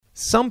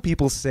Some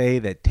people say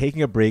that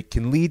taking a break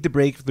can lead to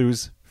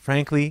breakthroughs.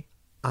 Frankly,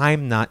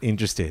 I'm not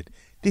interested.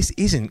 This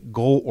isn't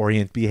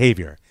goal-oriented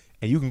behavior,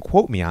 and you can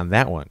quote me on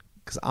that one,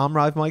 because I'm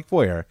Rav Mike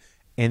Foyer,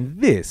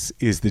 and this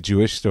is The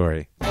Jewish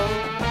Story.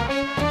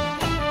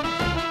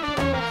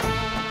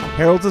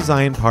 Heralds of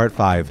Zion Part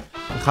 5,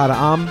 Echad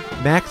Ha'am,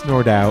 Max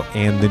Nordau,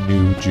 and the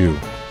New Jew.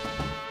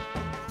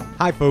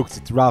 Hi folks,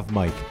 it's Rav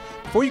Mike.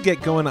 Before you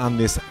get going on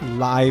this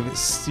live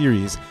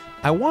series,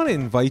 I want to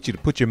invite you to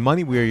put your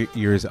money where your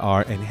ears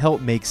are and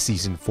help make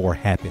Season 4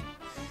 happen.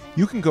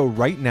 You can go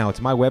right now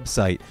to my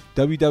website,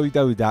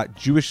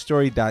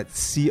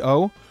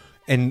 www.jewishstory.co,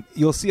 and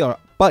you'll see a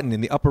button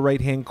in the upper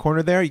right-hand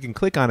corner there. You can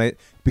click on it,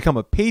 become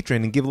a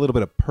patron, and give a little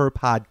bit of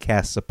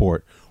per-podcast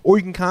support. Or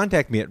you can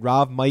contact me at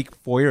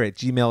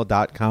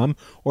ravmikefoyer@gmail.com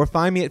or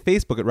find me at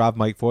Facebook at Rav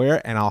Mike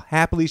Foyer, and I'll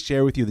happily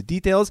share with you the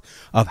details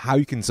of how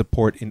you can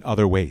support in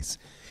other ways.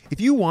 If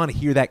you want to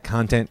hear that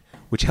content,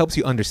 which helps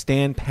you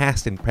understand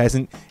past and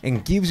present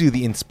and gives you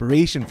the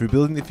inspiration for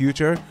building the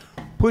future,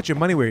 put your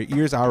money where your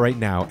ears are right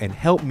now and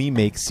help me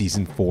make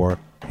Season 4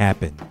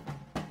 happen.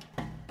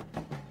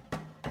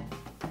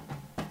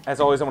 As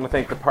always, I want to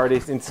thank the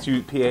Pardes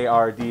Institute,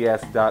 pards.org.il,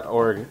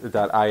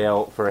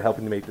 for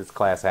helping to make this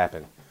class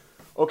happen.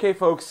 Okay,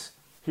 folks,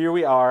 here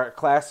we are,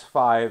 Class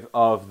 5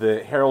 of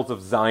the Heralds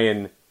of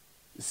Zion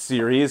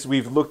series.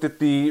 We've looked at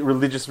the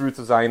religious roots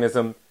of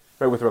Zionism,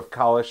 right, with Rav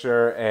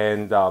Kalisher,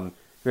 and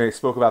we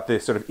spoke about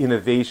this sort of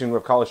innovation,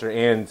 Rav Kalisher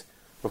and,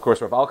 of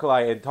course, Rav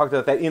Alkalai, and talked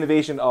about that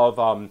innovation of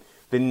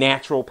the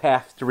natural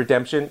path to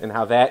redemption and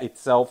how that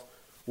itself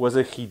was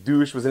a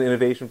chidush, was an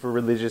innovation for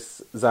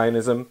religious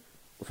Zionism,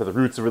 for the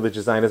roots of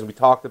religious Zionism. We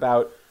talked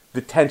about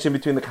the tension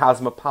between the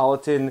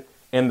cosmopolitan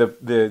and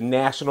the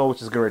national,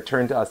 which is going to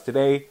return to us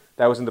today.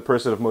 That was in the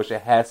person of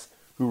Moshe Hess,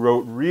 who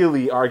wrote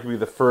really arguably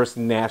the first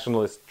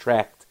nationalist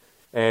tract,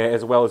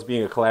 as well as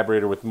being a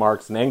collaborator with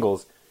Marx and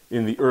Engels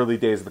in the early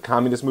days of the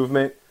communist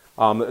movement.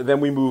 Then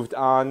we moved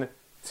on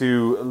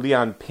to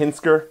Leon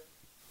Pinsker,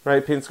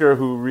 right? Pinsker,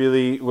 who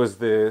really was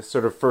the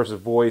sort of first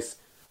voice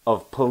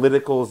of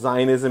political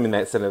Zionism in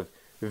that sort of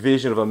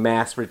vision of a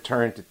mass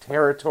return to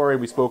territory.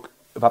 We spoke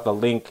about the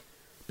link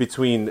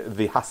between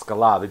the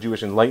Haskalah, the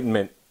Jewish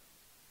Enlightenment,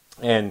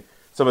 and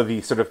some of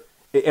the sort of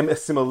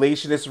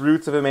assimilationist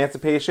roots of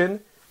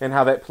emancipation and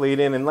how that played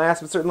in. And last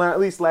but certainly not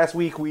least, last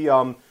week we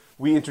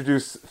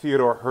introduced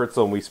Theodor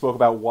Herzl, and we spoke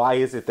about why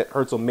is it that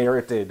Herzl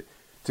merited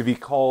to be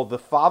called the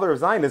father of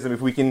Zionism if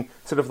we can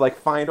sort of like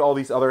find all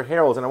these other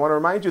heralds. And I want to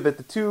remind you that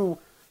the two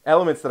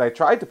elements that I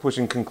tried to push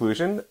in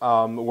conclusion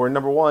were,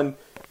 number one,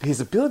 his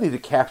ability to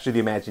capture the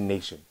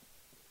imagination,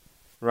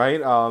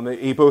 right?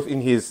 Both in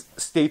his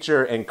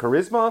stature and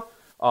charisma,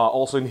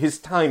 also in his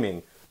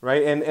timing,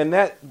 right? And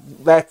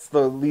that's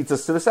leads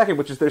us to the second,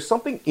 which is there's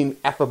something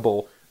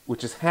ineffable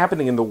which is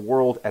happening in the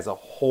world as a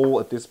whole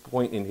at this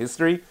point in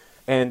history.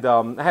 And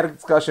I had a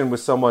discussion with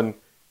someone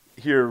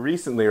here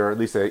recently, or at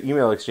least an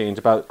email exchange,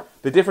 about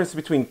the difference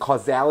between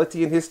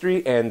causality in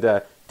history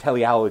and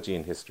teleology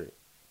in history.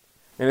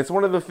 And it's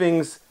one of the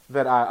things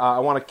that I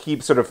want to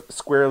keep sort of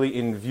squarely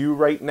in view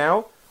right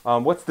now.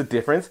 What's the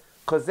difference?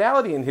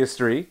 Causality in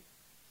history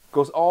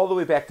goes all the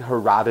way back to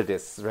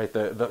Herodotus, right,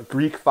 the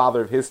Greek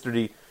father of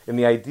history, and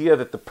the idea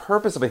that the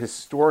purpose of a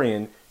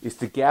historian is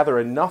to gather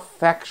enough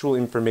factual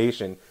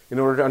information in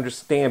order to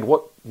understand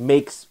what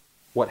makes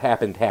what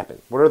happened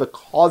happen. What are the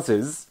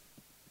causes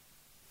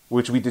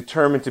which we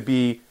determine to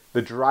be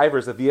the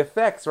drivers of the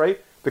effects,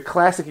 right? The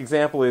classic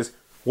example is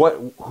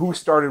who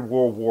started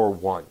World War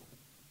I,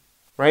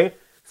 right?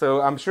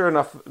 So I'm sure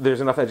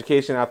there's enough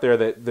education out there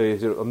that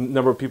a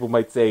number of people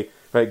might say,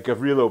 right,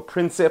 Gavrilo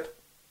Princip,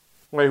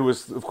 right, who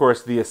was, of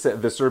course, the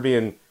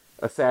Serbian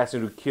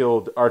assassin who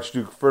killed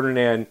Archduke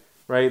Ferdinand,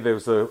 right? There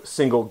was a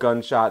single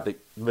gunshot that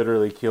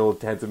literally killed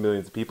tens of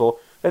millions of people.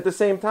 At the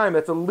same time,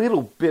 that's a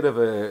little bit of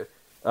a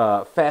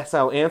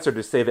facile answer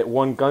to say that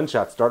one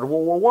gunshot started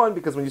World War I,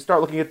 because when you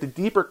start looking at the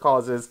deeper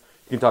causes,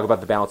 you can talk about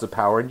the balance of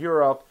power in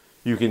Europe.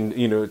 You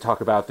can,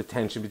 talk about the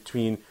tension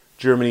between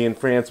Germany and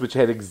France, which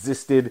had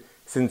existed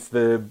since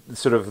the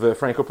sort of the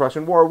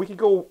Franco-Prussian War. We could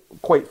go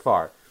quite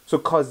far. So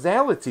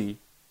causality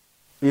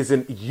is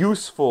a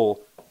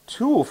useful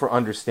tool for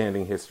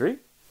understanding history,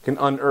 can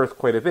unearth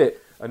quite a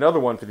bit. Another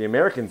one for the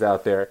Americans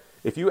out there,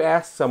 if you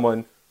ask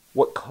someone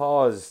what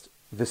caused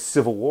the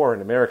Civil War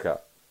in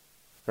America,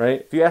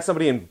 right? If you ask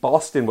somebody in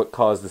Boston what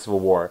caused the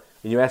Civil War,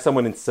 and you ask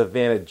someone in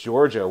Savannah,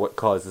 Georgia what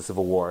caused the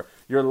Civil War,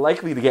 you're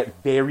likely to get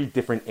very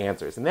different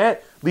answers. And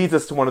that leads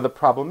us to one of the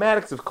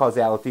problematics of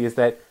causality, is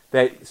that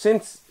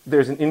since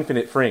there's an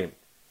infinite frame,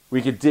 we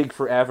could dig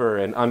forever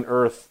and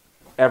unearth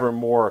ever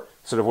more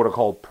sort of what are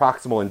called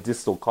proximal and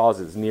distal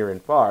causes, near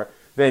and far,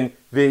 then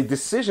the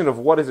decision of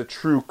what is a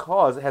true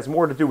cause has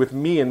more to do with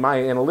me and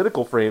my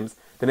analytical frames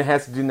than it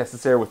has to do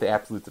necessarily with the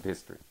absolutes of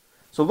history.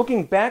 So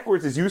looking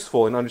backwards is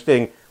useful in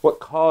understanding what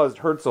caused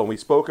Herzl. And we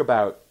spoke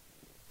about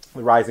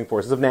the rising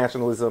forces of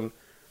nationalism,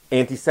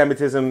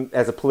 anti-Semitism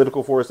as a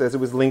political force as it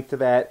was linked to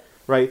that,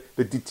 right?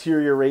 The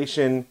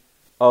deterioration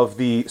of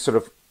the sort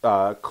of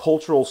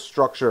cultural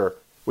structure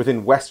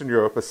within Western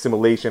Europe,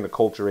 assimilation,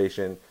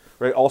 acculturation,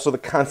 right? Also the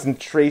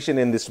concentration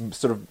in this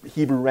sort of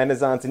Hebrew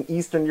Renaissance in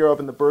Eastern Europe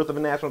and the birth of a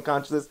national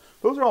consciousness,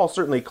 those are all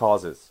certainly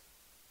causes.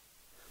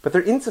 But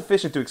they're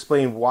insufficient to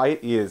explain why it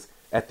is,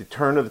 at the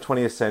turn of the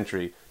 20th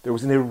century, there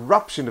was an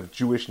eruption of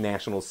Jewish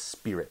national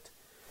spirit.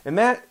 And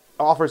that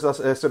offers us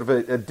a sort of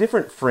a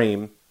different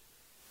frame,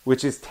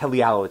 which is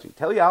teleology.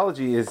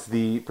 Teleology is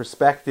the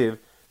perspective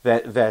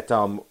that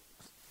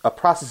a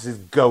process is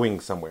going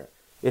somewhere.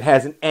 It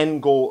has an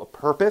end goal, a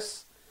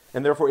purpose,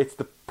 and therefore it's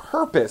the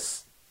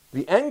purpose,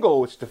 the end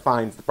goal, which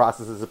defines the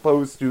process as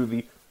opposed to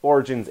the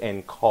origins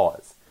and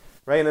cause.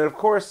 Right? And of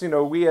course,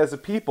 we as a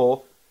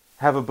people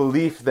have a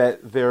belief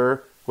that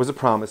there was a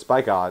promise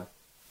by God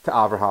to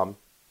Abraham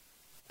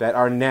that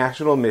our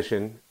national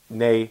mission,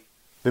 nay,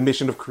 the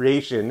mission of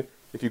creation,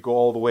 if you go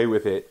all the way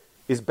with it,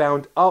 is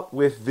bound up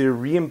with the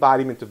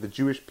re-embodiment of the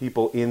Jewish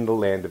people in the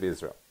land of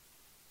Israel.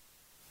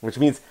 Which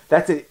means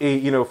that's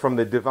from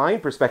the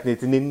divine perspective,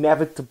 it's an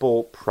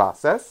inevitable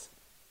process.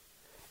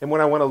 And what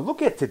I want to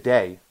look at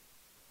today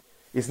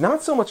is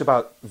not so much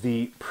about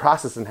the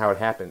process and how it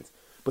happens,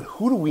 but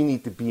who do we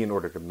need to be in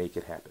order to make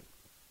it happen?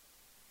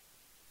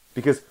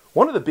 Because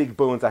one of the big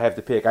bones I have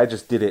to pick, I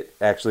just did it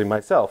actually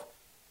myself.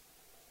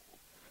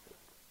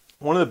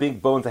 One of the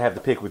big bones I have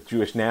to pick with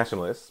Jewish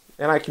nationalists,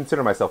 and I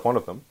consider myself one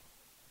of them,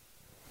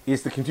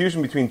 is the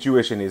confusion between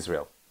Jewish and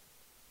Israel.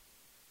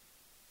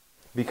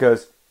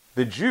 Because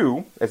the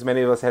Jew, as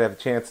many of us had a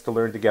chance to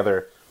learn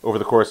together over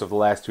the course of the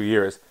last 2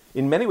 years,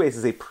 in many ways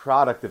is a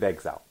product of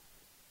exile.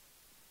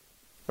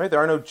 Right? There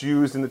are no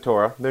Jews in the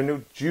Torah. There are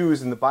no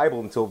Jews in the Bible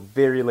until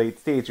very late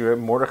stage.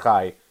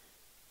 Mordechai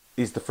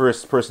is the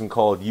first person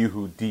called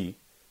Yehudi.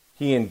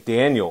 He and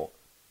Daniel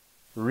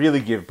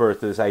really give birth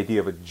to this idea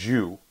of a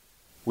Jew,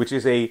 which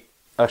is a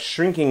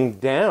shrinking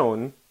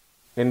down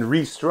and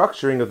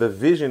restructuring of the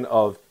vision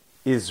of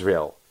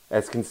Israel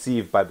as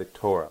conceived by the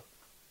Torah.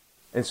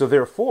 And so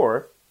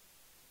therefore,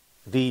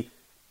 the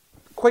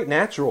quite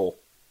natural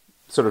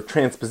sort of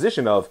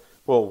transposition of,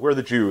 well, we're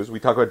the Jews, we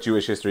talk about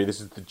Jewish history,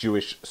 this is the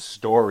Jewish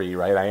story,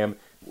 right?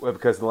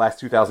 Because the last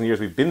 2,000 years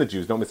we've been the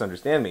Jews, don't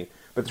misunderstand me.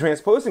 But the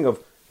transposing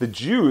of the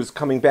Jews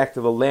coming back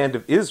to the land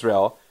of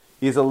Israel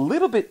is a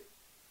little bit,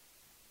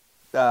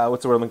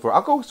 what's the word I'm looking for?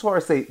 I'll go as far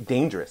as say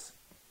dangerous.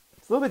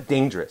 It's a little bit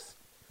dangerous.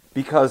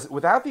 Because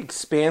without the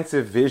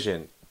expansive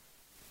vision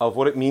of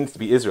what it means to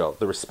be Israel,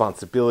 the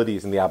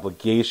responsibilities and the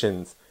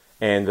obligations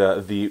and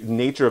the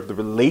nature of the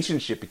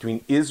relationship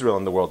between Israel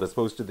and the world as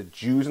opposed to the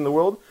Jews in the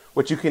world,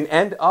 what you can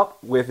end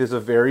up with is a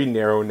very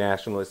narrow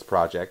nationalist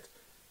project,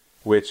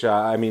 which,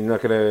 I'm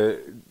not going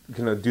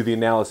to do the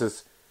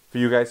analysis for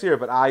you guys here,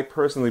 but I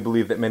personally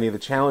believe that many of the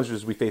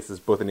challenges we face as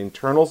both an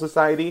internal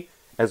society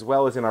as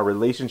well as in our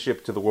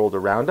relationship to the world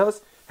around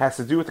us has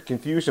to do with the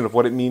confusion of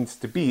what it means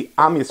to be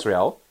Am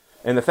Yisrael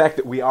and the fact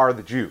that we are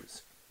the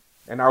Jews.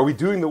 And are we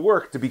doing the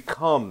work to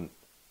become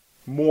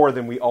more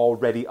than we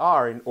already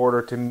are in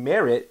order to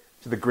merit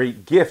to the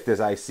great gift,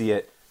 as I see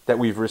it, that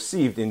we've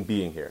received in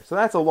being here? So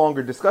that's a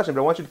longer discussion,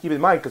 but I want you to keep it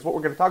in mind, because what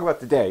we're going to talk about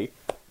today,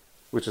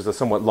 which is a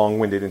somewhat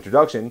long-winded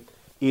introduction,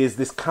 is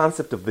this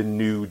concept of the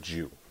new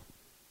Jew.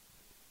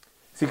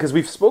 See, because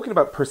we've spoken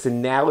about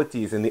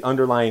personalities and the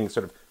underlying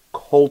sort of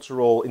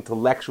cultural,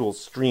 intellectual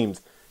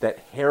streams that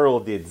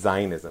heralded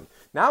Zionism.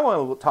 Now I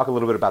want to talk a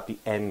little bit about the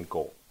end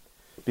goal.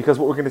 Because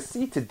what we're going to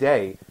see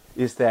today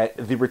is that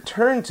the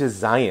return to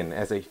Zion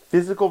as a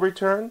physical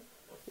return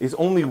is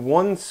only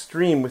one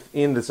stream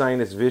within the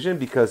Zionist vision,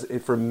 because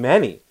for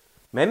many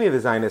of the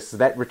Zionists,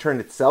 that return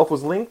itself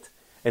was linked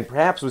and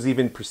perhaps was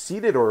even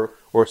preceded or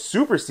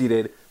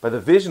superseded by the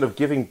vision of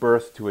giving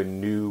birth to a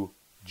new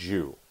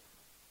Jew.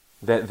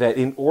 That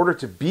in order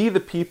to be the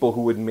people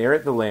who would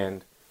merit the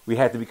land, we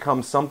had to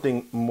become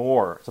something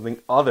more, something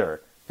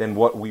other than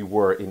what we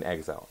were in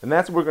exile. And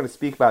that's what we're going to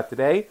speak about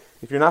today.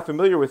 If you're not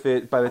familiar with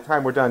it, by the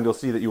time we're done, you'll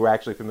see that you were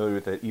actually familiar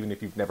with it, even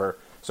if you've never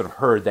sort of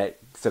heard that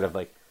sort of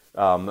like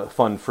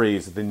fun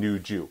phrase, the new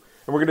Jew.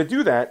 And we're going to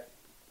do that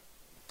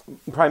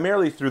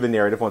primarily through the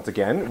narrative once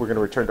again. We're going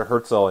to return to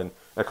Herzl and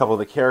a couple of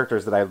the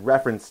characters that I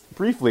referenced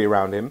briefly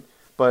around him.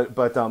 But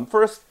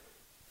first,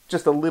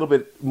 just a little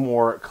bit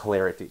more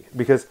clarity.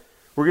 Because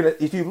we're going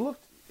to,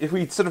 if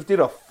we sort of did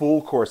a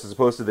full course as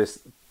opposed to this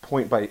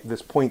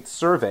point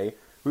survey,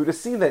 we would have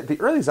seen that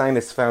the early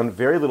Zionists found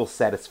very little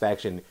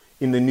satisfaction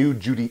in the new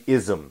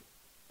Judaism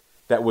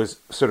that was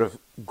sort of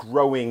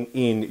growing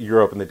in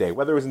Europe in the day,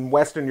 whether it was in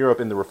Western Europe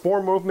in the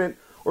Reform movement,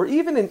 or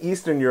even in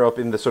Eastern Europe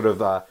in the sort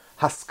of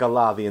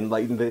Haskalah, the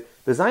Enlightened.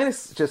 The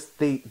Zionists just,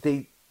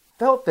 they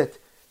felt that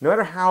no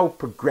matter how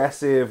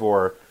progressive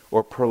or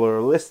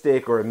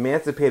pluralistic or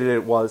emancipated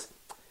it was,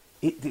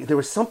 there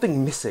was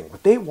something missing.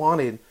 What they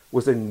wanted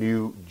was a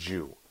new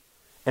Jew.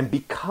 And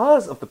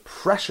because of the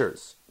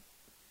pressures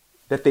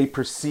that they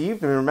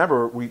perceived, and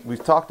remember,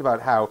 we've talked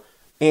about how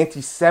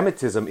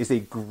anti-Semitism is a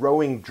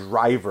growing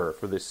driver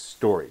for this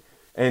story.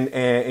 And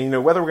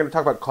whether we're going to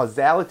talk about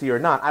causality or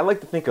not, I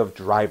like to think of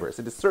drivers.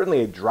 It is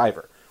certainly a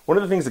driver. One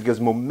of the things that gives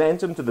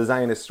momentum to the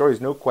Zionist story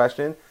is no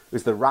question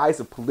is the rise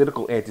of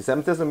political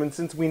anti-Semitism. And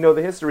since we know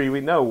the history,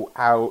 we know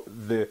how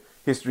the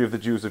history of the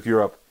Jews of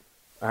Europe,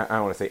 I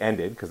don't want to say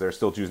ended, because there are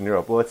still Jews in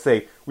Europe, but let's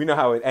say we know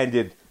how it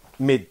ended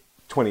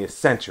mid-20th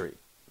century,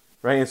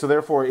 right? And so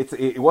therefore,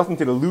 it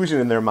wasn't an illusion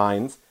in their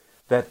minds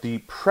that the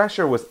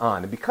pressure was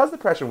on. And because the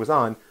pressure was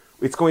on,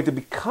 it's going to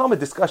become a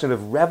discussion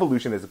of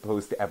revolution as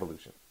opposed to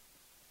evolution.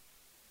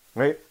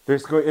 Right? And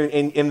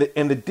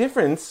the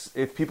difference,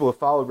 if people have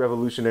followed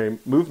revolutionary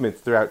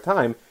movements throughout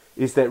time,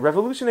 is that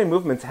revolutionary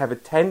movements have a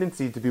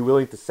tendency to be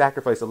willing to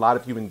sacrifice a lot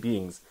of human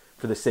beings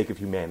for the sake of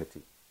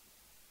humanity.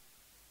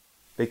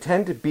 They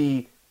tend to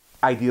be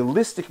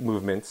idealistic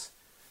movements,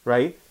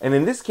 right? And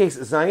in this case,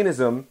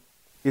 Zionism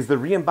is the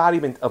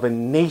re-embodiment of a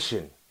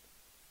nation.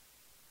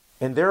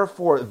 And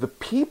therefore, the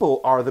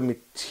people are the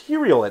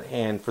material at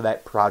hand for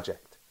that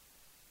project.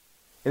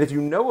 And if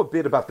you know a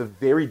bit about the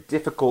very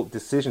difficult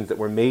decisions that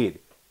were made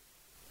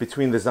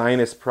between the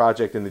Zionist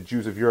project and the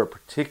Jews of Europe,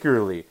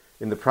 particularly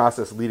in the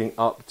process leading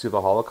up to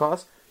the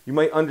Holocaust, you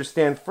might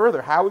understand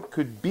further how it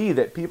could be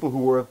that people who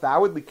were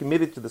avowedly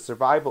committed to the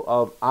survival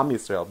of Am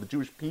Yisrael, the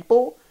Jewish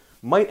people,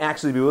 might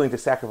actually be willing to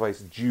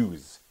sacrifice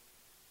Jews.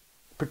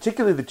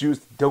 Particularly the Jews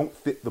that don't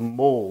fit the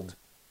mold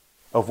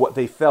of what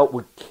they felt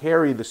would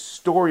carry the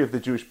story of the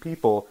Jewish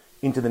people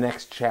into the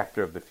next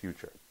chapter of the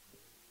future.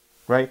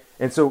 Right?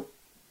 And so,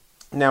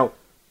 now,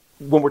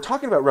 when we're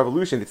talking about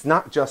revolution, it's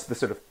not just the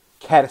sort of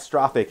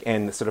catastrophic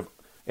and sort of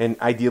an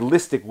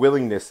idealistic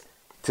willingness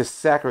to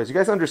sacrifice. You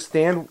guys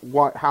understand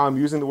how I'm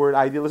using the word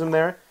idealism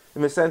there?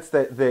 In the sense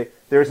that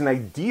there is an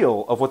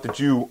ideal of what the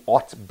Jew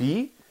ought to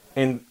be,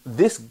 and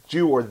this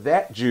Jew or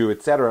that Jew,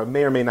 etc.,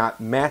 may or may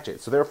not match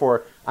it. So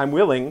therefore, I'm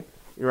willing,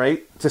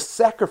 right, to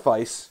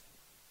sacrifice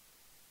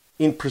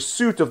in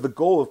pursuit of the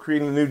goal of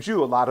creating a new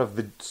Jew a lot of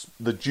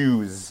the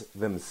Jews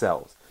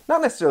themselves.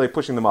 Not necessarily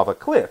pushing them off a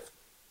cliff,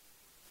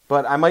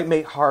 but I might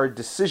make hard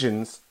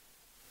decisions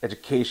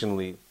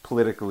educationally,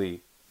 politically,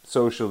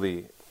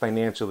 socially,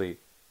 financially,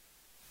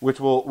 which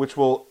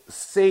will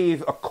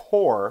save a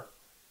core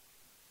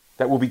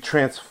that will be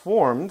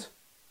transformed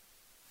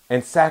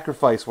and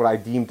sacrifice what I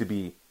deem to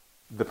be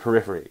the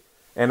periphery.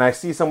 And I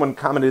see someone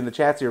commented in the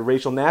chats here,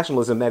 racial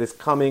nationalism, that is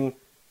coming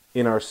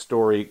in our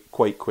story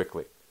quite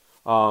quickly.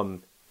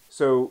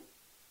 So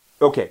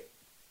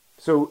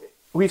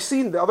we've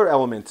seen the other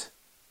element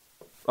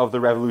of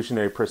the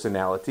revolutionary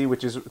personality,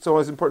 which is, it's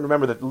always important to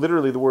remember that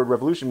literally the word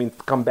revolution means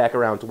to come back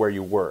around to where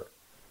you were.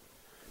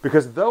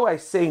 Because though I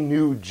say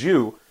new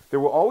Jew, there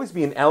will always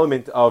be an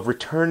element of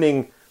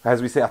returning,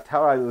 as we say,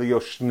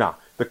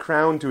 the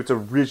crown to its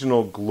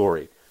original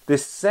glory.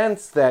 This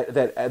sense that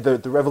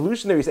the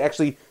revolutionary is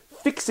actually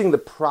fixing the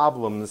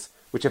problems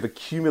which have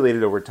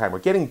accumulated over time. We're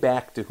getting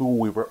back to who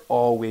we were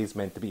always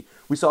meant to be.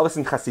 We saw this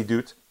in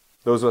Chassidut,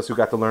 those of us who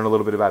got to learn a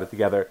little bit about it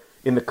together,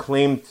 in the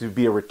claim to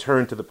be a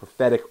return to the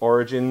prophetic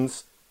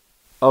origins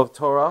of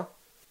Torah,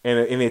 and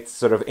in its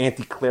sort of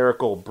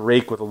anti-clerical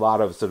break with a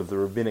lot of sort of the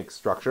rabbinic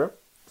structure.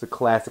 It's a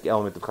classic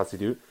element of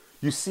Chassidut.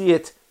 You see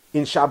it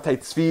in Shabtai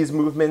Tzvi's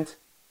movement,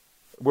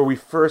 where we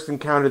first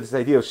encounter this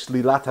idea of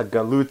Shlilat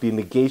HaGalut, the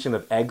negation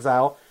of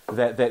exile,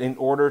 that in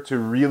order to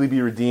really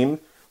be redeemed,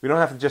 we don't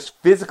have to just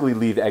physically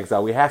leave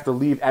exile. We have to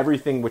leave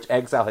everything which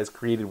exile has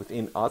created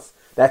within us.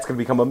 That's going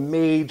to become a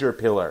major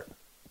pillar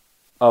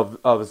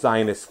of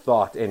Zionist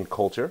thought and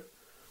culture.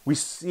 We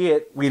see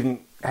it, we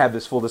didn't have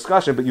this full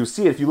discussion, but you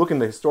see it if you look in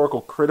the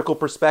historical critical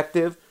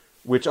perspective,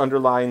 which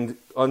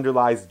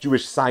underlies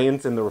Jewish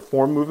science and the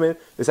Reform movement,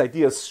 this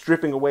idea of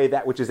stripping away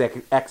that which is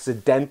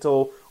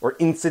accidental or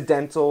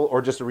incidental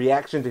or just a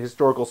reaction to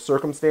historical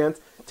circumstance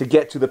to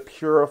get to the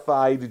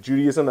purified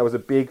Judaism. That was a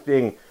big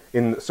thing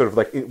in sort of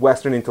like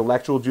Western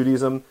intellectual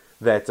Judaism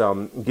that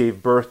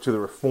gave birth to the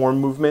Reform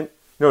movement.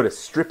 Notice,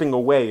 stripping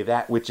away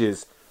that which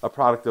is a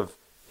product of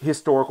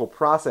historical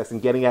process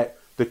and getting at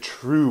the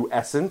true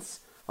essence.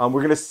 We're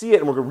going to see it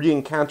and we're going to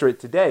re-encounter it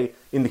today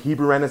in the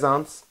Hebrew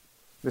Renaissance.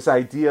 This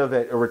idea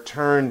that a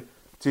return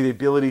to the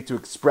ability to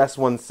express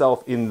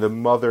oneself in the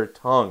mother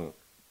tongue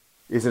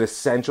is an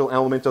essential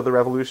element of the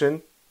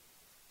revolution.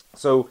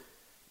 So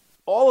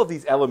all of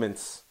these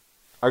elements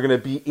are going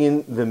to be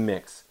in the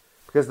mix,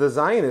 because the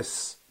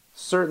Zionists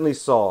certainly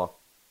saw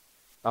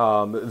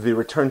the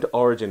return to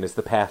origin as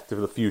the path to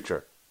the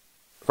future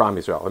from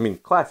Israel. I mean,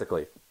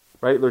 classically,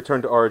 right? The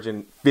return to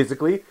origin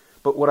physically.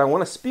 But what I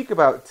want to speak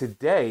about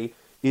today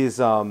is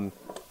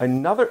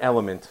another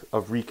element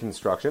of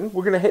Reconstruction.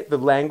 We're going to hit the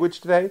language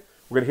today.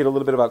 We're going to hit a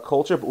little bit about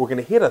culture, but we're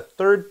going to hit a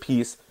third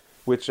piece,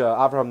 which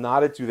Avraham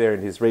nodded to there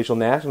in his racial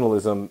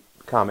nationalism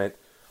comment,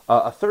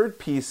 a third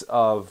piece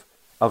of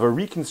a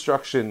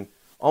reconstruction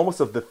almost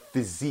of the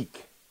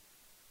physique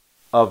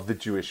of the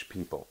Jewish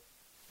people.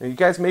 Now, you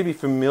guys may be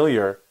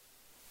familiar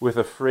with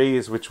a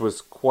phrase which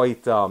was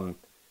quite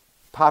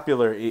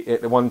popular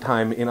at one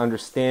time in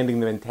understanding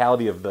the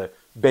mentality of the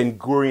Ben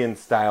Gurion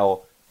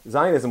style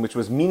Zionism, which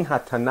was min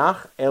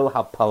ha-Tanakh el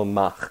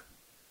ha-Palmach.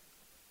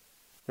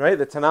 Right?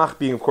 The Tanakh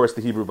being, of course,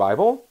 the Hebrew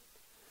Bible.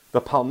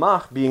 The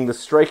Palmach being the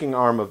striking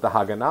arm of the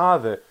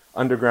Haganah, the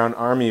underground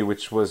army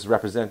which was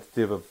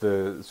representative of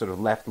the sort of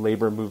left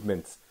labor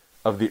movements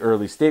of the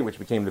early state, which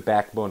became the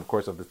backbone, of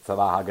course, of the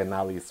Tzava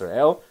Haganah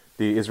Yisrael,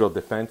 the Israel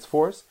Defense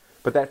Force.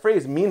 But that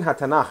phrase, min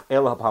ha-Tanakh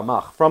el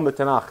ha-Palmach, from the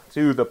Tanakh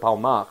to the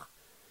Palmach,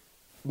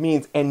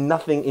 means and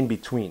nothing in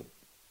between.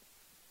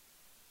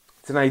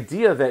 It's an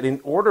idea that in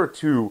order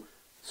to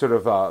sort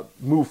of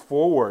move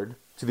forward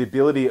to the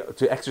ability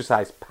to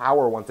exercise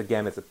power once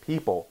again as a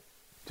people,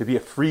 to be a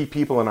free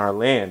people in our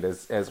land,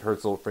 as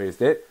Herzl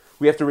phrased it,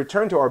 we have to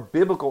return to our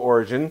biblical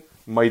origin,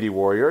 mighty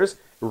warriors,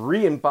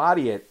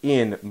 re-embody it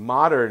in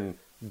modern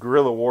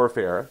guerrilla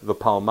warfare, the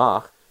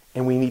Palmach,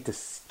 and we need to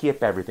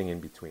skip everything in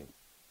between.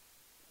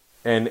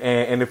 And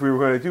if we were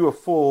going to do a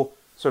full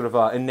sort of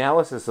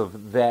analysis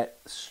of that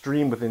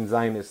stream within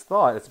Zionist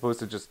thought, as opposed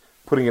to just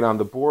putting it on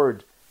the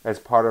board as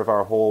part of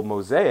our whole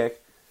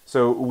mosaic,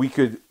 so we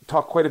could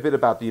talk quite a bit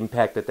about the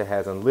impact that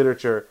has on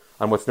literature,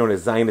 on what's known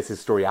as Zionist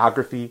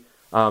historiography.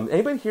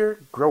 Anybody here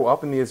grow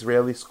up in the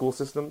Israeli school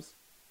systems?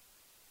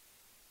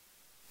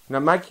 Now,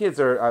 my kids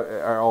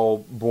are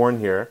all born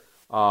here,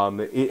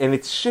 and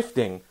it's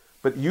shifting,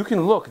 but you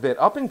can look that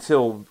up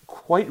until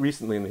quite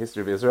recently in the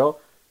history of Israel,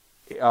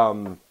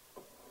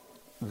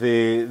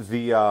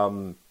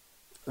 the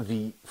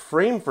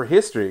frame for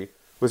history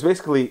was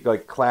basically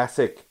like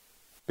classic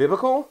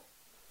biblical,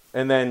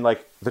 and then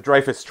like the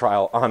Dreyfus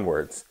trial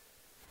onwards.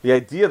 The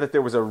idea that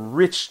there was a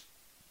rich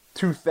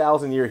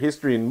 2,000-year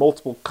history in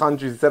multiple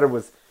countries,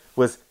 etc.,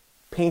 was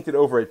painted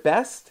over at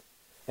best,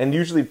 and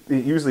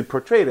usually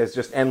portrayed as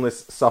just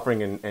endless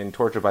suffering and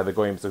torture by the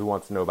goyim. So who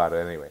wants to know about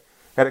it anyway?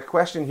 Had a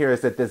question here: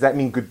 is that does that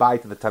mean goodbye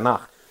to the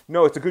Tanakh?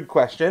 No, it's a good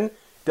question.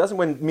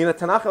 When mina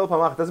Tanakh el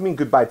Palmach doesn't mean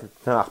goodbye to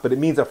the Tanakh, but it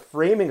means a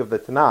framing of the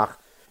Tanakh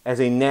as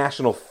a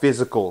national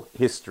physical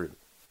history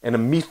and a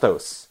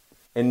mythos,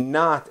 and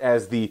not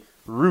as the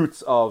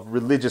roots of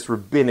religious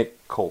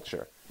rabbinic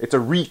culture. It's a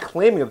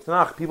reclaiming of the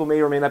Tanakh. People may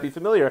or may not be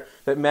familiar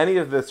that many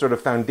of the sort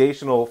of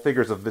foundational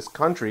figures of this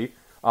country,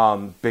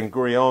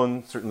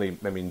 Ben-Gurion, certainly,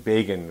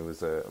 Begin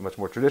was much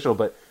more traditional,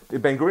 but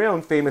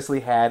Ben-Gurion famously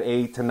had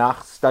a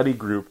Tanakh study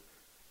group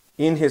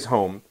in his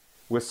home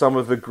with some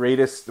of the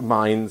greatest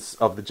minds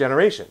of the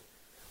generation,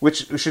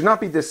 which should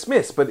not be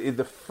dismissed, but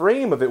the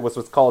frame of it was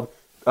what's called,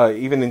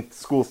 even in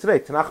schools today,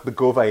 Tanakh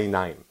Begova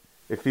Einayim,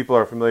 if people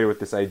are familiar with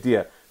this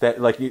idea. That,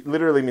 like, it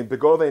literally means,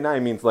 Begova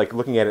Einayim means, like,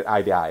 looking at it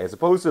eye to eye. As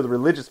opposed to the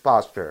religious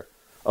posture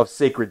of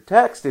sacred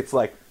text, it's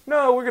like,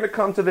 no, we're going to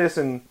come to this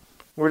and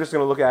we're just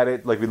going to look at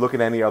it like we look at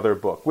any other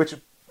book, which,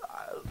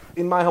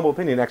 in my humble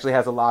opinion, actually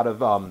has a lot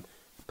of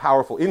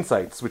powerful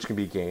insights which can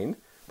be gained,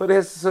 but it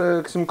has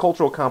some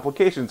cultural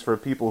complications for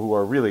people who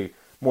are really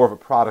more of a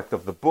product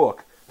of the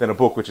book than a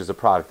book which is a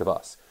product of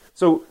us.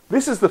 So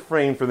this is the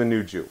frame for the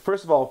new Jew.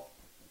 First of all,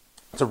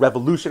 it's a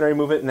revolutionary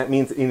movement, and that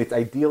means in its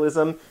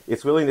idealism,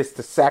 its willingness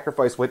to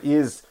sacrifice what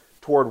is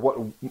toward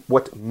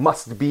what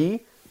must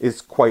be is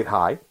quite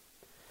high.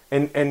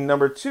 And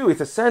number two,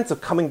 it's a sense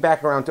of coming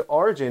back around to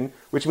origin,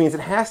 which means it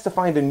has to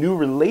find a new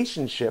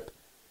relationship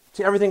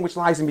to everything which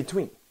lies in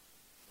between.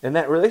 And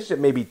that relationship,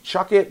 maybe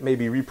chuck it,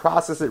 maybe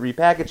reprocess it,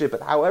 repackage it,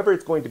 but however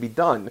it's going to be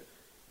done,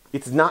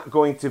 it's not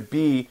going to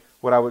be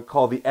what I would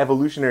call the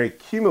evolutionary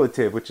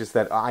cumulative, which is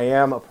that I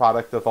am a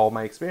product of all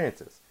my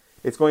experiences.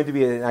 It's going to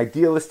be an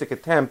idealistic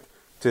attempt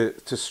to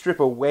strip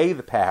away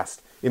the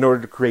past in order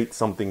to create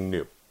something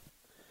new.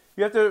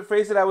 You have to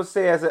phrase it, I would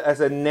say, as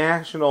a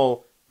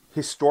national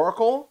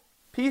historical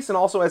piece, and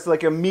also as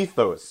like a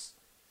mythos.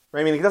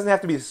 Right? It doesn't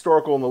have to be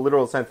historical in the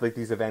literal sense like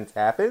these events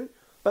happen,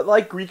 but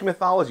like Greek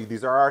mythology,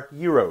 these are our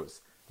heroes.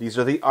 These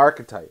are the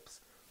archetypes.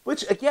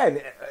 Which,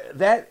 again,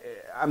 that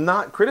I'm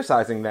not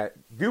criticizing that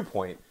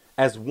viewpoint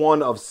as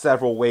one of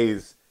several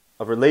ways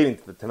of relating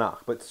to the Tanakh,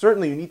 but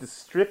certainly you need to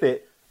strip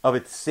it of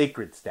its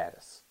sacred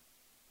status.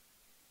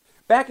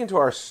 Back into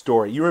our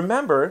story. You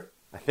remember,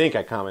 I think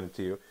I commented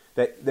to you,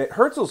 that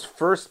Herzl's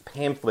first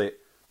pamphlet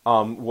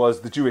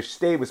was The Jewish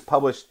State, was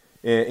published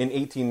in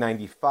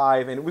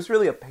 1895, and it was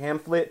really a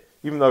pamphlet,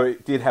 even though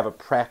it did have a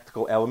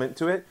practical element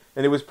to it,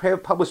 and it was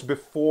published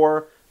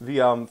before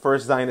the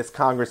first Zionist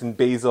Congress in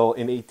Basel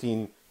in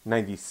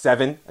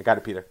 1897. I got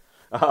it, Peter.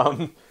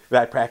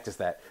 I practiced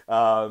that.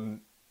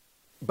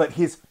 But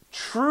his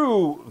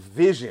true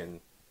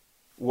vision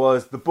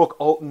was the book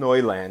Alt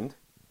Neuland,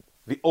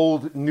 the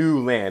Old New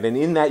Land. And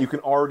in that you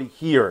can already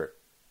hear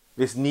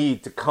this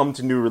need to come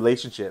to new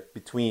relationship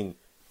between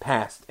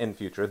past and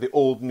future, the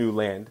Old New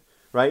Land,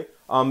 right?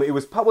 It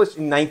was published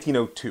in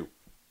 1902.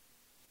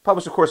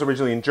 Published, of course,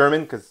 originally in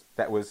German, because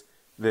that was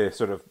the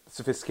sort of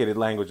sophisticated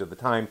language of the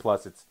time,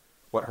 plus it's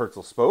what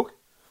Herzl spoke,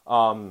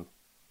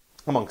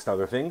 amongst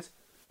other things.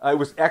 It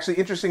was actually,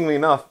 interestingly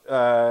enough,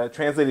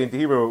 translated into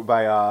Hebrew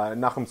by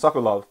Nachum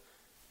Sokolov,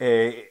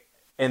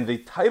 and the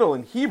title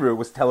in Hebrew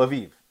was Tel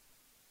Aviv,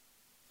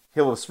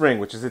 Hill of Spring,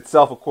 which is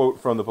itself a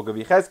quote from the book of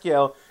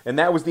Yechezkiel, and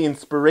that was the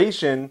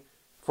inspiration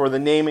for the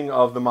naming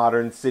of the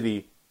modern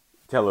city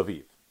Tel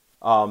Aviv.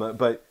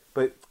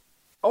 But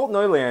Alt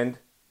Neuland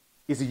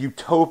is a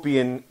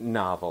utopian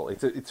novel.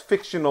 It's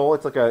fictional.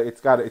 It's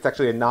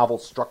actually a novel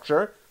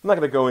structure. I'm not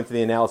going to go into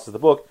the analysis of the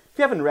book. If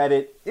you haven't read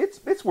it,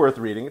 it's worth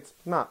reading. It's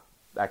not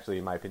actually,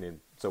 in my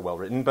opinion, so well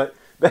written, but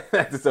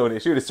that's its own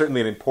issue. It is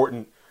certainly an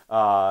important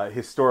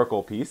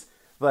historical piece.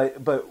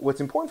 But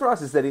what's important for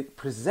us is that it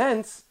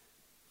presents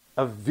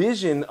a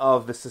vision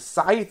of the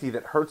society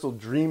that Herzl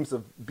dreams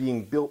of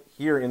being built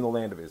here in the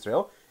land of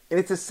Israel. And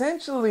it's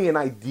essentially an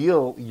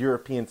ideal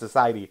European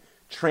society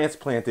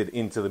transplanted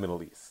into the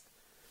Middle East.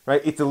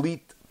 Right? Its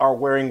elite are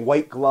wearing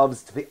white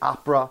gloves to the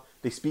opera.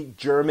 They speak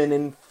German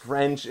and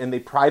French, and they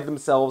pride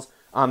themselves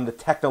on the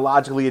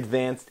technologically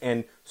advanced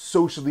and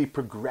socially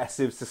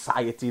progressive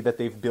society that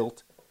they've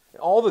built.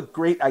 All the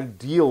great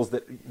ideals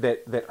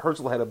that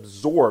Herzl had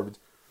absorbed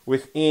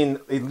within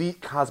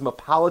elite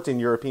cosmopolitan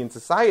European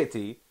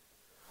society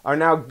are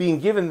now being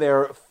given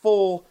their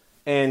full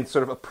and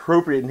sort of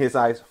appropriate in his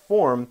eyes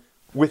form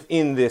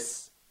within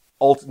this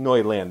Alt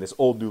Neue Land, this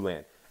old new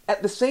land.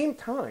 At the same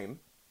time,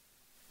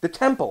 the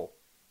temple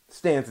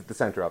stands at the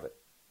center of it.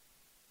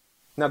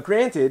 Now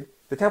granted,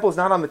 the temple is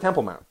not on the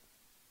Temple Mount,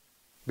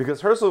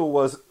 because Herzl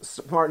was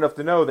smart enough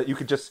to know that you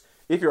could just,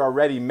 if you're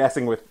already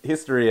messing with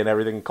history and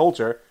everything and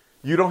culture,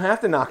 you don't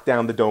have to knock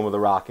down the Dome of the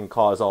Rock and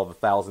cause all the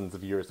thousands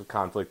of years of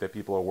conflict that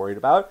people are worried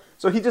about.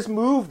 So he just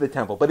moved the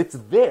temple, but it's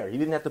there. He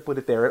didn't have to put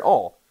it there at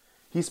all.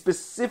 He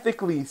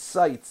specifically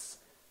cites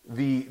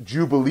the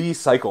Jubilee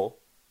cycle,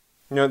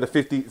 the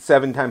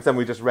 57 times 7,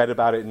 we just read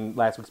about it in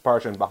last week's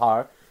Parsha in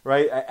Bahar,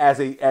 right,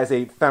 as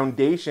a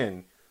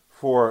foundation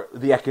for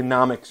the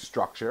economic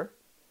structure.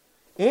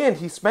 And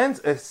he spends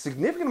a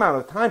significant amount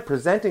of time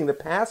presenting the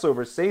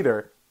Passover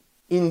Seder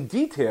in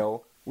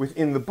detail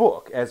within the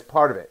book as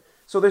part of it.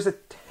 So there's a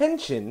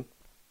tension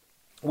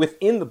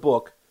within the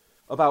book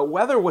about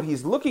whether what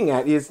he's looking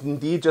at is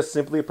indeed just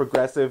simply a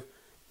progressive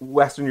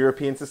Western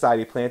European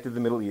society planted in the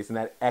Middle East, and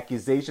that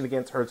accusation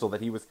against Herzl that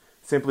he was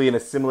simply an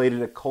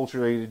assimilated,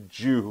 acculturated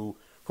Jew who,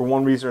 for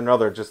one reason or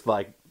another, just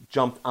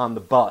jumped on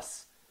the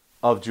bus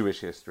of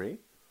Jewish history.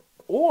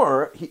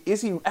 Or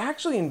is he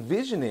actually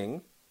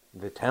envisioning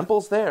the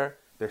temple's there,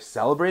 they're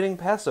celebrating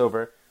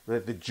Passover,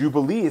 that the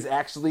Jubilee has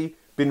actually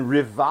been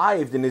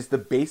revived and is the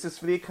basis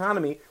for the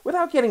economy,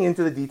 without getting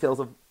into the details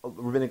of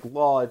rabbinic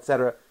law,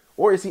 etc.?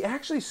 Or is he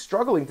actually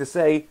struggling to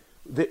say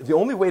the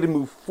only way to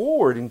move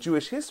forward in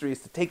Jewish history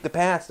is to take the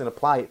past and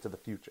apply it to the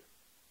future?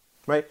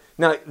 Right?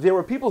 Now, there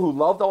were people who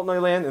loved Alt Neue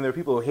Land and there were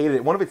people who hated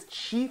it. One of its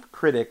chief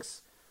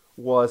critics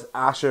was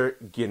Asher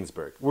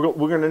Ginsberg. We're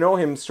going to know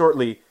him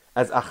shortly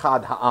as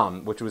Achad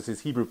Ha'am, which was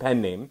his Hebrew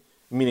pen name,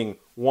 meaning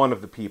one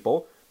of the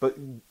people.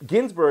 But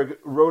Ginsberg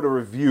wrote a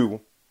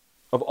review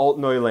of Alt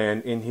Neue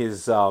Land in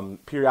his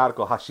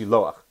periodical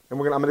Hashiloach. And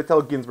I'm going to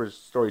tell Ginsberg's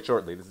story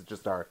shortly. This is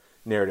just our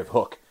narrative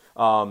hook.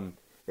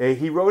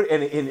 He wrote,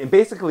 and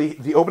basically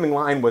the opening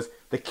line was,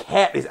 "The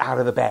cat is out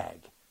of the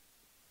bag."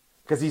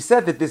 Because he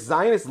said that this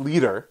Zionist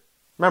leader,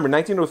 remember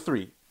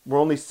 1903, we're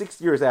only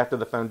 6 years after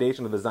the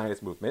foundation of the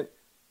Zionist movement,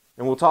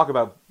 and we'll talk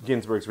about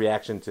Ginsberg's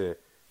reaction to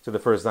the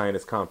first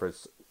Zionist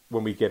conference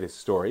when we get his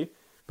story.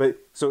 But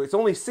so it's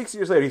only 6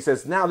 years later, he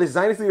says, now this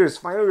Zionist leader has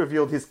finally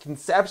revealed his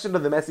conception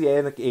of the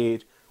Messianic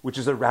age, which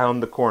is around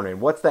the corner.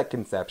 And what's that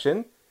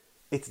conception?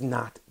 It's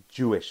not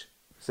Jewish,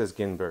 says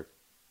Ginsberg.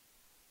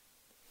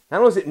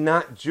 Not only is it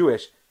not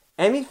Jewish,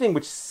 anything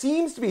which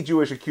seems to be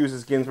Jewish,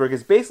 accuses Ginsberg,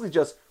 is basically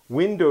just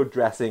window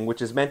dressing,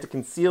 which is meant to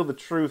conceal the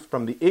truth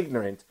from the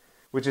ignorant,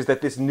 which is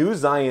that this new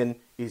Zion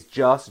is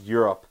just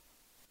Europe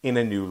in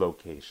a new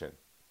location.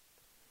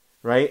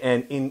 Right?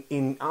 And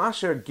in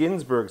Asher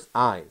Ginsberg's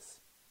eyes,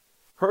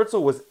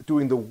 Herzl was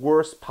doing the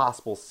worst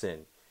possible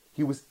sin.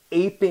 He was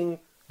aping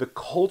the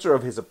culture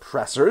of his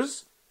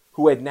oppressors,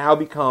 who had now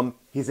become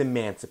his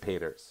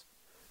emancipators.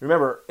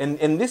 Remember,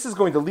 and this is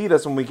going to lead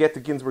us, when we get to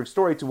Ginsberg's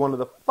story, to one of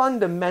the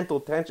fundamental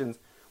tensions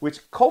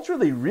which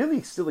culturally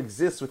really still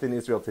exists within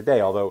Israel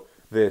today, although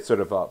the sort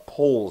of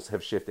poles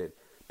have shifted,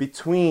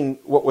 between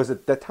what was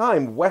at the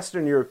time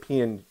Western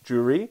European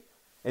Jewry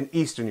and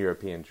Eastern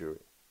European Jewry.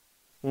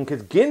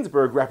 Because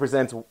Ginsberg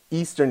represents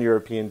Eastern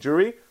European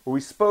Jewry, where we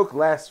spoke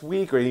last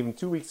week, or even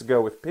 2 weeks ago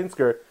with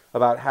Pinsker,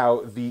 about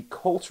how the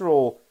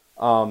cultural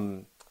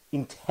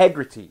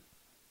integrity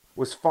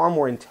was far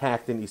more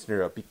intact in Eastern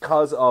Europe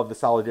because of the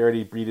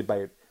solidarity created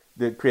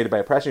by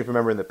oppression. If you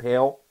remember in the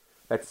Pale,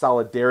 that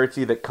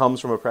solidarity that comes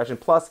from oppression,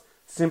 plus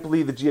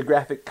simply the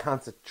geographic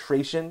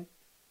concentration.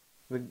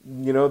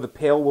 The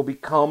Pale will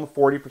become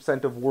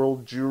 40% of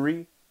world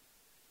Jewry.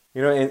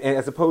 And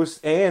as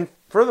opposed, and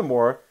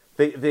furthermore,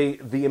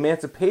 the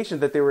emancipation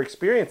that they were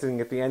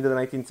experiencing at the end of the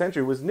 19th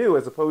century was new,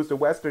 as opposed to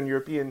Western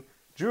European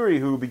Jewry,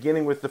 who,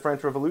 beginning with the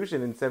French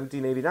Revolution in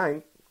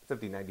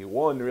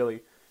 1791,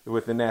 really,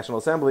 with the National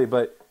Assembly,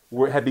 but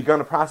had begun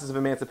a process of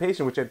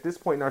emancipation, which at this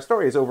point in our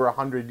story is over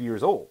 100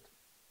 years old.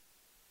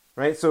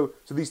 Right? So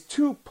these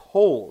two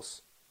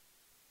poles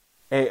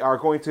are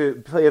going to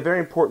play a very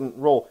important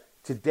role.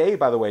 Today,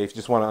 by the way, if you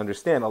just want to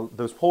understand,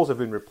 those poles have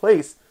been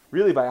replaced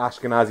really by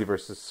Ashkenazi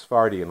versus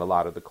Sephardi in a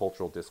lot of the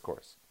cultural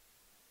discourse.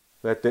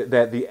 That the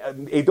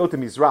Edot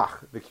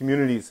Mizrach, the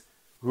communities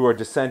who are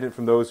descendant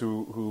from those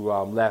who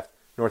left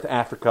North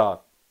Africa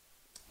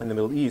and the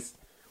Middle East,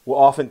 will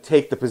often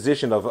take the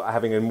position of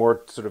having a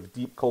more sort of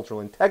deep cultural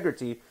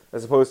integrity,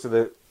 as opposed to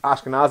the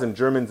Ashkenazim,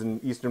 Germans,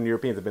 and Eastern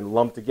Europeans have been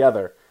lumped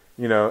together.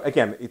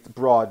 Again, it's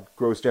broad,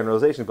 gross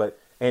generalization, but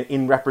and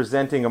in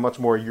representing a much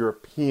more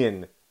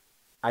European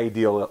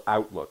ideal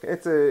outlook.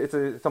 It's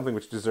something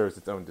which deserves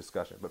its own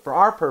discussion. But for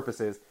our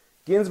purposes,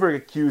 Ginsberg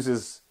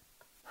accuses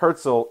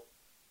Herzl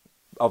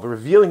of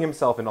revealing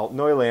himself in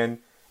Alt-Neuland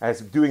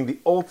as doing the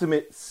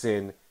ultimate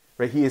sin.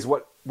 Right? He is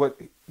what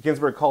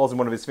Ginsberg calls in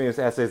one of his famous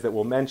essays that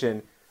we'll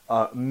mention,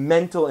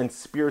 mental and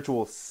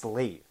spiritual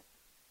slave.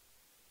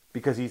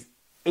 Because he's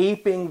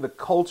aping the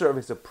culture of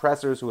his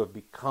oppressors who have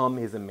become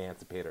his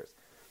emancipators.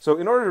 So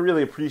in order to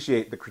really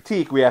appreciate the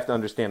critique, we have to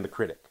understand the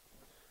critic.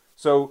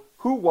 So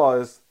who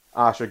was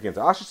Asher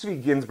Ginsberg? Asher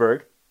Tzvi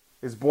Ginsberg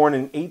is born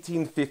in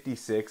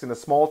 1856 in a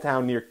small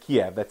town near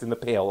Kiev, that's in the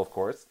Pale, of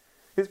course.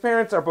 His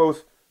parents are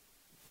both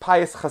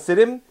pious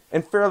Hasidim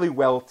and fairly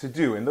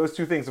well-to-do, and those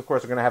two things, of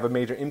course, are going to have a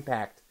major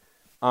impact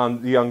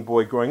on the young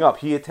boy growing up.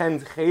 He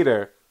attends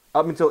Cheder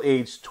up until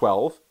age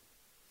 12,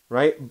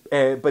 right?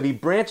 But he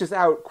branches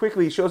out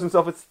quickly, shows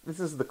himself, this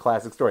is the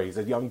classic story, he's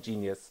a young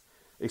genius,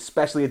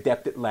 especially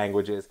adept at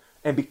languages,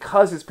 and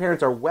because his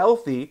parents are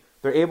wealthy,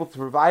 they're able to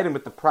provide him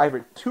with the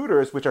private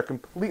tutors, which are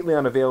completely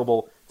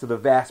unavailable to the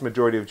vast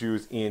majority of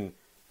Jews in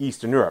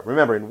Eastern Europe.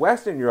 Remember, in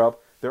Western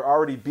Europe, they're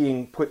already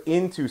being put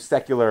into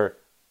secular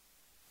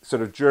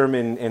sort of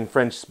German and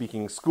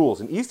French-speaking schools.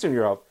 In Eastern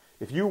Europe,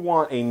 if you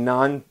want a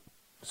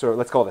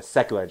let's call it a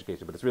secular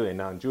education, but it's really a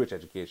non-Jewish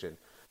education,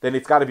 then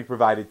it's got to be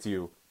provided to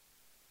you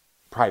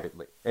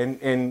privately.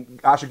 And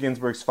Asher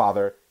Ginsberg's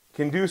father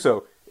can do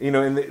so.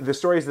 And the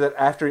story is that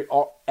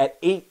at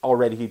 8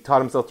 already, he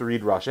taught himself to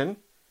read Russian,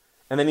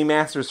 and then he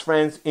masters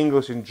French,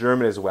 English, and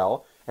German as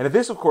well. And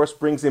this, of course,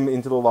 brings him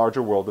into the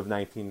larger world of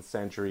 19th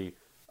century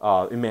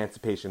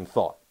emancipation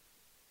thought.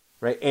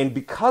 Right? And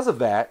because of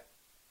that,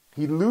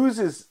 he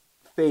loses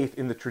faith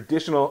in the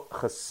traditional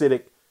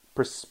Hasidic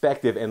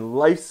perspective and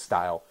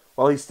lifestyle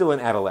while he's still an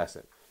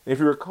adolescent. And if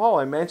you recall,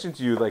 I mentioned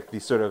to you the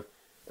sort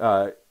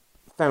of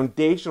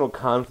foundational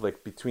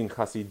conflict between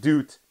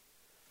Hasidut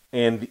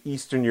and the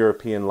Eastern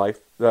European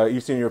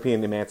Eastern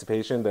European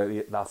emancipation,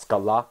 the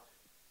Haskalah,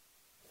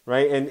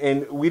 right?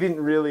 And we didn't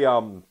really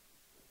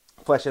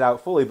flesh it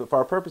out fully, but for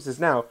our purposes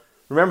now,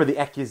 remember the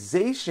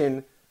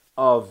accusation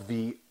of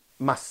the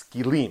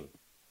Maskilim,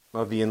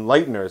 of the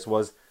Enlighteners,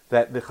 was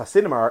that the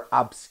Hasidim are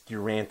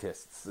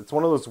obscurantists. It's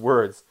one of those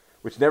words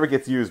which never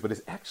gets used, but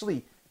is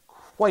actually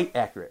quite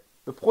accurate.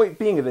 The point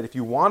being that if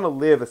you want to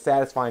live a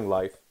satisfying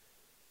life,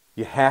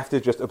 you have to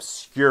just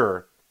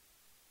obscure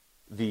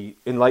the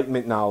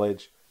Enlightenment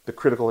knowledge, the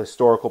critical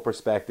historical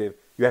perspective.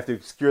 You have to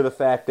obscure the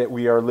fact that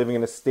we are living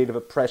in a state of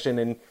oppression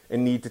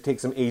and need to take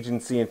some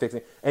agency and fix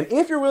it. And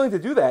if you're willing to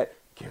do that,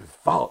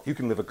 you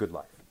can live a good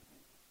life.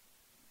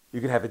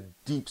 You can have a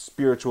deep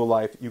spiritual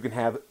life. You can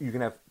have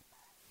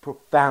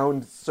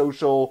profound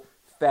social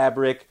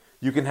fabric.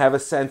 You can have a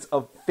sense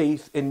of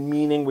faith and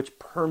meaning which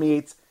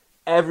permeates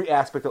every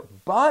aspect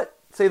of. But,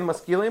 say the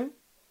Maskilim,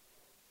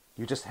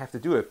 you just have to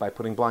do it by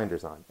putting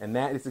blinders on. And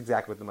that is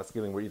exactly what the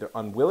Maskilim were either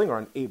unwilling or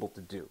unable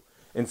to do.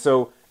 And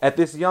so, at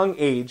this young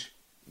age,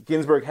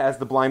 Ginsberg has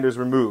the blinders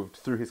removed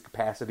through his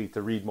capacity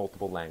to read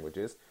multiple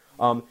languages.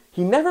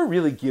 He never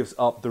really gives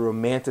up the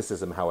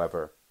romanticism,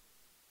 however,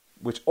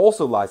 which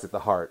also lies at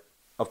the heart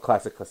of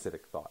classic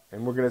Hasidic thought.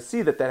 And we're going to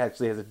see that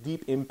actually has a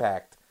deep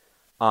impact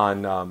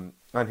on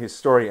his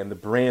story and the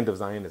brand of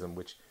Zionism,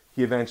 which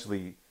he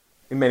eventually,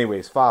 in many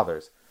ways,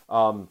 fathers.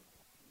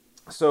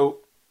 So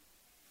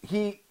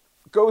he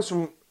goes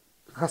from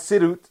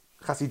Hasidut,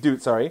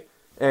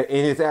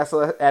 in his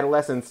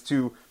adolescence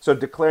to sort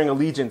of declaring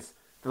allegiance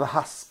to the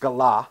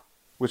Haskalah,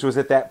 which was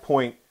at that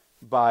point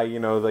by, the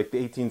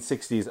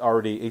 1860s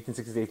already,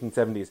 1860s,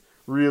 1870s,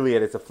 really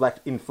at its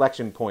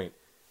inflection point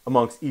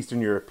amongst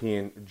Eastern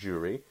European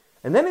Jewry.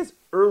 And then in his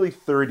early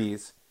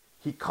 30s,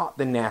 he caught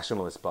the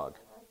nationalist bug,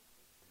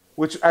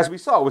 which, as we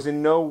saw, was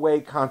in no way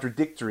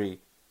contradictory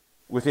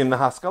within the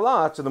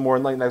Haskalah to the more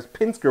enlightened. As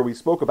Pinsker, we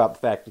spoke about the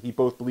fact that he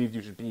both believed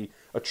you should be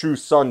a true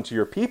son to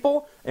your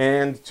people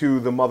and to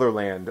the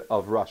motherland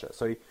of Russia.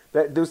 So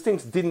those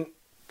things didn't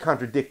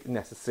contradict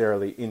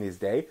necessarily in his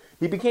day.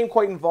 He became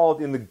quite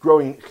involved in the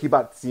growing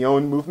Chibat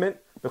Zion movement.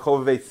 The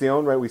Chovevei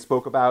Zion, right, we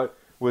spoke about,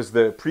 was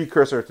the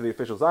precursor to the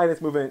official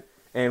Zionist movement,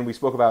 and we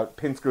spoke about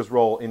Pinsker's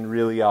role in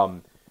really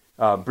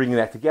bringing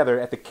that together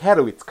at the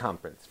Katowice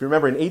conference. If you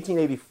remember, in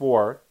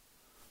 1884,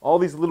 all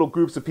these little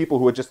groups of people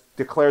who had just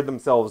declared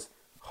themselves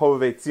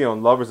Chovevei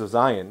Zion, lovers of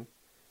Zion,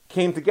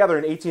 came together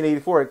in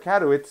 1884 at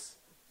Katowice,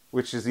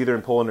 which is either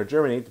in Poland or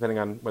Germany, depending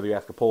on whether you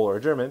ask a Pole or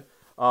a German.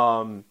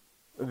 And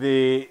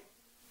they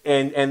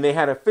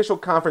had an official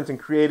conference and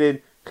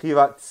created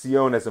Chivat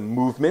Zion as a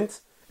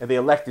movement, and they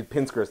elected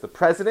Pinsker as the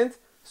president.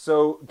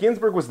 So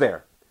Ginsberg was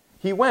there.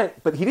 He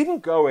went, but he didn't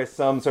go as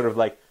some sort of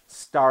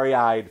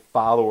starry-eyed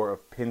follower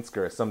of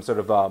Pinsker, some sort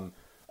of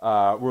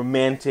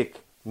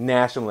romantic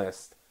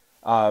nationalist.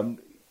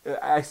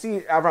 I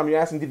see, Avram, you're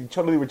asking, did he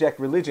totally reject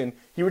religion?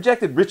 He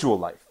rejected ritual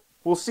life.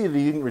 We'll see that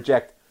he didn't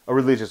reject a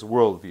religious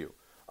worldview.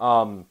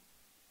 So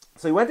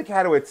he went to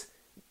Katowice.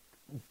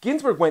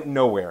 Ginsberg went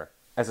nowhere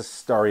as a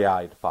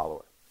starry-eyed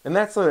follower. And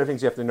that's one of the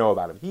things you have to know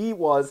about him. He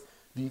was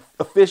the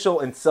official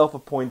and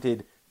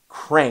self-appointed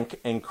crank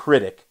and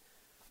critic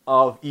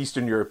of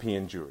Eastern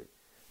European Jewry,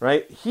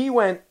 right? He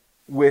went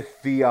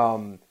with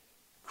the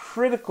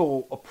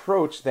critical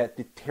approach that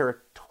the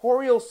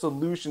territorial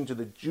solution to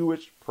the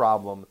Jewish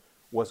problem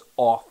was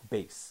off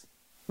base.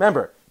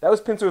 Remember, that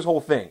was Pincer's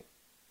whole thing.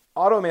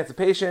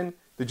 Auto-emancipation,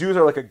 the Jews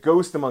are like a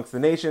ghost amongst the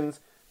nations.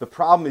 The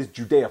problem is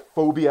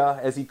Judeophobia,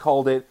 as he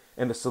called it,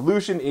 and the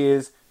solution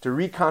is to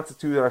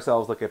reconstitute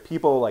ourselves like a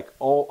people like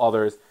all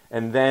others,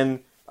 and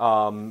then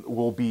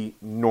we'll be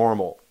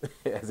normal,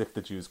 as if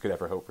the Jews could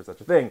ever hope for such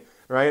a thing,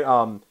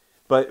 right?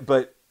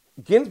 But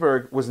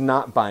Ginsberg was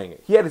not buying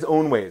it. He had his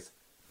own ways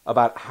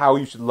about how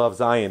you should love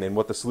Zion and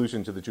what the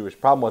solution to the Jewish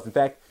problem was. In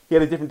fact, he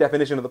had a different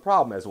definition of the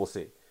problem, as we'll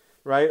see,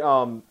 right?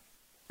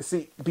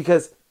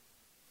 Because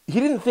he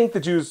didn't think the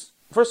Jews,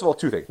 first of all,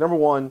 two things. Number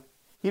one,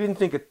 he didn't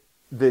think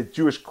the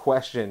Jewish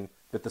question,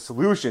 that the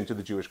solution to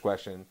the Jewish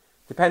question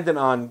depended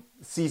on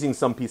seizing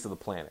some piece of the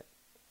planet.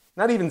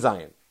 Not even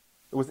Zion.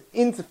 It was an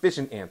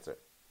insufficient answer.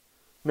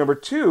 Number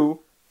two,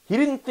 he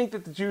didn't think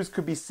that the Jews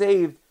could be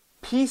saved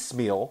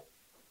piecemeal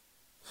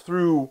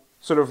through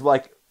sort of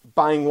like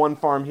buying one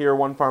farm here,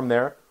 one farm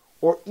there,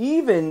 or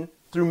even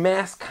through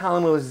mass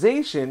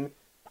colonization,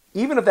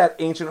 even of that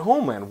ancient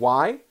homeland.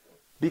 Why?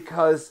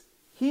 Because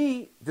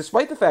he,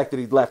 despite the fact that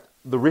he'd left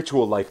the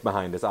ritual life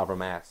behind, as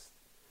Avram asked,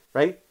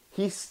 right?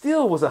 He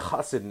still was a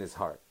chassid in his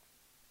heart.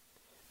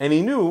 And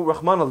he knew,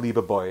 Rahman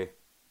al-Liba boy,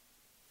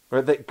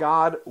 right, that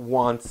God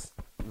wants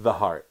the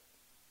heart.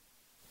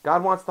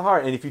 God wants the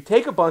heart. And if you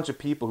take a bunch of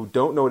people who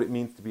don't know what it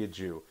means to be a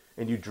Jew,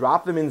 and you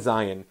drop them in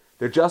Zion,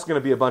 they're just going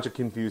to be a bunch of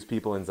confused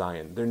people in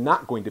Zion. They're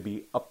not going to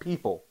be a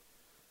people,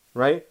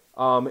 right?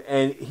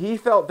 And he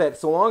felt that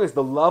so long as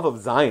the love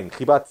of Zion,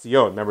 Chibat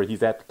Zion, remember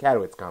he's at the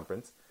Katowice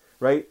conference,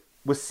 right,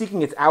 was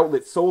seeking its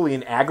outlet solely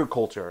in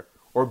agriculture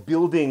or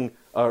building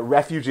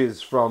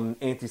refuges from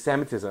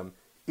anti-Semitism,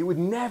 it would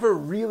never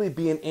really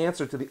be an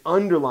answer to the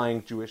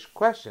underlying Jewish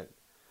question.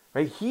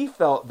 Right? He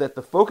felt that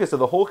the focus of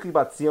the whole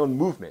Chibat Zion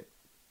movement,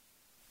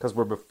 because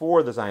we're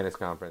before the Zionist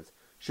conference,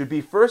 should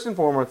be first and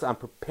foremost on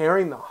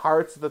preparing the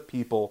hearts of the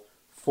people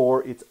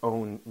for its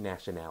own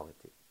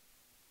nationality.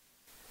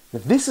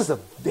 Now, this is a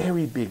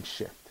very big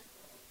shift.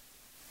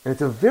 And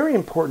it's a very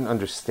important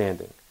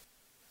understanding,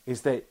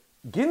 is that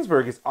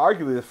Ginsberg is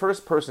arguably the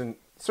first person,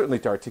 certainly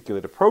to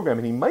articulate a program,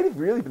 and he might have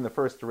really been the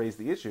first to raise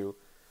the issue,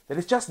 that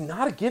it's just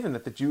not a given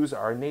that the Jews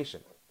are a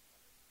nation.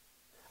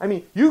 I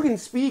mean, you can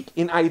speak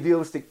in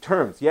idealistic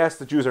terms. Yes,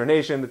 the Jews are a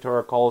nation, the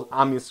Torah calls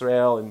Am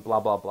Yisrael, and blah,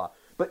 blah, blah.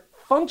 But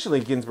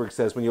functionally, Ginsberg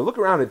says, when you look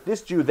around at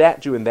this Jew, and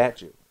that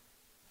Jew,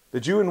 the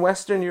Jew in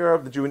Western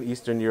Europe, the Jew in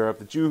Eastern Europe,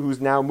 the Jew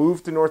who's now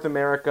moved to North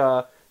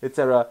America,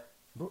 etc.,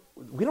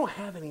 we don't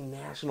have any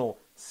national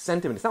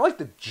sentiment. It's not like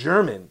the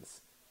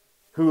Germans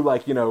who,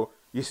 like, you know,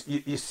 you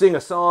sing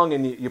a song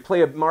and you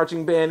play a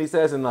marching band, he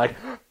says, and like,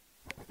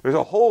 there's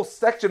a whole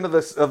section of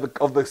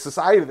the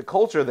society, the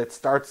culture that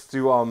starts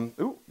to,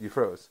 ooh, you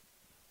froze.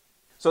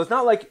 So it's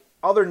not like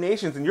other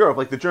nations in Europe,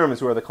 like the Germans,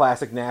 who are the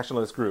classic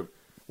nationalist group,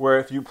 where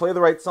if you play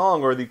the right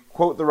song or you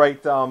quote the right,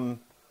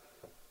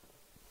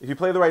 if you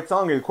play the right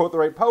song or you quote the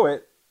right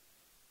poet,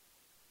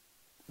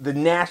 the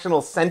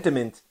national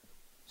sentiment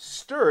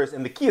stirs,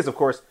 and the key is, of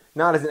course,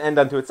 not as an end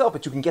unto itself,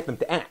 but you can get them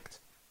to act.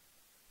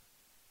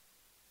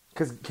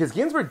 Because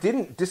Ginsberg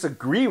didn't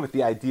disagree with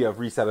the idea of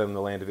resettling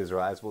the land of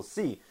Israel, as we'll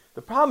see.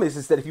 The problem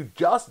is that if you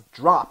just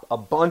drop a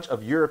bunch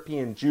of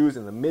European Jews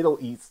in the Middle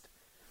East,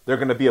 they're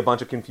going to be a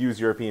bunch of confused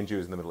European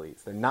Jews in the Middle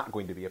East. They're not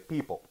going to be a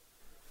people,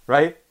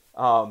 right?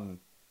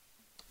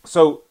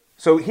 So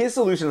his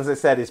solution, as I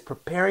said, is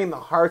preparing the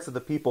hearts of the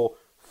people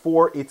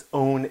for its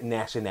own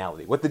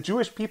nationality. What the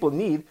Jewish people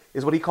need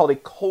is what he called a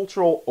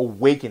cultural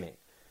awakening,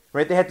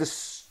 right? They had to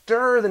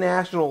stir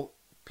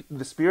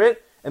the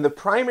spirit, and the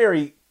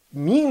primary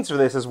means for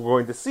this, as we're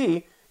going to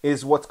see,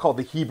 is what's called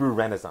the Hebrew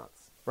Renaissance.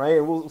 Right?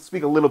 And we'll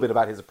speak a little bit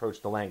about his approach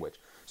to language.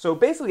 So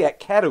basically at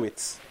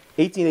Katowice,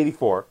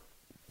 1884,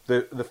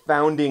 the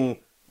founding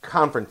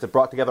conference that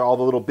brought together all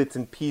the little bits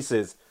and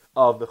pieces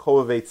of the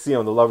Chovevei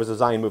Tzion, the Lovers of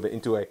Zion movement,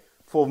 into a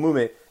full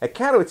movement. At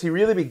Katowice, he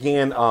really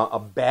began a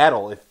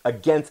battle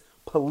against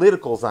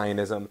political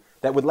Zionism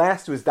that would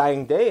last to his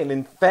dying day, and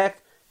in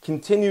fact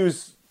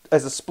continues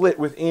as a split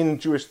within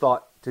Jewish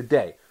thought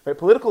today. Right?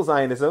 Political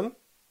Zionism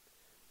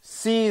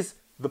sees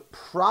the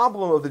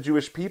problem of the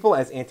Jewish people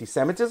as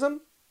anti-Semitism,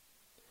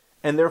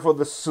 and therefore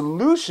the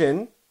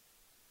solution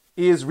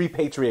is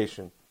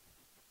repatriation.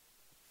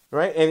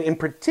 Right? And in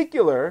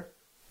particular,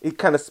 it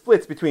kind of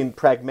splits between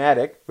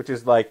pragmatic, which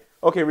is like,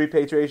 okay,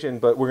 repatriation,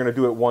 but we're going to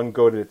do it one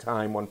goat at a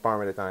time, one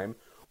farm at a time,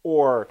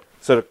 or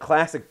sort of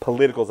classic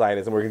political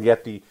Zionism, we're going to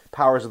get the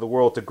powers of the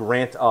world to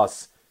grant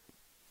us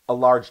a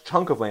large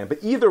chunk of land. But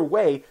either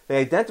way, they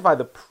identify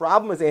the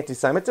problem as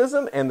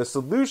anti-Semitism and the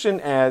solution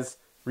as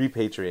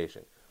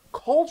repatriation.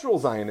 Cultural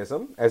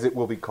Zionism, as it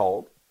will be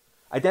called,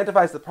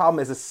 identifies the problem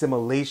as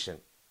assimilation,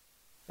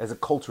 as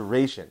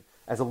acculturation,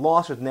 as a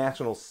loss of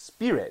national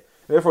spirit.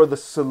 Therefore, the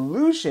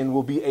solution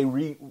will be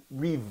a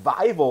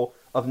revival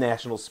of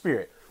national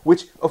spirit.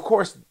 which, of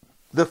course,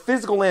 the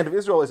physical land of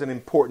Israel is an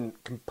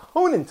important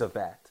component of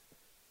that,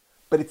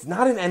 but it's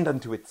not an end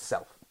unto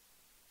itself.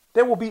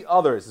 There will be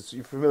others.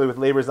 You're familiar with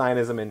labor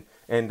Zionism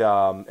and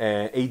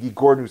A.D.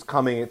 Gordon, who's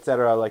coming,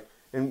 etc.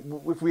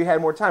 And if we had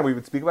more time, we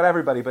would speak about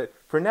everybody. But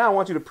for now, I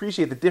want you to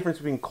appreciate the difference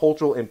between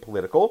cultural and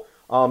political.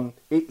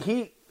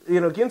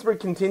 Ginsberg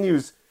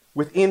continues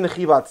within the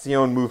Chivat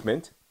Zion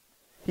movement.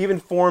 He even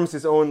forms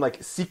his own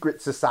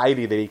secret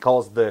society that he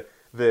calls the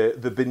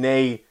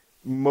B'nai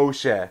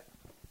Moshe.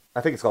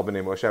 I think it's called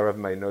B'nai Moshe. I have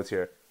my notes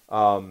here.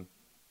 The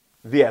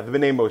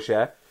B'nai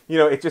Moshe.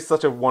 It's just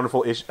such a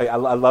wonderful issue. I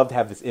love to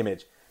have this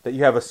image that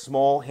you have a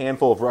small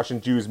handful of Russian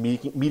Jews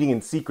meeting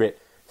in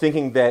secret,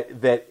 thinking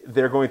that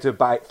they're going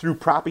to, through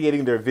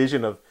propagating their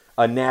vision of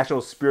a national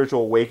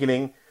spiritual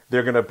awakening,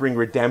 they're going to bring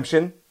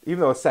redemption,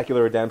 even though it's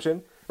secular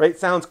redemption. Right?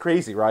 Sounds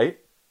crazy, right?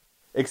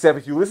 Except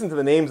if you listen to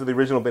the names of the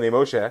original B'nai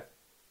Moshe,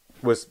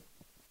 was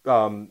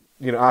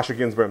Asher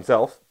Ginsberg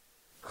himself,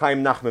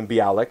 Chaim Nachman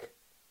Bialik,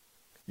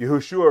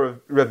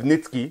 Yehoshua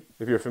Revnitsky,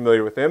 if you're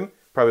familiar with him,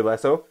 probably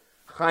less so,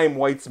 Chaim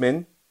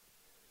Weitzman,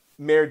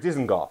 Meir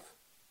Dizengoff.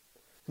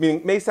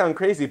 Meaning, it may sound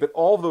crazy, but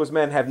all of those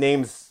men have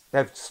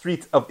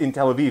streets in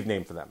Tel Aviv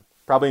named for them.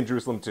 Probably in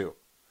Jerusalem too.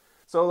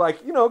 So,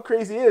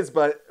 crazy is,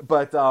 but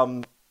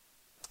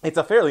it's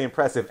a fairly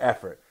impressive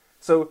effort.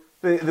 So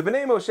the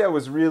B'nai Moshe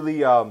was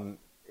really,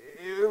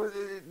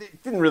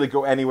 it didn't really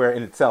go anywhere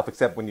in itself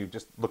except when you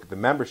just look at the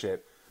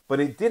membership.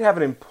 But it did have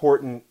an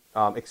important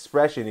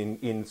expression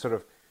in sort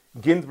of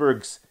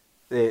Ginsberg's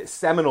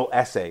seminal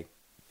essay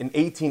in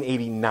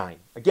 1889.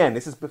 Again,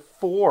 this is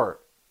before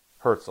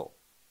Herzl.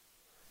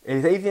 In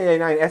his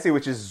 1889 essay,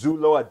 which is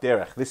Zulo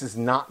Aderech, this is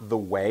not the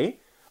way.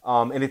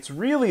 And it's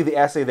really the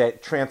essay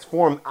that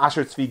transformed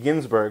Asher Tzvi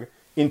Ginsberg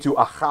into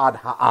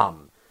Achad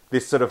Ha'am,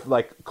 this sort of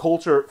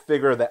culture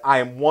figure that I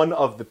am one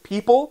of the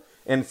people,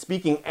 and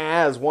speaking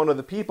as one of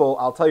the people,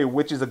 I'll tell you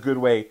which is a good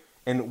way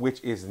and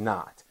which is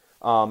not.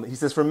 He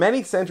says, for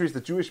many centuries, the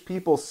Jewish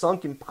people,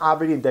 sunk in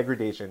poverty and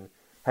degradation,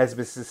 has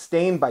been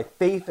sustained by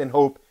faith and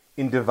hope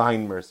in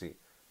divine mercy.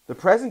 The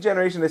present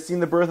generation has seen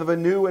the birth of a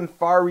new and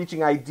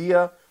far-reaching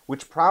idea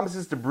which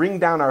promises to bring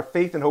down our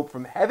faith and hope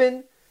from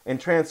heaven and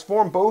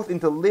transform both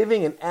into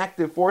living and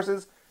active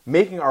forces,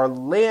 making our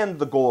land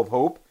the goal of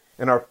hope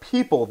and our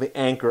people the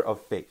anchor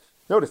of faith.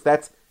 Notice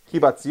that's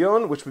Chivat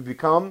Zion, which would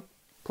become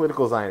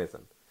political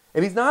Zionism.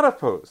 And he's not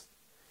opposed.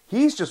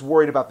 He's just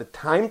worried about the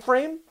time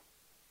frame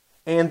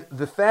and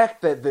the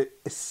fact that the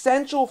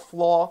essential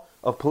flaw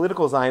of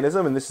political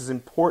Zionism, and this is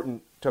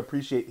important to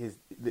appreciate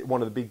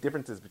one of the big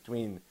differences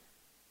between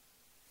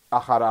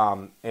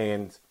Acharam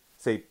and,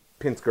 say,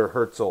 Pinsker,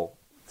 Herzl,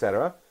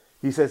 etc.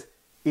 He says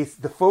it's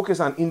the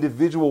focus on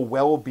individual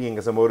well-being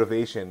as a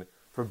motivation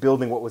for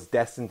building what was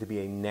destined to be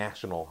a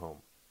national home.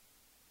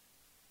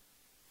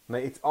 Now,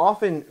 it's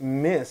often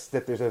missed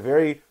that there's a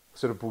very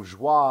sort of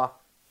bourgeois,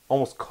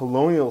 almost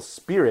colonial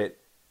spirit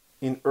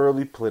in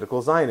early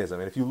political Zionism.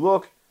 And if you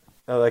look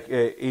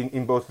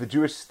in both the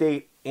Jewish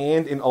state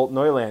and in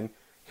Alt-Neuland,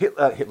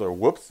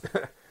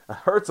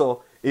 Herzl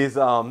is,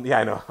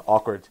 I know,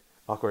 awkward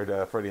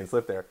Freudian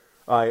slip there.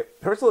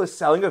 Herzl is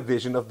selling a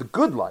vision of the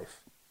good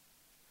life.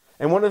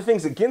 And one of the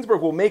things that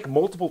Ginsberg will make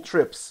multiple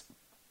trips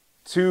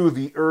to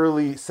the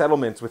early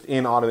settlements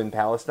within Ottoman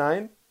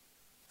Palestine,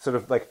 sort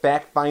of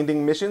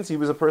fact-finding missions. He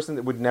was a person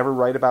that would never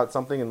write about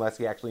something unless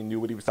he actually knew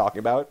what he was talking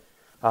about.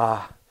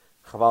 Chaval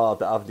al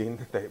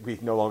Avdin, that we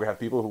no longer have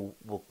people who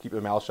will keep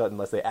their mouths shut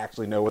unless they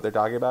actually know what they're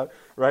talking about,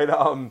 right?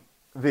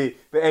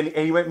 And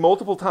he went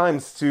multiple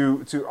times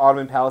to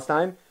Ottoman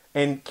Palestine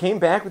and came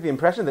back with the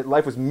impression that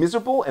life was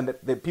miserable and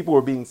that people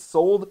were being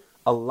sold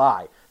a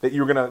lie. That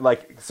you were going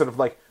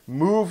to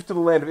move to the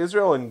land of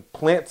Israel and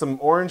plant some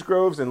orange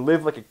groves and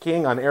live like a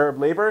king on Arab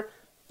labor.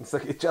 It's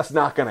just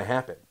not going to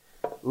happen.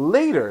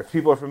 Later, if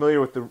people are familiar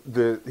with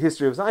the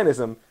history of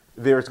Zionism,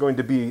 there's going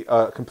to be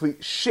a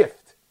complete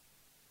shift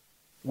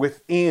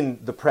within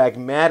the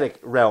pragmatic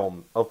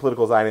realm of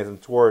political Zionism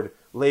toward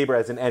labor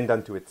as an end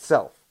unto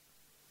itself.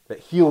 That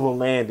heal the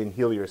land and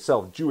heal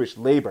yourself, Jewish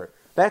labor.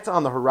 That's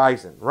on the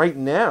horizon. Right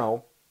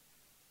now,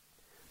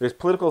 there's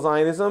political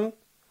Zionism,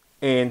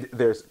 and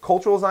there's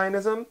cultural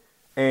Zionism,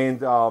 and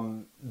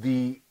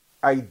the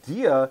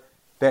idea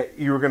that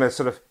you're going to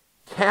sort of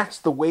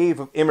catch the wave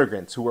of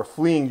immigrants who are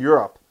fleeing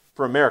Europe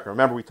for America.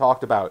 Remember, we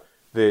talked about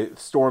the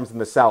storms in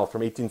the South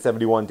from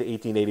 1871 to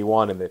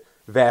 1881 and the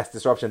vast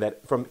disruption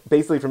that from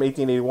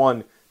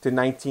 1881 to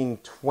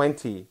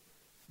 1920,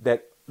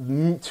 that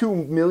 2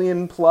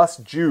 million plus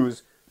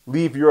Jews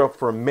leave Europe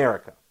for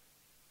America.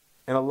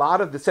 And a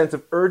lot of the sense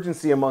of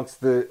urgency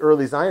amongst the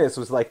early Zionists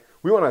was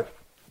we want to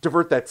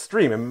divert that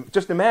stream. And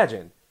just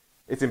imagine,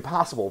 it's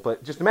impossible,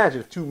 but just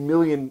imagine if 2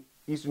 million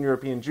Eastern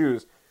European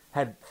Jews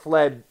had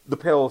fled the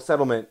Pale of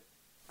Settlement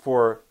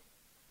for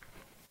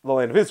the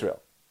land of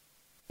Israel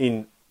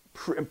in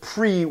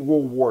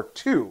pre-World War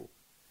II. It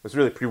was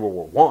really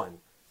pre-World War I.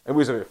 It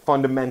was a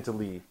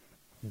fundamentally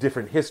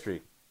different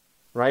history,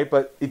 right?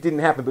 But it didn't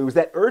happen. But it was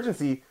that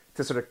urgency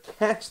to sort of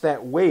catch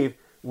that wave,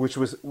 which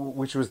was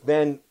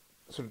then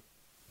sort of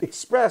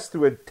expressed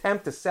through an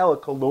attempt to sell a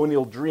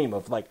colonial dream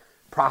of like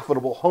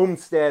profitable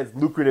homesteads,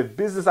 lucrative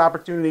business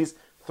opportunities,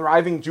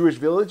 thriving Jewish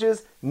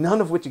villages, none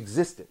of which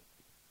existed.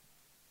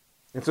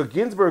 And so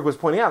Ginsberg was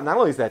pointing out, not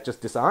only is that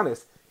just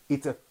dishonest,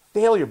 it's a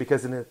failure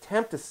because in an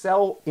attempt to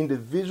sell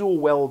individual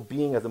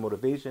well-being as a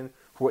motivation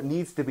for what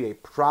needs to be a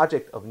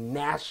project of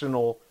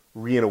national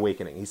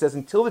reawakening. He says,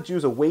 until the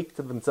Jews awake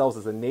to themselves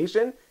as a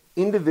nation,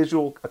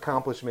 individual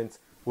accomplishments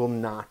will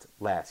not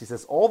last. He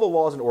says, all the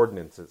laws and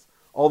ordinances,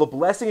 all the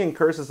blessing and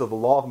curses of the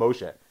law of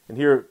Moshe, and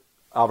here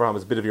Abraham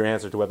is a bit of your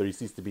answer to whether he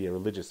ceased to be a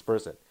religious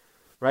person,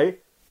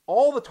 right?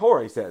 All the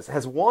Torah, he says,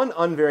 has one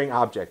unvarying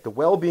object, the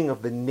well-being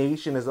of the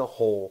nation as a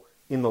whole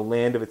in the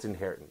land of its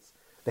inheritance.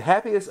 The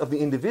happiness of the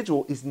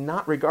individual is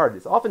not regarded.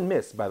 It's often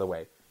missed, by the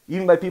way,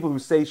 even by people who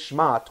say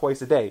Shema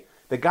twice a day,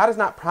 that God is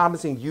not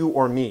promising you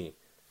or me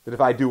that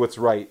if I do what's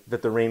right,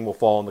 that the rain will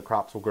fall and the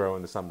crops will grow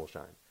and the sun will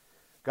shine.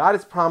 God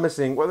is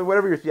promising,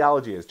 whatever your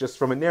theology is, just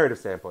from a narrative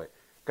standpoint,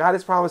 God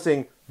is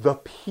promising the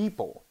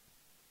people.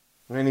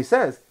 And he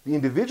says, the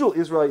individual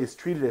Israelite is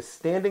treated as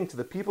standing to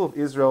the people of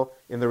Israel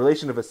in the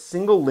relation of a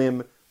single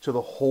limb to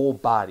the whole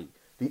body.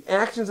 The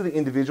actions of the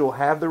individual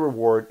have their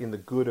reward in the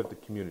good of the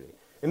community.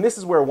 And this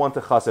is where one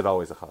to chassid,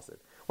 always a chassid.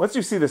 Once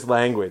you see this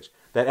language,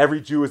 that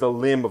every Jew is a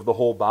limb of the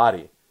whole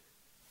body,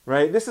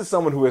 right? This is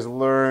someone who has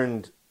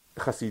learned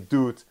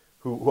chassidut,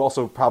 who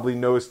also probably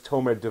knows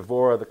Tomer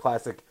Devorah, the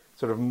classic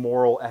sort of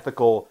moral,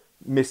 ethical,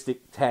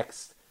 mystic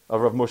text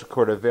of Rav Moshe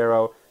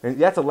Cordovero. And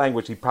that's a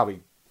language he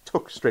probably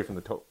took straight from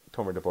the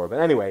Tomer Devorah. But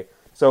anyway,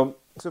 so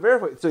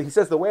he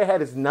says the way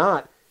ahead is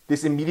not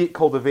this immediate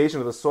cultivation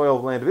of the soil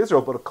of the land of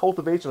Israel, but a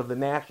cultivation of the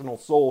national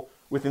soul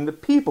within the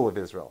people of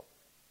Israel.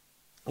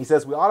 He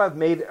says we ought to have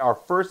made our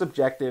first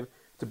objective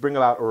to bring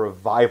about a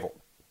revival.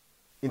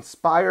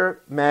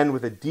 Inspire men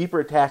with a deeper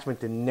attachment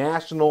to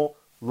national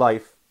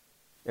life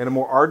and a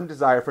more ardent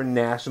desire for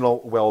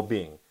national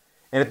well-being.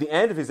 And at the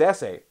end of his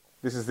essay,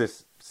 this is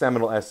this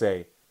seminal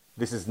essay,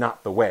 This Is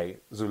Not the Way,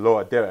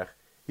 Zulo Derech,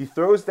 he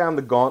throws down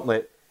the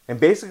gauntlet and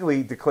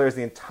basically declares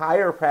the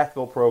entire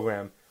practical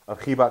program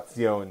of Chibat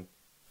Zion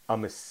a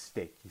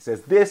mistake. He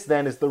says, this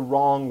then is the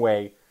wrong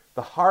way.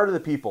 The heart of the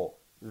people,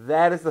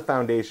 that is the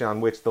foundation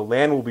on which the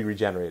land will be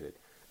regenerated.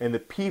 And the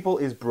people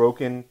is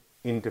broken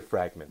into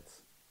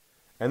fragments.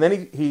 And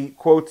then he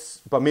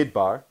quotes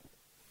Bamidbar,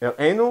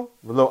 El'enu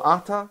v'lo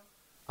ata,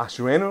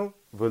 ashrenu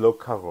v'lo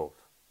karov.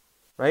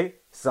 Right?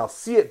 He says, I'll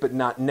see it, but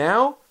not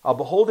now. I'll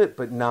behold it,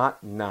 but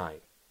not nigh.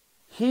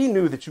 He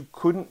knew that you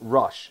couldn't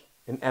rush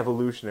an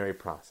evolutionary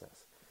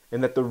process.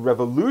 And that the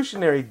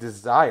revolutionary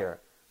desire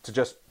to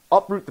just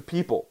uproot the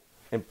people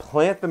and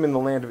plant them in the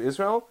land of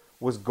Israel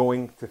was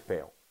going to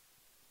fail.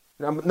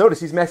 Now, notice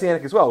he's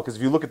messianic as well, because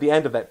if you look at the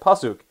end of that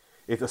pasuk,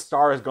 it's a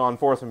star has gone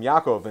forth from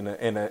Yaakov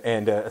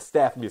and a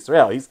staff from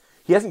Israel.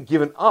 He hasn't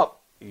given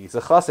up. He's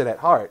a chassid at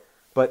heart,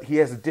 but he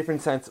has a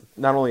different sense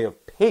not only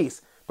of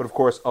pace, but of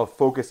course of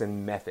focus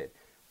and method.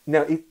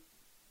 Now,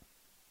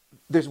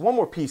 there's one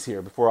more piece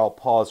here before I'll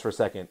pause for a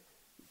second,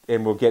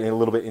 and we'll get in a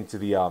little bit into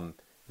the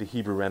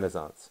Hebrew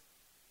Renaissance.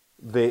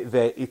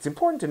 It's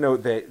important to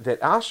note that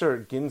Asher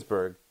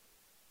Ginsberg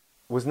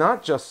was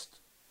not just,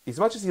 as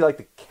much as he liked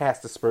to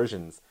cast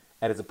aspersions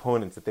at his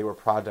opponents that they were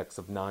products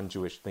of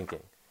non-Jewish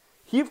thinking,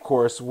 he, of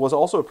course, was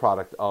also a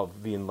product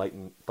of the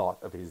enlightened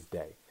thought of his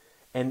day.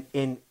 And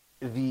in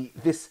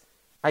this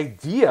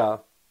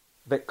idea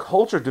that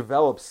culture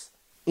develops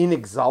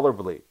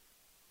inexorably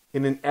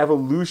in an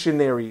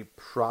evolutionary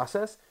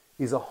process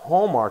is a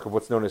hallmark of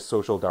what's known as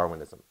social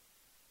Darwinism.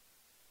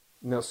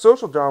 Now,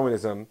 social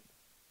Darwinism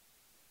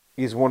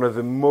is one of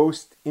the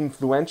most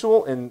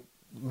influential and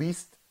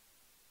least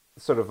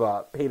sort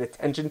of paid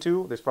attention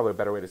to, there's probably a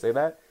better way to say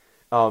that,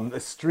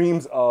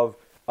 streams of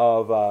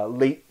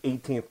late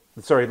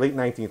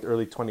 19th,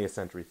 early 20th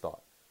century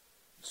thought.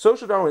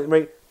 Social Darwinism,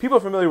 right? People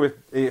are familiar with,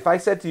 if I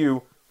said to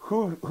you,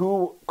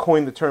 who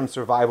coined the term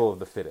survival of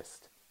the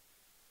fittest?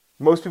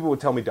 Most people would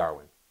tell me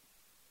Darwin.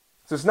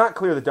 So it's not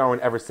clear that Darwin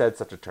ever said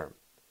such a term.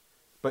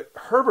 But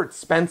Herbert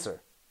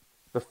Spencer,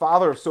 the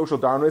father of social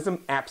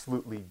Darwinism,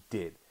 absolutely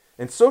did.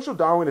 And social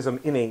Darwinism,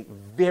 in a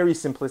very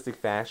simplistic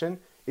fashion,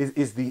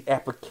 is the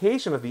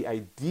application of the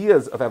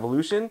ideas of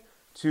evolution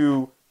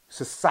to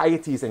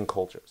societies and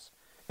cultures.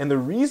 And the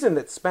reason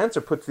that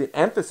Spencer puts the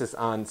emphasis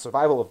on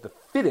survival of the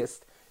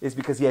fittest is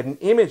because he had an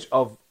image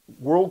of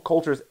world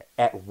cultures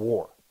at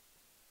war.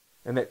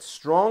 And that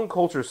strong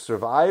cultures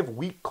survive,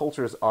 weak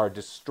cultures are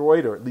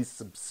destroyed or at least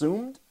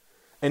subsumed.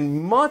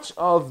 And much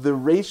of the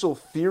racial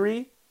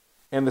theory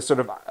and the sort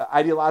of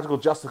ideological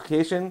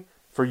justification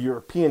for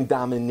European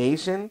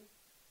domination,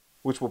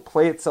 which will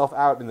play itself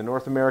out in the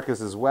North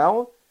Americas as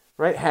well,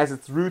 right, has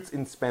its roots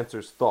in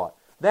Spencer's thought.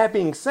 That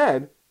being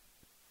said,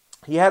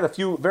 he had a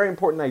few very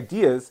important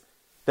ideas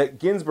that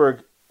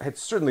Ginsberg had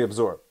certainly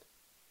absorbed.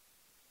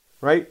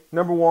 Right?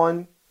 Number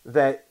one,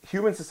 that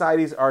human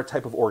societies are a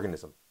type of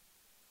organism.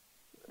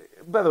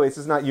 By the way, this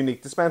is not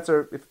unique to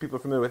Spencer. If people are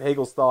familiar with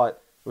Hegel's thought,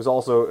 it was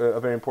also a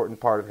very important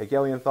part of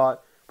Hegelian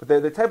thought. But they're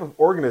the type of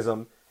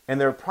organism,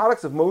 and they're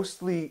products of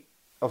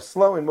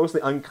slow and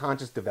mostly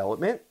unconscious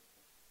development.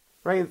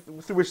 right?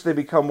 Through which they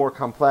become more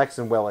complex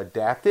and well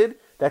adapted.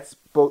 That's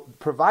both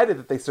provided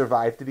that they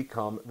survive to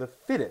become the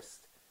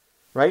fittest,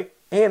 right?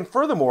 And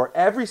furthermore,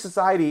 every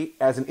society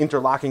as an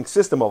interlocking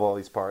system of all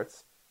these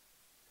parts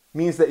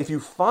means that if you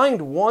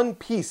find one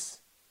piece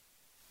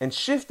and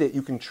shift it,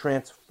 you can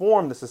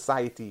transform the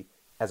society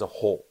as a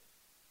whole.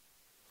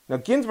 Now,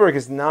 Ginsberg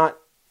is not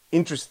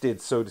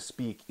interested, so to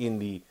speak, in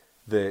the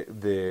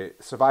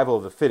survival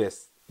of the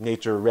fittest,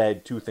 nature,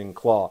 red, tooth and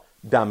claw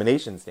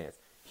domination stance.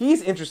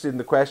 He's interested in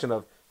the question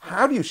of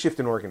how do you shift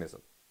an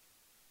organism?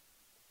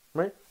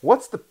 Right?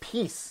 What's the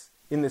piece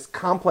in this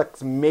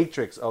complex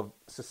matrix of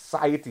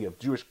society, of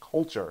Jewish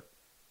culture,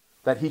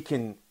 that he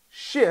can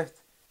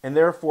shift and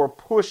therefore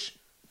push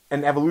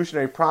an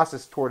evolutionary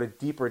process toward a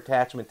deeper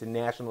attachment to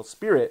national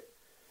spirit?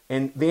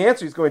 And the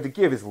answer he's going to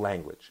give is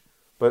language.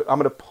 But I'm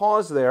going to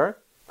pause there,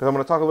 because I'm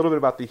going to talk a little bit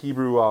about the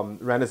Hebrew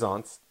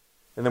Renaissance,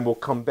 and then we'll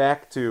come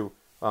back to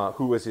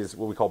who was his,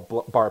 what we call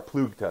Bar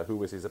Plugta, who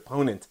was his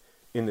opponent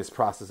in this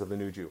process of the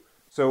new Jew.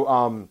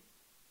 So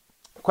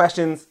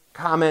questions,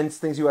 comments,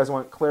 things you guys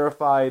want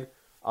clarified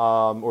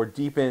or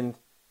deepened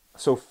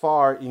so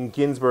far in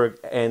Ginsberg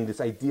and this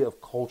idea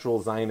of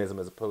cultural Zionism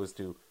as opposed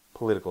to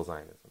political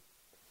Zionism.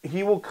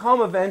 He will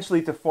come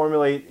eventually to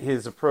formulate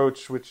his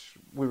approach, which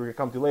we were going to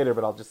come to later,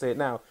 but I'll just say it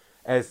now,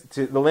 as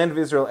to the land of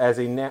Israel as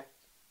a...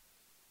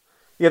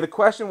 the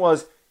question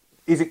was,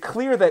 is it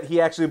clear that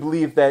he actually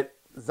believed that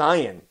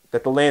Zion,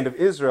 that the land of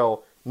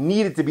Israel,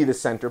 needed to be the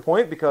center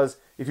point? Because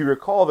if you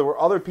recall, there were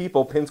other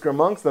people, Pinsker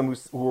amongst them,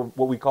 who were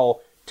what we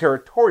call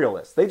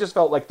territorialists. They just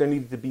felt like there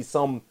needed to be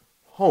some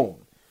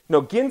home.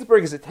 No,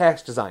 Ginsberg is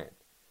attached to Zion,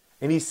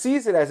 and he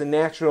sees it as a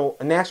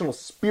national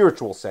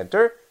spiritual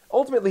center.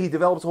 Ultimately, he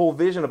develops a whole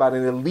vision about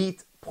an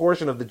elite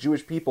portion of the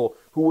Jewish people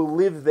who will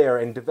live there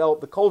and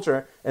develop the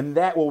culture, and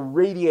that will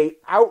radiate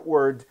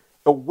outward,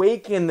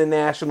 awaken the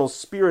national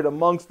spirit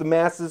amongst the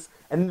masses,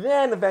 and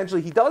then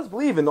eventually he does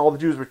believe in all the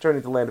Jews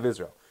returning to the land of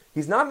Israel.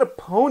 He's not an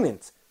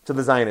opponent to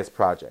the Zionist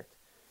project.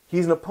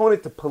 He's an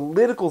opponent to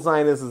political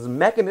Zionism's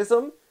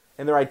mechanism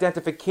and their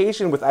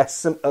identification with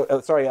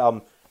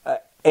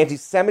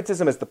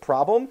anti-Semitism as the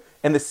problem,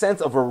 and the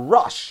sense of a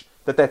rush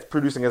that's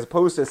producing, as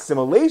opposed to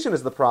assimilation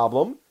as the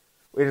problem.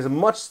 It is a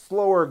much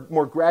slower,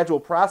 more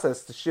gradual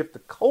process to shift the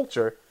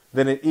culture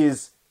than it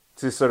is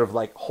to sort of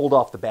like hold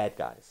off the bad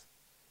guys.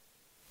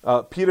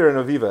 Peter and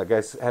Aviva,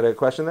 guys, had a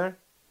question there?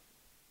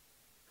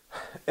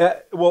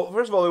 Well,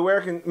 first of all,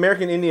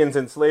 American Indians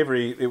and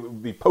slavery, it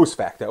would be post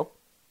facto.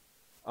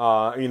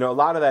 A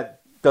lot of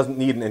that doesn't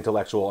need an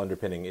intellectual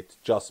underpinning. It's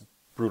just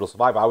brutal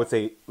survival. I would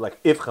say,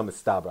 like, ifcha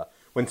mistabra.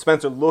 When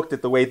Spencer looked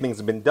at the way things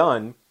have been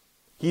done,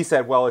 he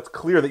said, well, it's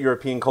clear that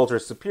European culture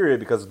is superior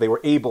because they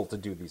were able to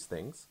do these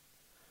things.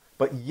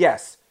 But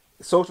yes,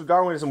 social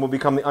Darwinism will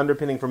become the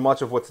underpinning for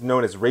much of what's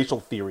known as racial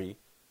theory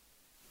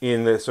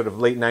in the sort of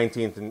late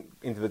 19th and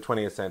into the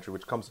 20th century,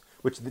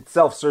 which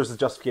itself serves as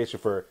justification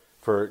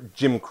for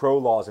Jim Crow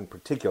laws in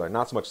particular.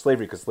 Not so much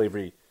slavery, because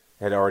slavery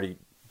had already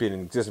been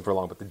in existence for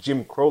long, but the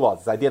Jim Crow laws,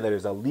 this idea that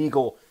there's a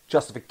legal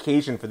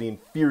justification for the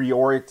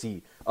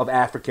inferiority of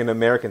African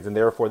Americans, and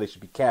therefore they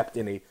should be kept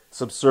in a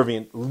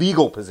subservient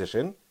legal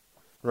position,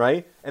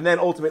 right? And then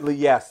ultimately,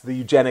 yes, the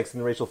eugenics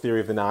and the racial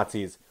theory of the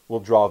Nazis will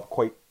draw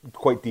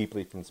quite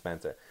deeply from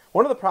Spencer.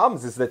 One of the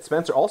problems is that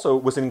Spencer also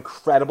was an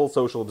incredible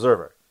social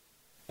observer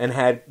and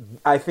had,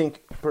 I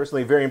think,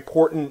 personally, very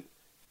important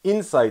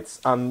insights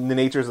on the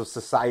natures of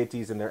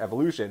societies and their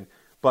evolution.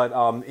 But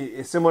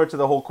it's similar to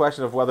the whole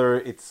question of whether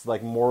it's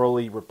like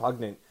morally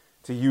repugnant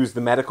to use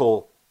the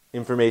medical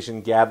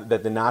information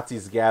that the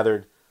Nazis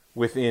gathered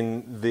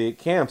within the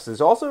camps. There's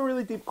also a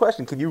really deep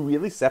question. Could you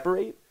really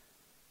separate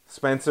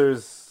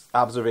Spencer's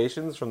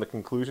observations from the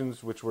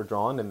conclusions which were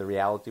drawn and the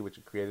reality which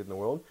it created in the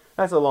world?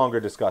 That's a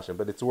longer discussion,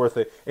 but it's worth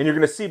it. And you're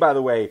going to see, by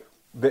the way,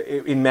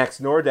 in Max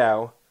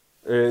Nordau,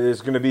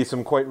 there's going to be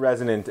some quite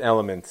resonant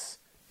elements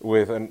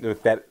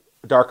with that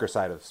darker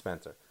side of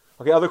Spencer.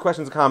 Okay, other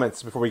questions and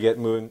comments before we get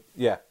moving?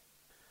 Yeah.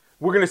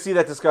 We're going to see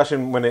that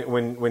discussion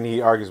when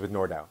he argues with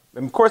Nordau.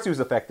 And of course he was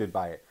affected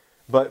by it.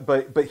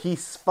 But he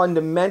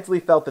fundamentally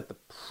felt that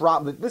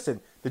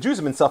listen, the Jews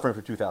have been suffering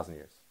for 2,000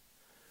 years.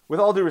 With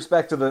all due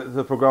respect to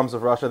the pogroms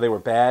of Russia, they were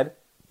bad,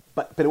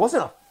 but it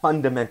wasn't a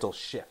fundamental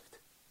shift.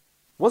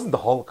 It wasn't the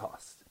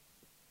Holocaust,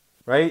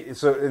 right?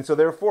 So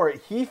therefore,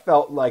 he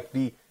felt like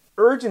the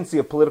urgency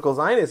of political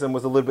Zionism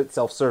was a little bit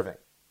self-serving.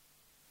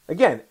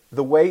 Again,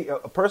 the way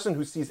a person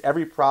who sees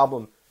every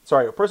problem,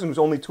 a person whose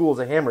only tool is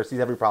a hammer sees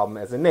every problem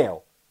as a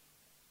nail,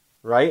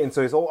 right? And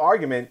so his whole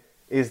argument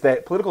is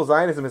that political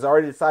Zionism has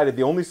already decided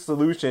the only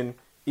solution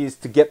is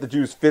to get the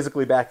Jews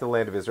physically back to the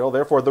land of Israel.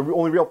 Therefore, the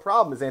only real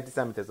problem is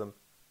anti-Semitism.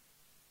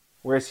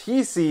 Whereas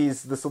he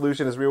sees the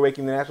solution as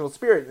reawakening the national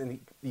spirit, and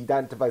he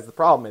identifies the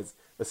problem as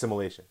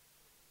assimilation.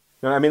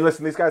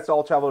 Listen, these guys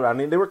all traveled around.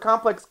 They were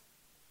complex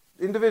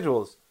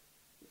individuals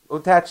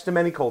attached to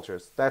many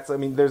cultures.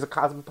 There's a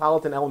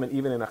cosmopolitan element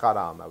even in Echad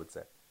Ha'am, I would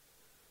say.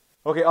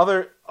 Okay,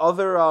 other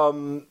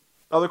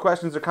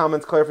questions or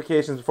comments,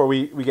 clarifications before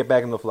we get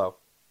back in the flow.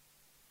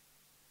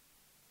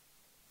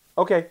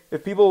 Okay,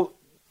 if people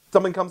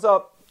something comes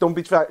up, don't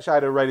be shy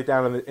to write it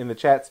down in the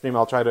chat stream.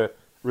 I'll try to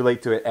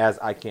relate to it as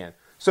I can.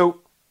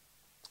 So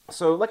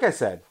like I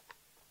said,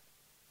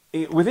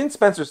 within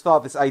Spencer's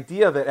thought, this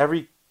idea that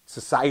every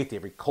society,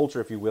 every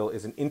culture, if you will,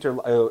 is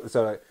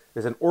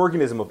there's an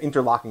organism of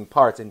interlocking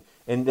parts, and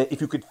that if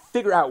you could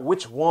figure out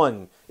which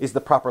one is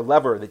the proper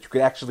lever, that you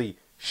could actually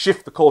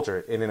shift the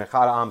culture, and in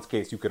Echad Ha'am's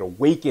case, you could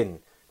awaken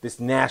this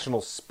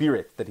national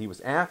spirit that he was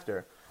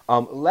after,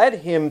 led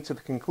him to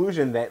the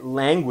conclusion that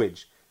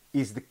language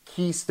is the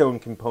keystone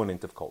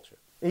component of culture.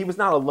 And he was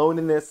not alone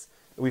in this.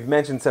 We've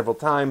mentioned several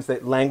times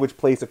that language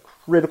plays a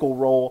critical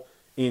role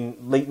in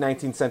late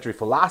 19th century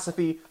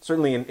philosophy,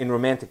 certainly in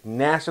romantic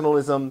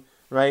nationalism,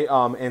 right?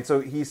 And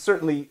so he's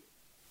certainly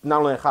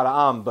not only Echad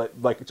Ha'am,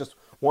 but like just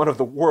one of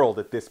the world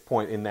at this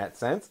point in that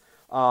sense.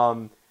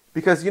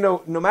 Because,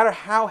 no matter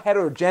how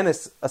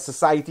heterogeneous a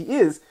society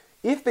is,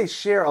 if they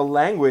share a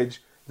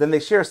language, then they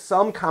share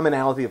some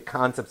commonality of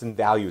concepts and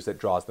values that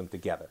draws them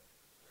together.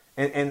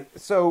 And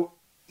so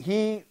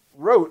he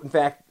wrote, in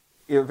fact,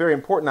 a very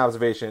important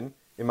observation,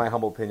 in my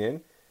humble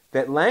opinion,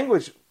 that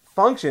language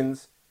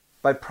functions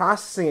by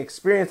processing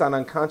experience on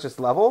an unconscious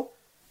level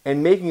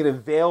and making it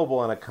available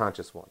on a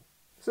conscious one.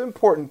 It's an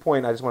important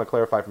point I just want to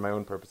clarify for my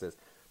own purposes,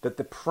 that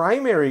the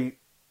primary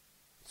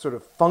sort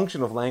of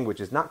function of language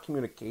is not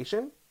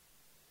communication,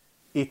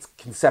 it's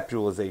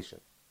conceptualization.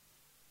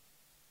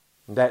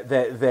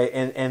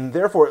 And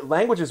therefore,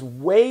 language is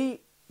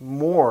way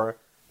more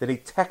than a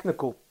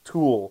technical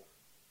tool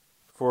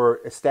for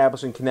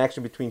establishing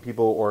connection between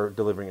people or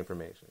delivering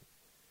information.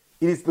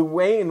 It is the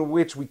way in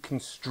which we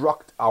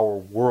construct our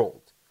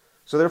world.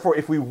 So therefore,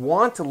 if we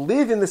want to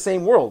live in the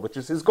same world, which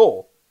is his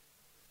goal,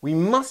 we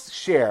must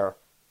share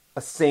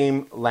a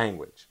same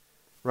language,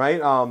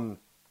 right? I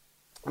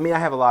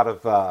have a lot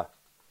of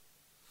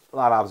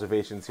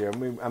observations here.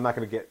 I'm not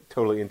going to get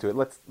totally into it.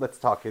 Let's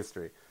talk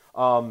history.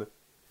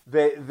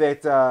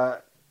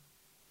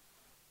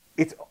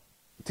 It's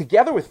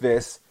together with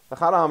this, the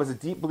Echad Ha'am is a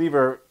deep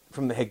believer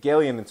from the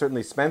Hegelian and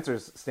certainly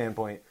Spencer's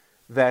standpoint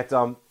that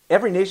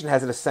every nation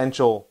has an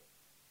essential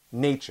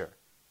nature,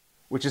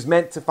 which is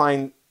meant to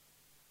find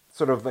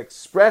sort of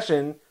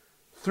expression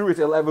through its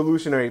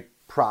evolutionary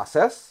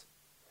process,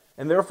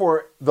 and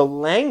therefore the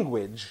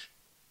language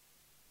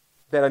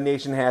that a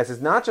nation has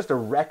is not just a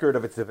record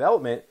of its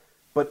development,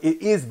 but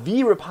it is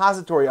the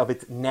repository of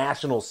its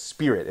national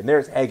spirit. And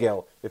there's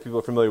Hegel, if people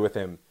are familiar with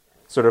him,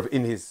 sort of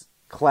in his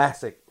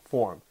classic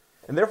form.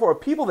 And therefore, a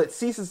people that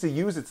ceases to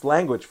use its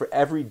language for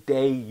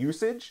everyday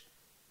usage,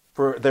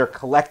 for their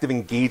collective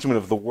engagement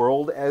of the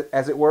world,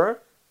 as it were,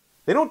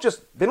 they don't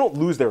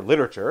lose their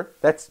literature.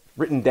 That's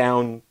written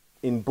down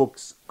in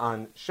books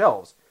on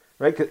shelves,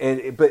 right?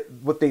 But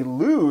what they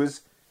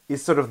lose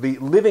is sort of the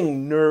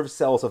living nerve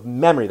cells of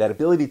memory, that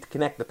ability to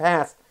connect the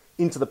past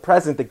into the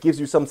present that gives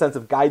you some sense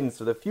of guidance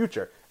for the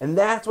future. And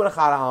that's what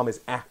Echad Ha'am is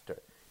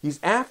after.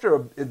 He's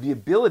after the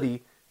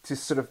ability to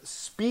sort of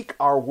speak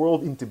our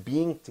world into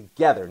being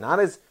together, not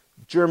as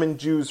German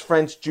Jews,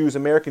 French Jews,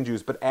 American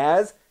Jews, but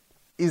as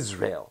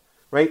Israel,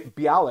 right?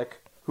 Bialik,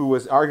 who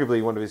was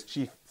arguably one of his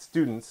chief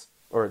students,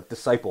 or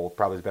disciple,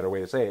 probably is a better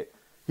way to say it,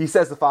 he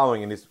says the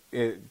following in his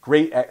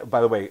great, by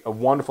the way, a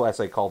wonderful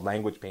essay called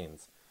Language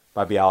Pains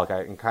by Bialik.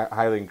 I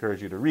highly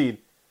encourage you to read.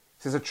 He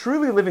says, a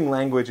truly living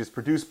language is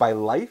produced by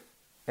life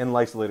and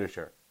life's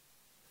literature.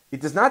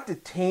 It does not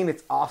detain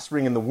its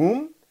offspring in the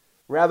womb,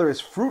 rather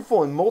is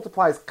fruitful and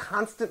multiplies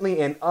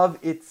constantly and of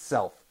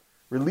itself,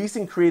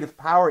 releasing creative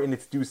power in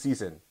its due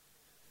season.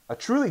 A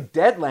truly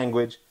dead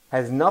language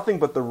has nothing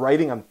but the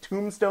writing on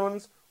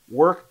tombstones,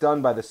 work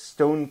done by the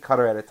stone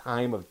cutter at a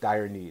time of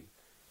dire need.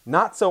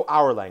 Not so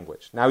our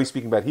language. Now he's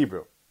speaking about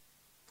Hebrew.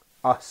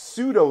 A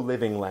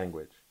pseudo-living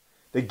language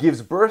that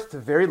gives birth to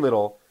very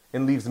little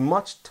and leaves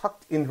much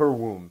tucked in her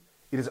womb.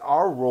 It is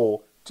our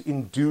role to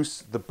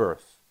induce the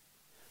birth.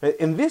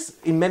 And this,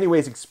 in many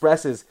ways,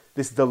 expresses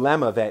this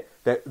dilemma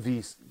that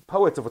these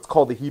poets of what's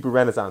called the Hebrew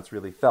Renaissance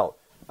really felt.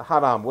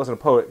 Echad Ha'am wasn't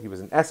a poet, he was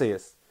an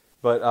essayist,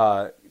 but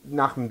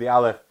Nachman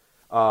Bialik,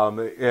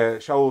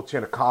 Shaul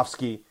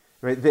Chernikovsky,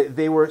 right,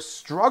 they were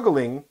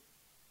struggling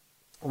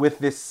with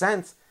this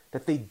sense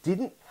that they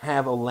didn't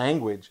have a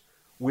language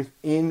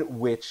within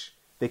which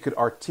they could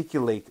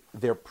articulate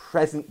their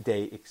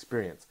present-day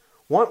experience.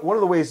 One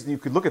of the ways that you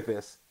could look at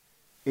this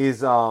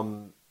is,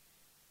 I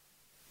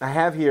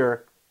have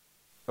here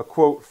a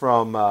quote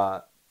from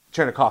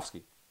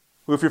Chernikovsky,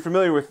 who, if you're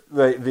familiar with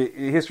the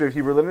history of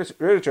Hebrew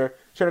literature,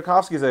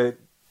 Chernikovsky is a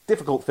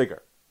difficult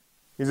figure.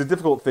 He's a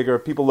difficult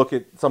figure.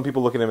 Some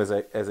people look at him as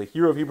a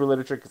hero of Hebrew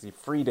literature because he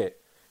freed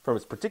it from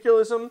its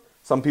particularism.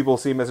 Some people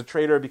see him as a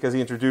traitor because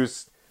he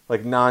introduced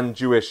like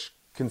non-Jewish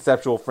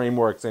conceptual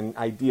frameworks and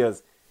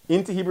ideas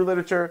into Hebrew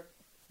literature.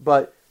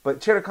 But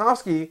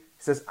Chernikovsky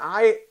says,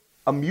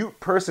 a mute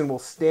person, will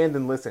stand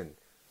and listen.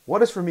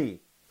 What is for me?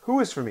 Who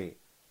is for me?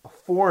 A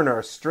foreigner,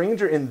 a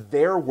stranger in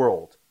their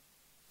world.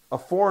 A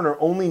foreigner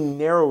only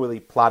narrowly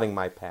plotting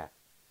my path.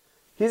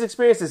 His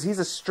experience is he's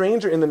a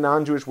stranger in the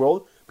non-Jewish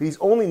world, but he's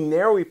only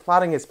narrowly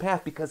plotting his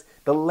path because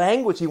the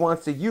language he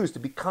wants to use to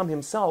become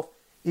himself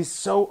is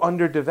so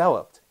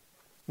underdeveloped.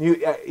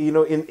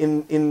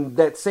 In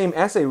that same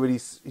essay, what he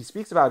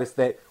speaks about is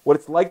that what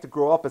it's like to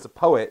grow up as a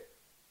poet,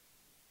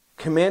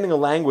 commanding a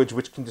language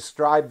which can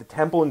describe the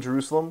temple in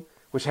Jerusalem,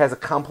 which has a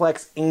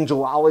complex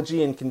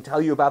angelology and can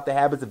tell you about the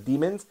habits of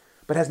demons,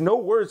 but has no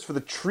words for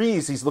the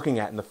trees he's looking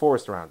at in the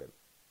forest around him.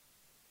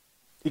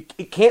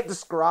 It can't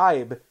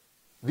describe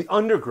the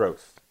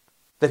undergrowth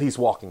that he's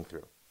walking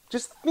through.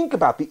 Just think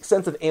about the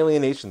sense of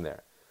alienation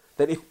there.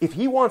 That if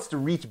he wants to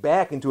reach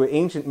back into an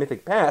ancient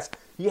mythic past,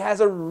 he has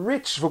a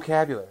rich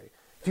vocabulary.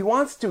 If he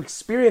wants to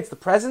experience the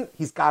present,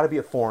 he's got to be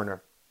a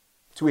foreigner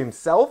to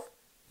himself,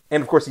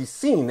 and of course he's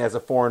seen as a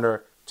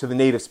foreigner to the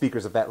native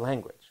speakers of that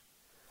language.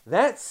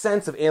 That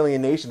sense of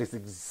alienation is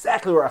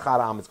exactly where Ahad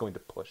Ha'am is going to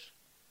push.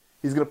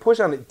 He's going to push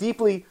on it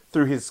deeply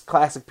through his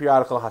classic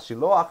periodical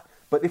Hashiloach,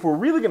 but if we're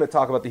really going to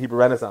talk about the Hebrew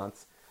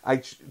Renaissance,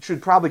 I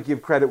should probably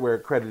give credit where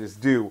credit is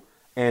due,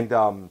 and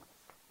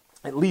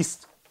at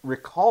least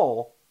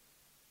recall,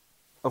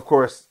 of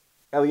course,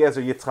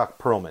 Eliezer Yitzchak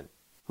Perlman,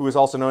 who is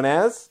also known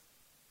as,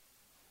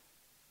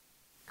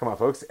 come on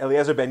folks,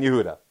 Eliezer ben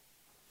Yehuda.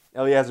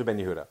 Eliezer ben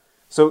Yehuda.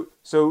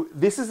 So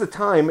this is the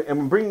time, and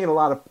I'm bringing in a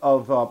lot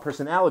of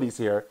personalities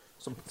here,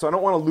 so I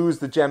don't want to lose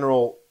the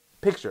general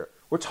picture.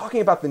 We're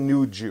talking about the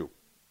new Jew.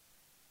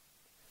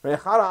 Right?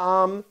 Ahad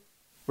Ha'am,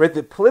 right?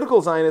 The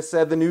political Zionists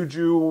said the new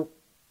Jew,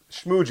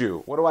 Shmoo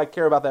Jew. What do I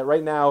care about that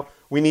right now?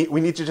 We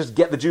need to just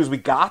get the Jews we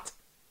got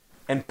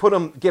and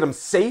get them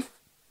safe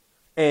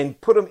and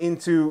put them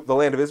into the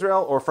land of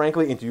Israel, or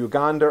frankly into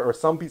Uganda or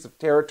some piece of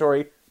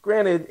territory.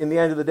 Granted, in the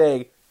end of the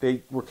day,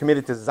 they were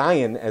committed to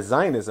Zion as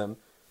Zionism,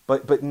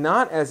 but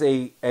not as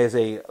a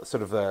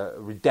sort of a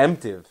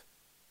redemptive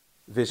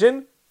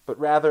vision, but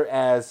rather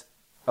as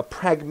a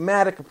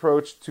pragmatic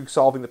approach to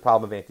solving the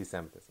problem of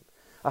anti-Semitism.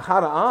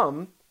 Ahad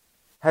Ha'am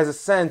has a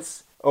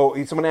sense.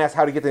 Oh, someone asked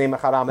how to get the name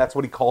Ahad Ha'am. That's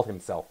what he called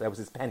himself. That was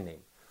his pen name.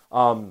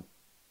 Ahad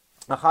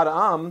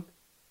Ha'am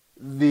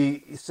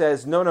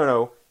says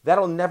no.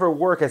 That'll never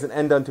work as an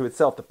end unto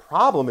itself. The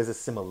problem is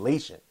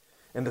assimilation.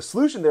 And the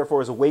solution,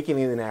 therefore, is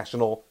awakening the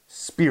national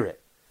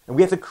spirit. And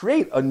we have to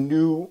create a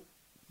new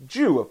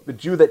Jew, a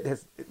Jew that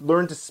has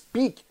learned to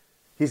speak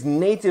his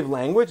native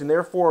language, and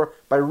therefore,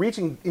 by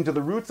reaching into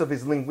the roots of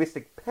his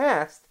linguistic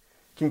past,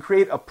 can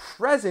create a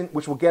present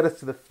which will get us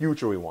to the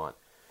future we want.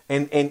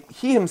 And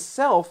he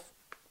himself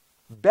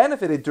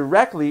benefited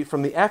directly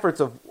from the efforts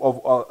of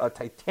a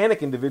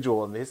titanic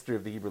individual in the history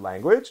of the Hebrew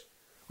language,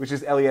 which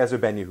is Eliezer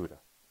ben Yehuda.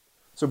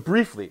 So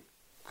briefly,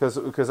 because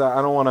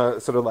I don't want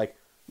to sort of like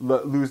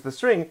lose the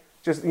string,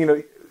 just,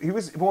 he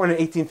was born in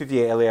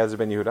 1858, Eliezer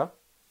ben Yehuda.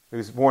 He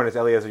was born as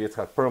Eliezer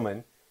Yitzchak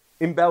Perlman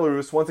in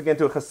Belarus, once again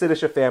to a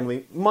Hasidic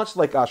family, much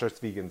like Asher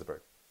Tzvi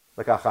Ginsberg,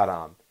 like Ahad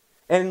Ha'am.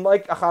 And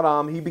like Ahad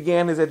Ha'am, he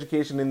began his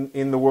education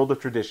in the world of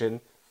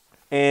tradition,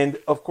 and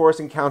of course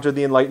encountered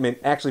the Enlightenment.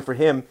 Actually, for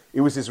him,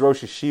 it was his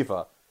Rosh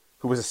Yeshiva,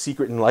 who was a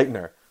secret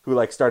enlightener,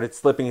 who started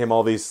slipping him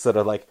all these sort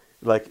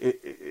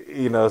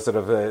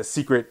of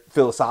secret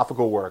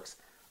philosophical works.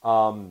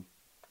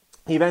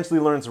 He eventually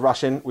learns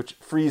Russian, which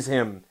frees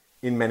him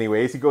in many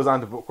ways. He goes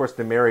on to, of course,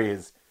 to marry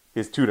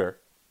his tutor,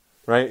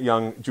 right?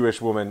 Young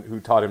Jewish woman who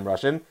taught him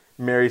Russian,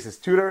 marries his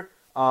tutor.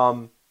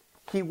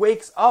 He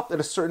wakes up at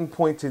a certain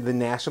point to the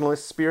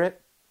nationalist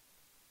spirit.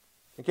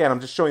 Again, I'm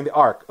just showing the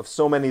arc of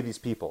so many of these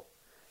people.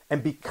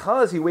 And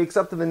because he wakes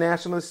up to the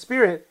nationalist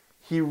spirit,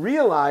 he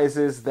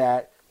realizes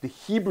that the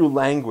Hebrew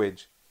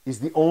language is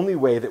the only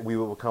way that we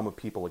will become a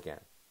people again.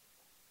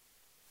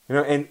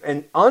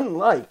 And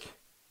unlike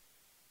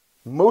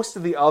most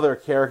of the other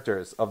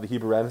characters of the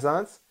Hebrew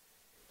Renaissance,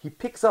 he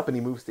picks up and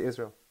he moves to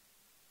Israel.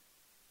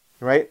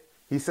 Right?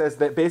 He says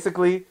that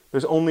basically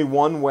there's only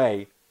one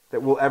way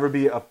that we'll ever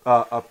be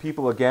a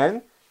people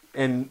again,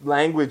 and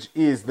language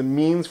is the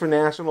means for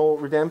national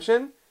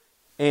redemption,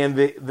 and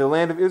the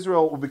land of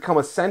Israel will become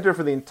a center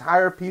for the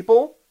entire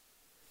people,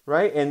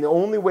 right? And the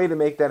only way to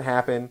make that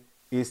happen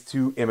is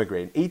to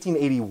immigrate. In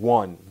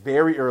 1881,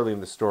 very early in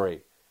the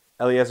story,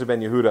 Eliezer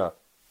ben Yehuda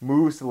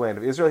moves to the land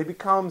of Israel.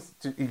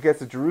 He gets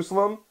to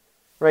Jerusalem,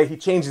 right? He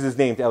changes his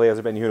name to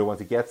Eliezer ben Yehuda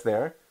once he gets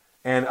there,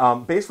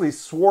 and basically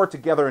swore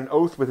together an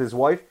oath with his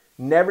wife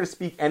never to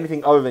speak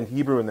anything other than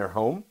Hebrew in their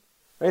home.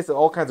 Right? So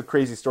all kinds of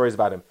crazy stories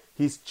about him.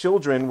 His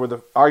children were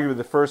arguably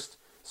the first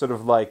sort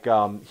of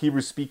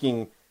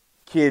Hebrew-speaking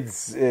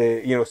kids,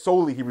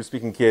 solely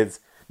Hebrew-speaking kids,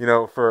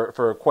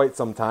 for quite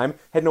some time.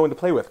 Had no one to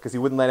play with because he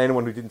wouldn't let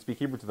anyone who didn't speak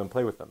Hebrew to them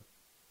play with them.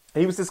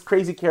 And he was this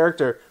crazy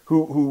character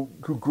who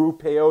grew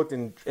peyot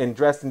and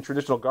dressed in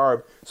traditional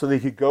garb so that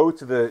he could go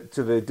to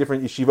the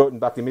different yeshivot and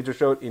bati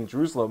midrashot in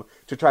Jerusalem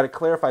to try to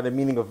clarify the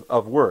meaning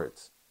of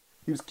words.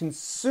 He was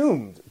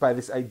consumed by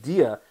this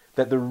idea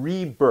that the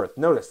rebirth.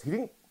 Notice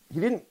he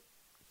didn't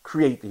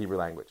create the Hebrew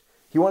language.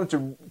 He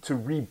wanted to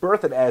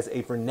rebirth it as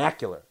a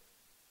vernacular.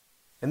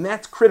 And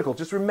that's critical.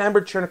 Just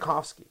remember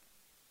Chernikovsky.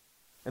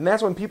 And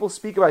that's when people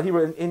speak about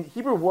Hebrew. And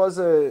Hebrew was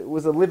a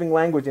living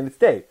language in its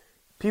day.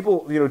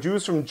 People,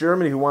 Jews from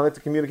Germany who wanted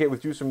to communicate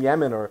with Jews from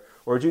Yemen or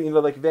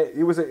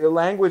it was a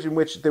language in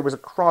which there was a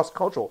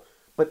cross-cultural.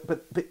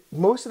 But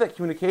most of that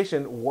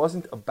communication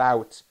wasn't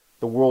about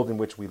the world in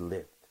which we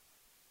lived.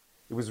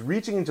 It was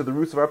reaching into the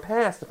roots of our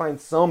past to find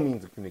some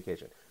means of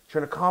communication.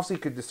 Chernikovsky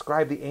could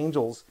describe the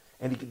angels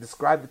and he could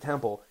describe the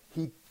temple.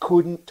 He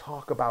couldn't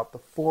talk about the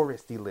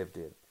forest he lived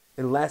in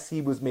unless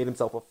he was made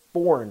himself a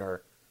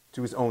foreigner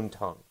to his own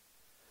tongue.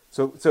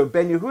 So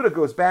Ben Yehuda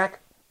goes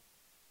back.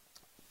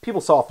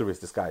 People saw through his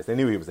disguise. They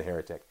knew he was a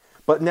heretic.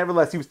 But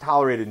nevertheless, he was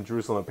tolerated in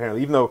Jerusalem,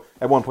 apparently, even though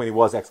at one point he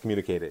was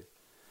excommunicated.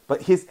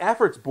 But his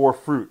efforts bore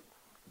fruit.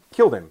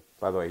 Killed him,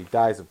 by the way. He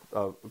dies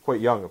quite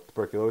young of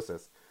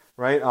tuberculosis.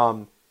 Right?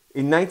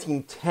 In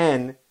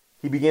 1910,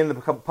 he began the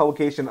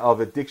publication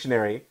of a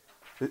dictionary,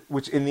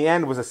 which in the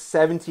end was a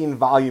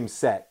 17-volume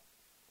set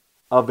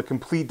of the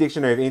complete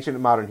dictionary of ancient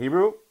and modern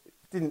Hebrew.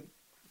 It didn't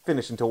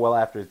finish until well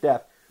after his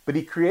death. But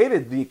he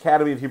created the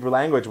Academy of Hebrew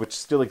Language, which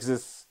still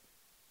exists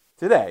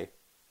today.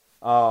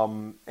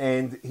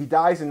 And he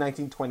dies in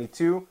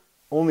 1922,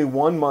 only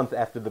 1 month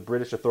after the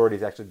British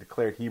authorities actually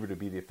declared Hebrew to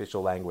be the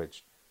official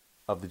language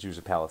of the Jews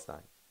of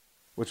Palestine,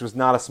 which was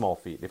not a small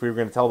feat. If we were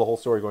going to tell the whole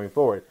story going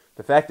forward,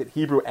 the fact that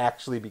Hebrew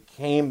actually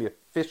became the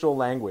official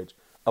language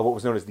of what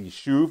was known as the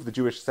Yishuv, the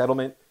Jewish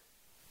settlement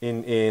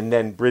in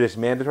then British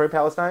Mandatory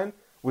Palestine,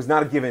 was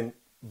not a given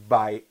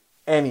by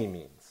any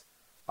means.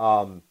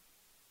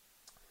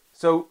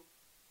 So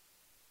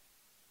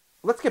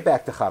let's get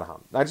back to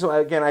Charham. I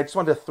just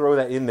want to throw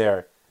that in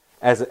there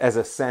as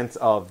a sense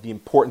of the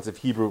importance of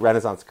Hebrew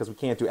Renaissance, because we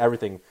can't do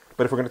everything.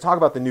 But if we're going to talk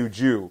about the new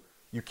Jew,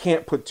 you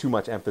can't put too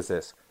much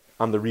emphasis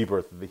on the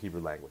rebirth of the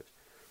Hebrew language.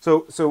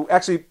 So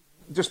actually,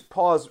 just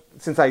pause,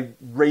 since I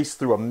raced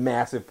through a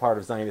massive part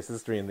of Zionist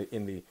history in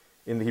the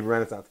Hebrew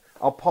Renaissance.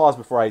 I'll pause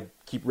before I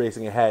keep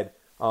racing ahead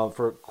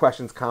for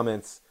questions,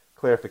 comments,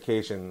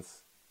 clarifications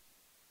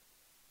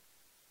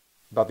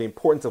about the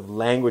importance of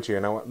language here.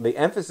 And the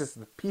emphasis,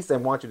 the piece I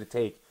want you to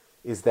take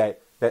is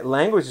that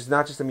language is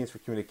not just a means for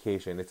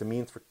communication, it's a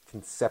means for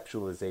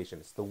conceptualization.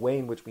 It's the way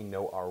in which we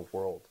know our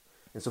world.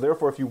 And so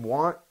therefore, if you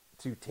want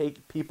to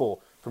take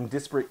people from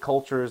disparate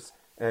cultures,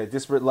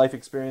 disparate life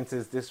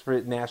experiences,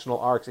 disparate national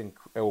arcs, and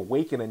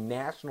awaken a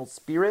national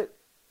spirit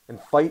and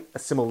fight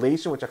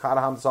assimilation, which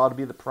Achad saw to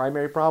be the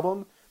primary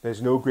problem,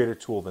 there's no greater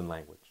tool than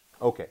language.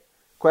 Okay,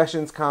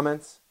 questions,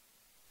 comments,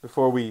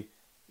 before we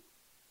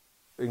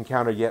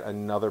encounter yet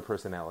another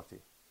personality.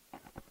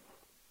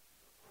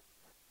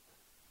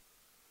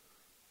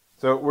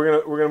 So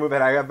we're gonna move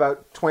ahead. I have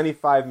about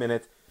 25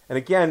 minutes, and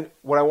again,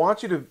 what I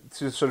want you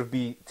to sort of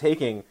be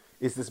taking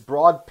is this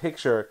broad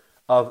picture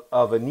of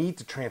a need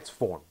to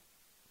transform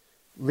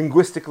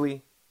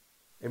linguistically,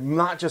 and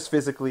not just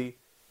physically,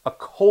 a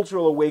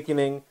cultural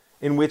awakening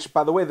in which,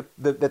 by the way,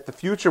 that the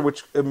future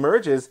which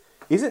emerges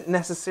isn't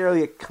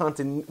necessarily it's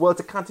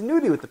a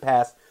continuity with the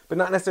past, but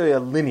not necessarily a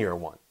linear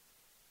one.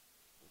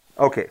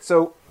 Okay,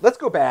 so let's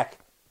go back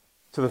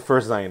to the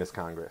first Zionist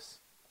Congress.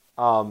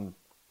 Because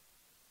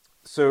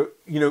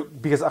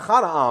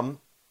Achad Ha'am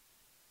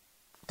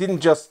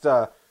didn't just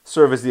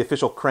serve as the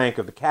official crank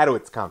of the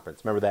Katowice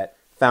Conference. Remember that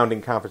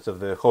founding conference of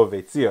the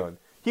Chovevei Tzion?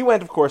 He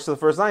went, of course, to the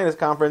first Zionist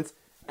Conference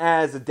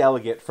as a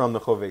delegate from the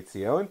Chovevei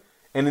Tzion.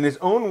 And in his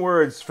own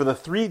words, for the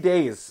 3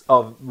 days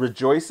of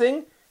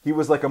rejoicing, he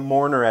was like a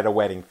mourner at a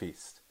wedding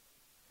feast.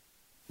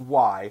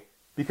 Why?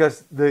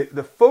 Because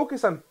the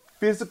focus on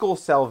physical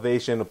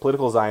salvation of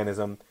political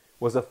Zionism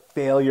was a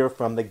failure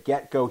from the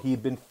get-go.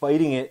 He'd been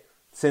fighting it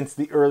since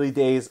the early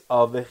days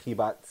of the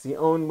Chibat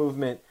Zion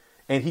movement.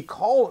 And he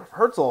called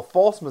Herzl a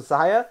false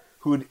messiah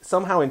who'd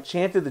somehow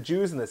enchanted the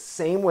Jews in the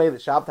same way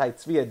that Shabtai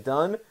Tzvi had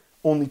done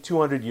only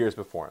 200 years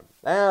before him.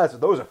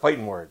 Those are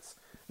fighting words,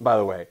 by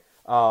the way.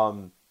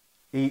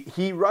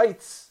 He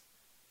writes,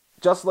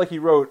 just like he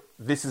wrote,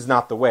 "This is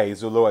not the way,"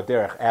 Zulo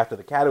Aderech, after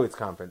the Katowice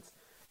Conference.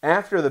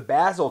 After the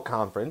Basel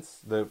Conference,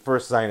 the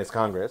first Zionist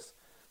Congress,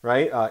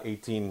 right,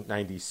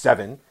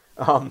 1897,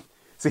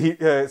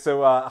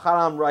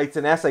 Achad writes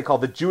an essay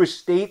called "The Jewish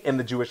State and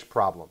the Jewish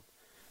Problem."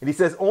 And he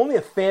says, only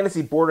a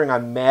fantasy bordering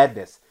on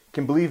madness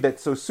can believe that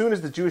so soon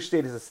as the Jewish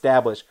state is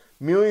established,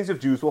 millions of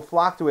Jews will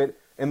flock to it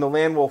and the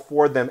land will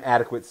afford them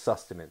adequate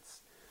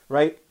sustenance.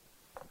 Right?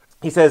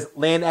 He says,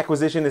 land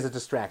acquisition is a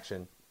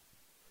distraction.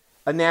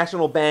 A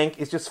national bank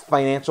is just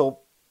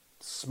financial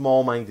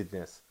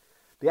small-mindedness.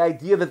 The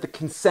idea that the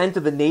consent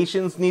of the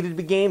nations needed to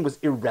be gained was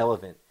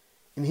irrelevant.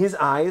 In his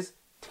eyes,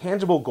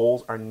 tangible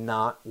goals are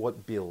not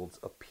what builds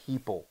a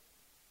people.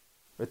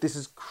 But this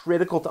is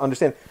critical to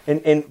understand.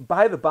 And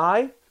by the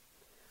by,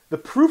 the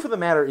proof of the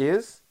matter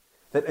is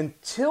that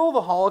until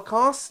the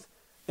Holocaust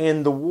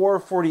and the War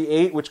of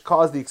 48, which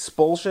caused the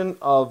expulsion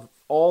of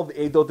all the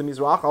Eidot de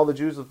Mizrach, all the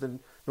Jews of the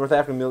North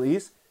African Middle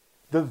East,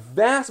 the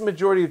vast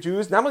majority of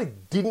Jews not only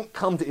didn't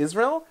come to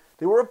Israel,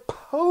 they were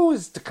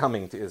opposed to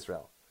coming to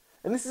Israel.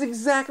 And this is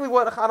exactly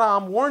what Achad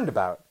Ha'am warned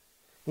about.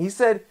 He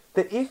said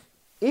that if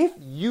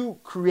you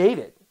create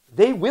it,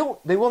 they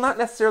will not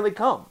necessarily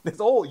come. That's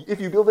all.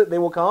 If you build it, they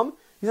will come.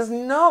 He says,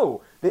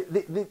 no.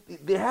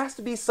 There has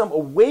to be some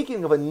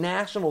awakening of a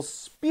national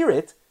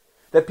spirit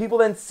that people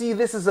then see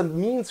this as a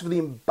means for the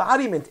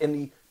embodiment and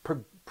the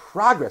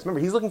progress. Remember,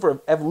 he's looking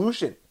for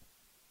evolution.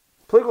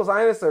 Political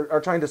Zionists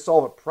are trying to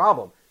solve a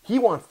problem. He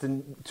wants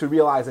to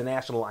realize a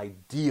national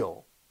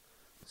ideal.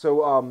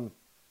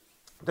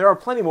 there are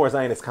plenty more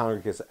Zionist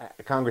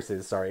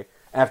congresses,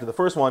 after the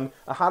first one.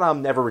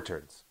 Hadam never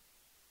returns.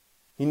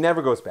 He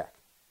never goes back,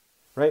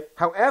 right?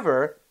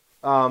 However,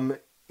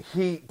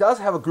 he does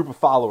have a group of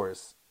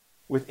followers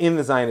within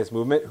the Zionist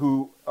movement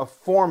who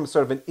form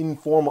sort of an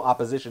informal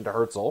opposition to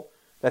Herzl.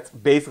 That's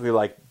basically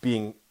like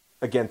being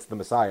against the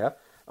Messiah.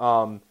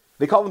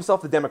 They call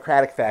themselves the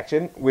Democratic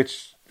Faction,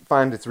 which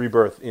finds its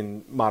rebirth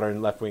in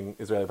modern left-wing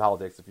Israeli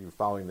politics. If you're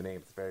following the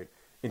name, it's very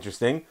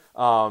interesting.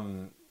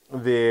 And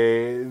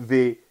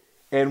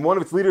one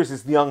of its leaders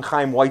is the young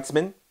Chaim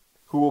Weizmann,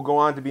 who will go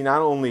on to be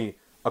not only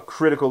a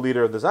critical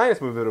leader of the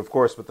Zionist movement, of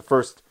course, but the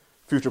first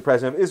future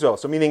president of Israel.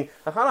 So meaning,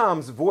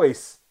 Hadam's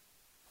voice,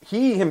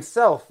 he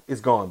himself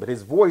is gone, but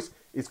his voice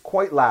is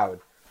quite loud.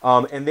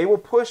 And they will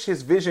push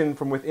his vision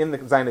from within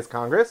the Zionist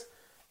Congress,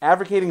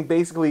 advocating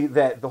basically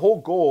that the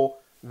whole goal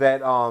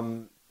that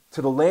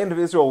to the land of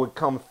Israel would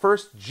come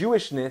first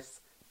Jewishness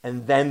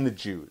and then the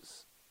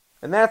Jews.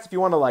 And that's, if you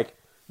want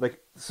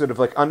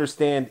to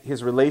understand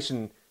his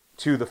relation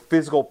to the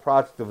physical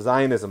project of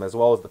Zionism as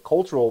well as the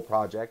cultural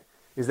project,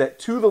 is that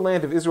to the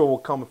land of Israel will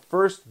come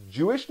first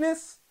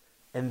Jewishness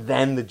and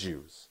then the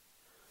Jews.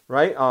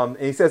 Right? And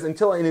he says,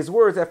 until, in his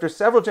words, after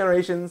several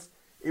generations,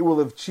 it will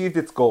have achieved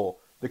its goal,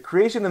 the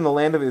creation in the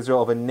land of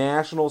Israel of a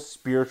national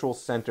spiritual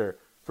center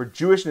for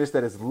Jewishness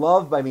that is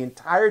loved by the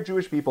entire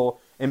Jewish people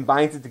and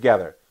binds it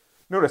together.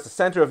 Notice, a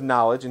center of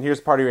knowledge, and here's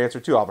part of your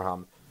answer too,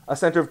 Abraham, a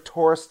center of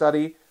Torah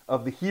study,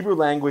 of the Hebrew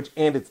language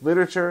and its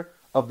literature,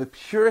 of the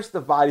purest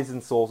of bodies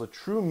and souls, a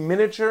true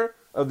miniature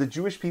of the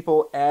Jewish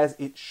people as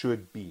it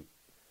should be.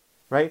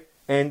 Right?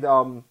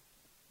 And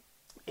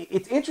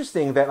it's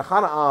interesting that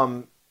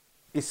Hadam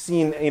is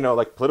seen,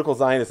 like political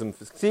Zionism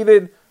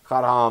succeeded,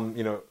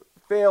 Hadam,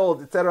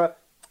 failed, etc.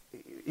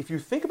 If you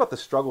think about the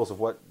struggles of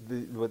what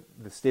the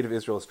state of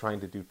Israel is trying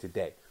to do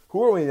today,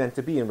 who are we meant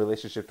to be in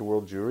relationship to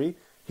world Jewry?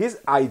 His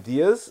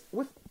ideas,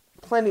 with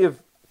plenty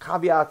of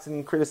caveats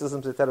and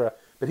criticisms, etc.,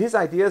 but his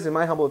ideas, in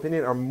my humble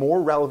opinion, are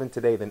more relevant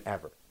today than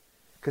ever.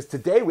 Because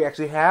today we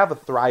actually have a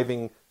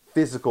thriving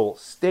physical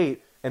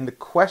state, and the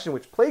question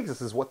which plagues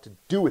us is what to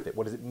do with it.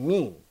 What does it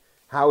mean?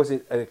 How is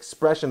it an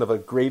expression of a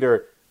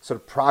greater sort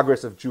of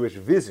progress of Jewish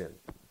vision?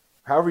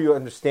 However you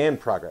understand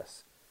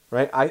progress.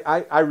 Right?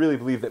 I really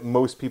believe that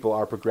most people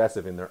are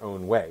progressive in their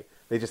own way.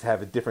 They just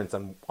have a difference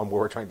on where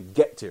we're trying to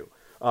get to.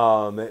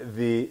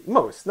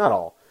 Most, not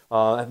all.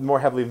 The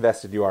more heavily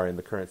invested you are in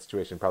the current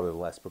situation, probably the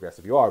less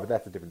progressive you are, but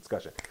that's a different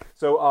discussion.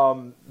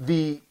 So,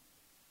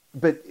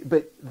 but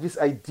this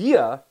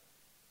idea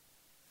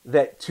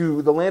that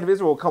to the land of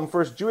Israel will come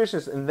first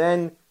Jewishness and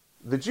then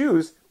the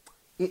Jews,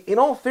 in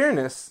all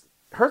fairness,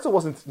 Herzl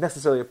wasn't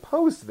necessarily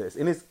opposed to this.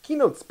 In his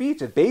keynote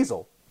speech at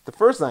Basel, the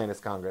first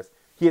Zionist Congress,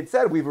 he had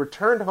said, we've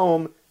returned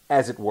home,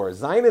 as it were.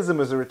 Zionism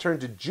is a return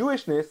to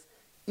Jewishness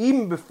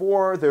even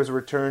before there's a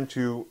return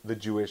to the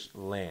Jewish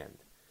land.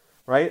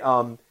 Right?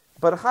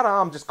 But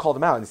Hadam just called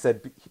him out and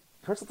said,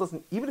 Herzl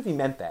doesn't, even if he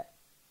meant that,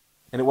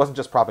 and it wasn't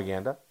just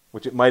propaganda,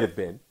 which it might have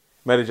been,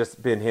 it might have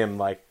just been him,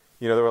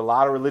 there were a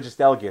lot of religious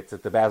delegates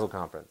at the Basel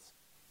conference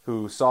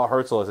who saw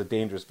Herzl as a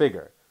dangerous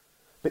figure.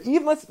 But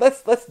even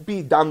let's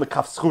be dan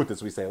l'kaf zchut,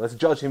 as we say, let's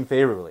judge him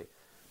favorably.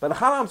 But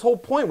Hadam's whole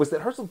point was that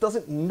Herzl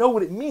doesn't know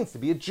what it means to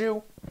be a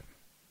Jew.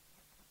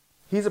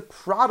 He's a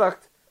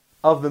product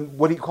of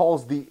what he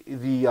calls the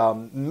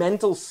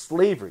mental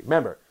slavery.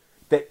 Remember,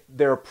 that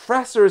their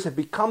oppressors have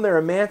become their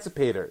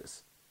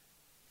emancipators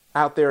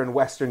out there in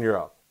Western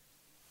Europe.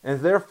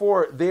 And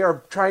therefore, they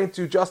are trying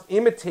to just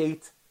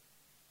imitate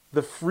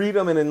the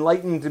freedom and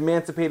enlightened,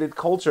 emancipated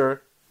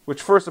culture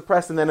which first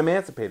oppressed and then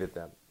emancipated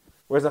them.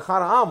 Whereas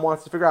Hadam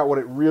wants to figure out what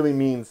it really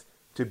means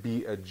to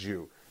be a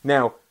Jew.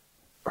 Now,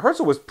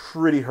 Herzl was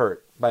pretty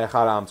hurt by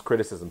Hadam's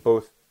criticism,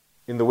 both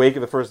in the wake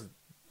of the first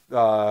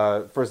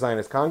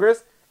Zionist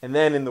Congress and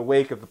then in the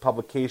wake of the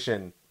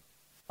publication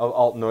of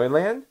Alt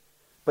Neuland.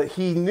 But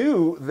he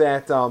knew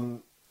that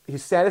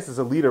his status as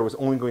a leader was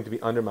only going to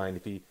be undermined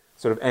if he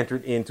sort of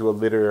entered into a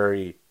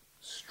literary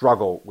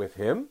struggle with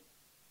him.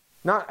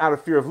 Not out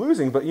of fear of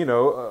losing, but,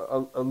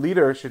 a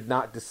leader should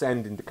not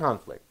descend into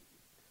conflict.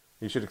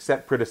 You should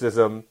accept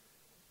criticism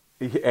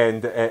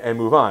and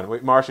move on.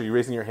 Wait, Marsha, are you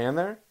raising your hand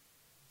there?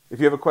 If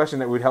you have a question,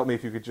 that would help me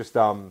if you could just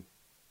just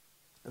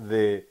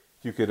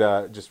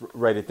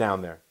write it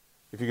down there.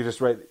 If you could just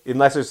write,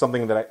 unless there's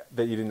something that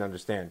you didn't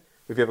understand.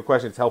 If you have a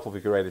question, it's helpful if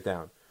you could write it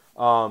down.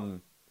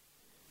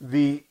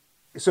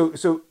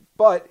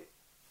 But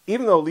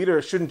even though a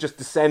leader shouldn't just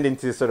descend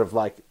into sort of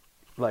like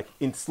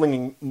in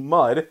slinging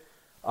mud,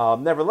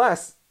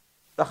 nevertheless,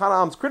 the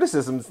Hadam's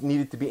criticisms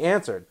needed to be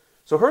answered.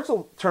 So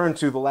Herzl turned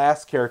to the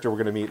last character we're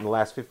going to meet in the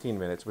last 15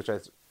 minutes, which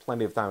has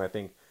plenty of time, I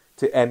think,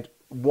 to end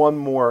one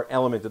more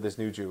element of this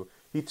new Jew.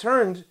 He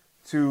turned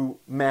to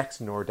Max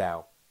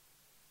Nordau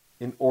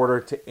in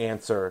order to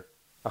answer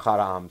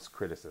Hadam's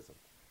criticism.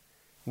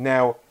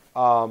 Now,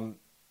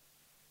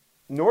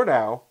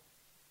 Nordau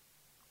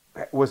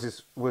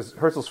was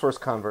Herzl's first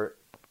convert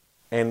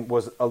and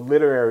was a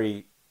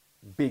literary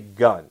big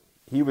gun.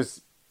 He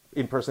was,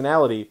 in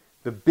personality,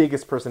 the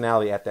biggest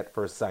personality at that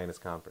first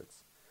Zionist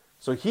conference.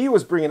 So he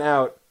was bringing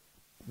out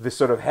this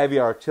sort of heavy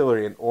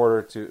artillery in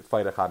order to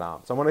fight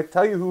Ahad. So I want to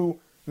tell you who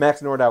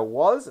Max Nordau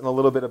was and a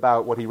little bit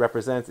about what he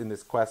represents in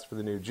this quest for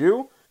the new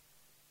Jew.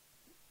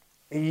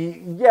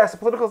 Yes,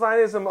 political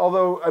Zionism,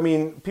 although, I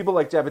mean, people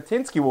like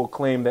Jabotinsky will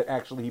claim that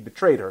actually he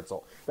betrayed Herzl.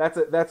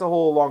 That's a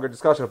whole longer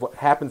discussion of what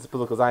happens to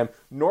political Zionism.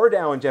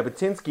 Nordau and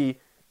Jabotinsky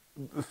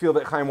feel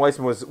that Chaim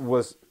Weizmann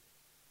was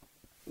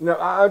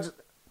no,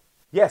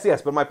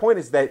 yes, but my point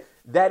is that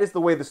is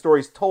the way the story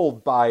is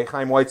told by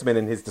Chaim Weizmann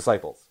and his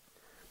disciples.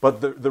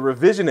 But the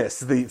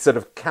revisionists, the sort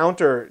of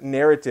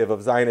counter-narrative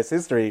of Zionist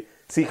history,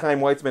 see Chaim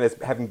Weizmann as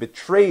having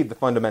betrayed the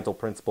fundamental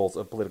principles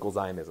of political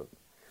Zionism.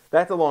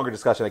 That's a longer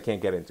discussion I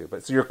can't get into.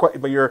 But so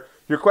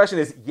your question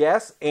is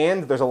yes,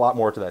 and there's a lot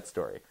more to that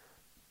story.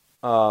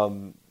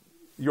 You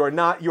are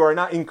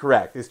not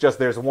incorrect. It's just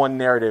there's one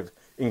narrative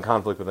in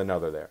conflict with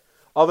another there.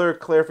 Other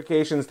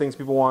clarifications, things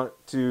people want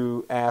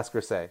to ask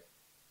or say?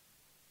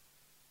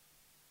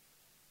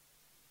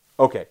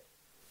 Okay.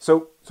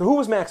 So who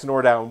was Max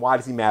Nordau, and why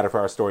does he matter for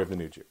our story of the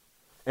new Jew?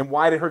 And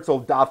why did Herzl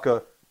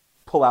Davka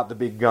pull out the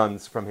big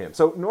guns from him?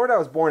 So Nordau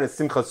was born as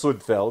Simcha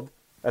Sudfeld.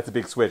 That's a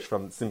big switch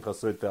from Simcha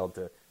Sudfeld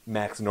to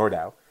Max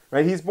Nordau.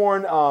 Right? He's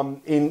born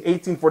in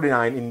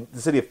 1849 in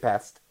the city of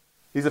Pest.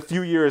 He's a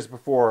few years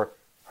before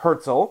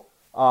Herzl.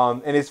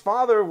 And his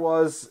father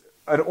was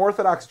an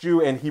Orthodox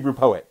Jew and Hebrew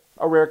poet.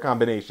 A rare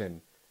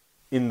combination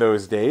in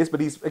those days.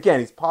 But he's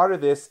part of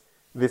this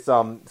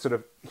sort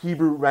of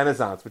Hebrew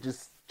Renaissance, which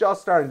is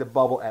just starting to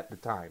bubble at the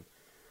time.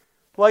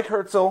 Like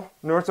Herzl,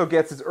 Nordau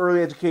gets his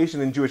early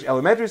education in Jewish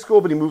elementary school,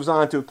 but he moves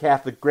on to a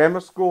Catholic grammar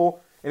school,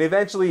 and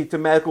eventually to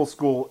medical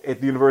school at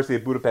the University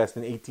of Budapest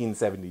in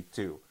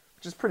 1872,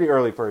 which is pretty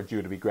early for a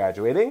Jew to be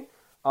graduating.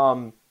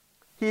 So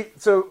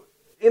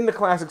in the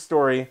classic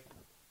story,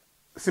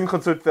 Simcha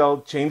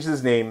Sudfeld changes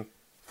his name,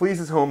 flees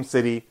his home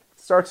city,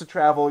 starts to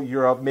travel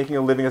Europe, making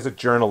a living as a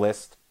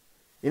journalist.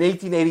 In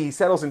 1880, he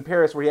settles in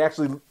Paris, where he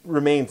actually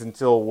remains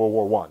until World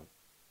War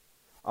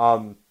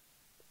I.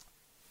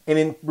 And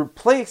in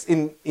place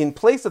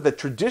of the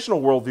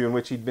traditional worldview in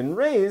which he'd been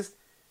raised,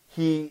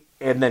 he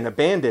then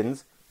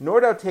abandons.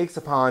 Nordau takes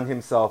upon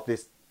himself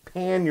this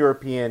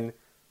pan-European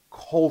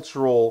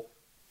cultural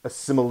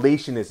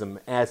assimilationism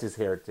as his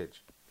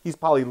heritage. He's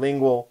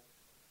polylingual.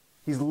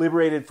 He's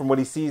liberated from what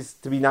he sees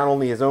to be not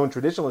only his own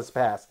traditionalist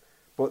past,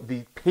 but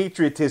the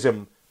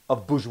patriotism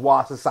of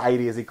bourgeois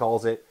society, as he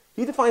calls it.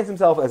 He defines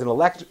himself as an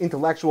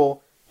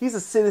intellectual. He's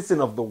a citizen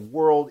of the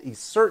world. He's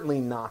certainly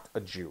not a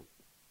Jew.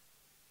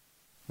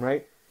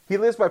 Right? He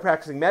lives by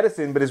practicing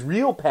medicine, but his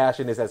real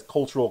passion is as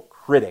cultural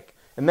critic.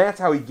 And that's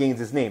how he gains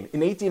his name.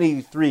 In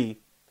 1883,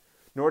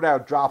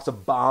 Nordau drops a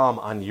bomb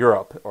on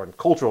Europe, or on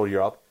cultural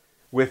Europe,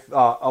 with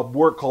a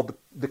work called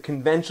The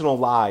Conventional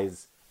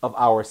Lies of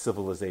Our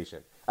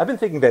Civilization. I've been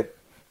thinking that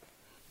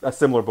a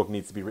similar book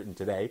needs to be written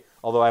today,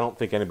 although I don't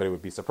think anybody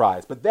would be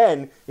surprised. But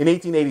then, in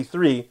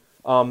 1883,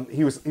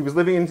 he was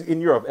living in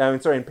Europe,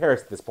 in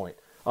Paris at this point.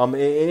 In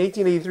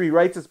 1883, he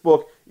writes this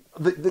book.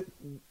 The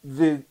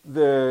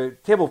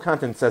table of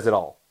contents says it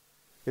all.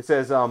 It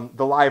says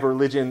the lie of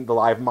religion, the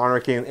lie of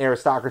monarchy and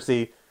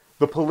aristocracy,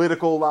 the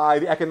political lie,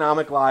 the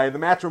economic lie, the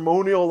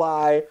matrimonial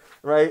lie,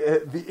 right?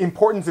 The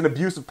importance and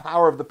abuse of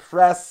power of the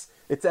press,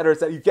 etc.,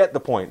 etc. You get the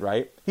point,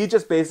 right? He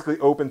just basically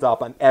opens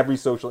up on every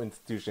social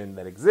institution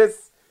that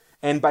exists.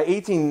 And by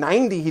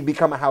 1890, he'd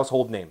become a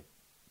household name,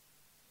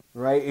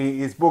 right?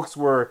 His books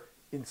were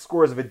in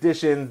scores of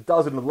editions,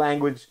 dozens of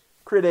language,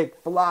 critic,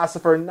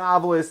 philosopher,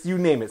 novelist, you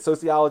name it,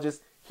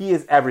 sociologist. He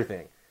is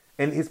everything.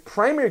 And his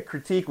primary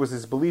critique was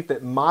his belief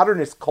that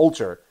modernist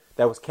culture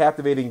that was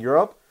captivating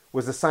Europe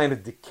was a sign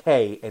of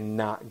decay and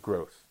not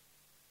growth.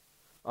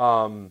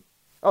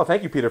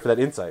 Thank you, Peter, for that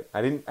insight.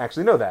 I didn't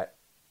actually know that.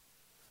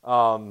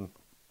 So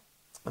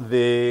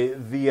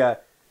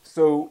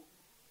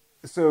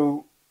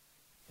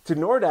to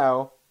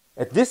Nordau,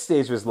 at this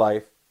stage of his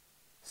life,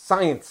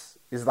 science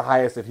is the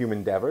highest of human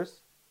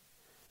endeavors.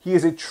 He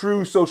is a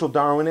true social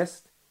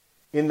Darwinist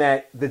in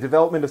that the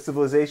development of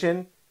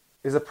civilization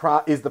is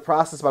the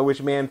process by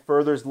which man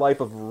furthers life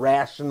of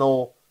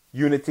rational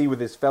unity with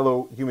his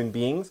fellow human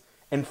beings.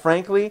 And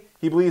frankly,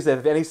 he believes that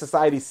if any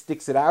society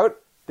sticks it out,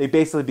 they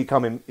basically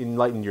become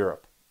enlightened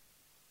Europe.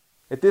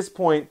 At this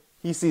point,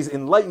 he sees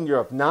enlightened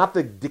Europe, not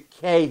the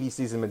decay he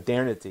sees in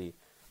modernity,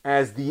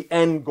 as the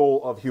end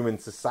goal of human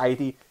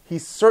society.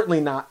 He's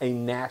certainly not a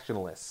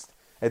nationalist.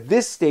 At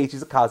this stage,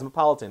 he's a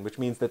cosmopolitan, which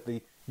means that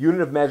the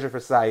unit of measure for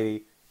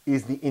society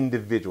is the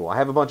individual. I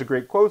have a bunch of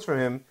great quotes from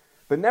him,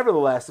 but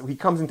nevertheless, he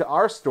comes into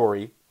our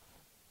story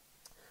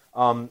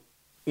in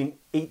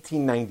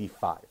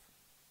 1895.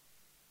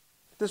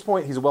 At this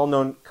point, he's a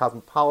well-known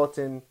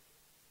cosmopolitan,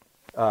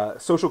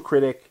 social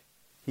critic.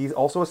 He's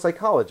also a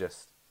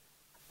psychologist.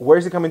 Where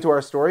does he come into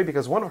our story?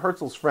 Because one of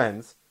Herzl's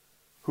friends,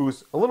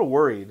 who's a little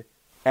worried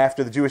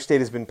after the Jewish State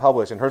has been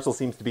published, and Herzl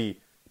seems to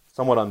be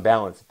somewhat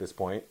unbalanced at this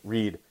point,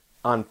 read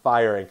on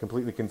fire and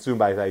completely consumed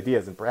by his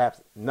ideas and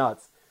perhaps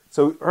nuts.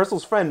 So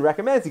Herzl's friend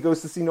recommends he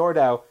goes to see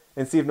Nordau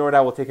and see if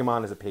Nordau will take him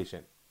on as a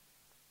patient,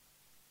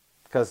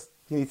 because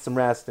he needs some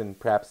rest and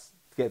perhaps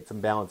get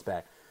some balance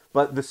back.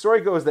 But the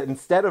story goes that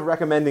instead of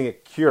recommending a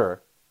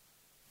cure,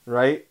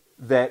 right,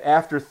 that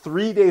after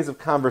 3 days of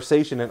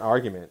conversation and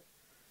argument,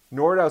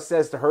 Nordau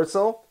says to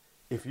Herzl,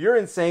 if you're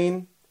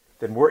insane,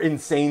 then we're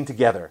insane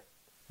together.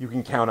 You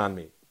can count on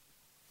me.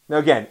 Now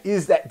again,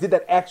 did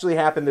that actually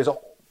happen? There's a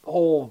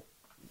whole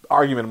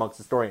argument amongst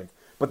historians.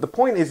 But the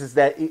point is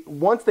that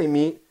once they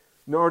meet,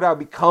 Nordau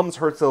becomes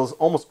Herzl's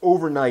almost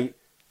overnight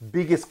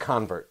biggest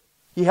convert.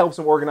 He helps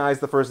him organize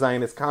the first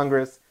Zionist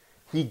Congress.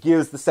 He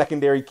gives the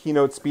secondary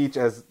keynote speech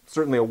as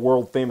certainly a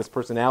world-famous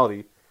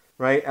personality,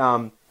 right?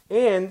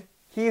 And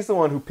he's the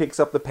one who picks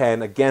up the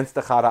pen against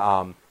Achad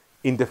Ha'am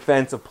in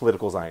defense of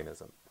political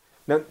Zionism.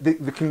 Now,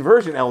 the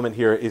conversion element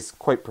here is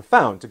quite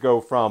profound, to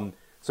go from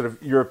sort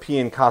of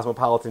European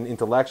cosmopolitan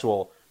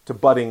intellectual to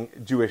budding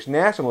Jewish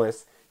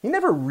nationalist. He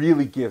never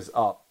really gives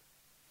up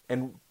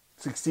and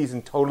succeeds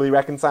in totally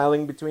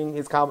reconciling between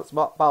his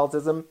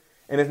cosmopolitanism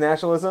and his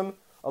nationalism.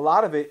 A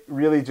lot of it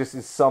really just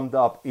is summed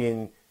up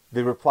in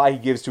the reply he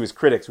gives to his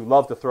critics, who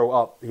love to throw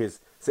up his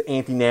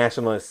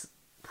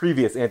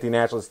previous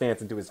anti-nationalist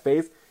stance into his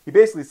face. He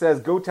basically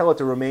says, go tell it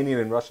to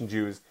Romanian and Russian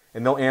Jews,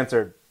 and they'll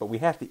answer, but we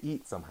have to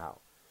eat somehow.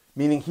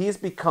 Meaning he's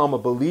become a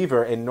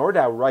believer, and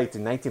Nordau writes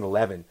in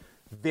 1911,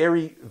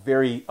 very,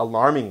 very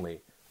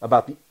alarmingly,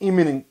 about the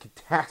imminent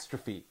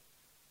catastrophe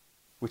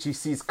which he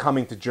sees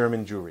coming to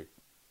German Jewry.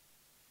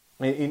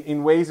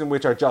 In ways in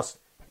which are just,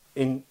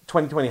 in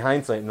 2020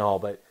 hindsight and all,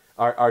 but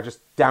are just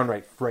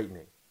downright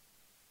frightening.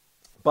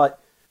 But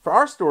for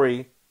our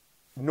story,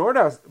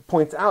 Nordau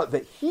points out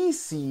that he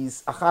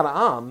sees Achad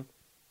Ha'am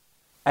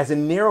as a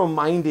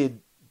narrow-minded,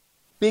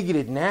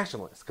 bigoted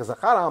nationalist, because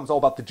Achad Ha'am is all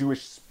about the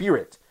Jewish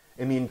spirit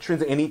and the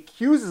intrinsic, and he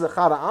accuses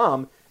Achad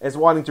Ha'am as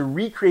wanting to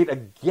recreate a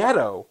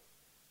ghetto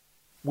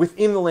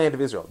within the land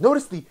of Israel.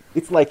 Notice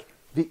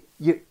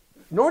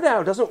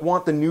Nordau doesn't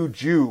want the new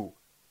Jew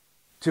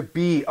to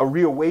be a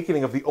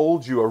reawakening of the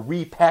old Jew, a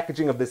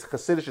repackaging of this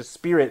Hasidic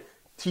spirit,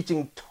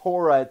 teaching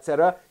Torah,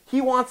 etc. He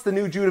wants the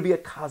new Jew to be a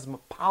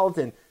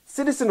cosmopolitan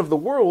citizen of the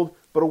world,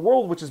 but a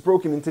world which is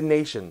broken into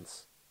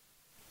nations,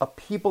 a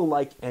people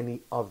like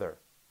any other.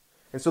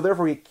 And so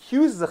therefore he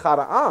accuses Achad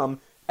Ha'am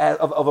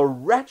of a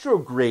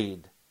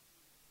retrograde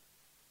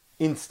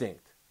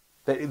instinct.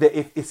 That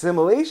if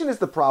assimilation is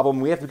the problem,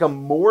 we have to become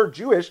more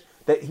Jewish.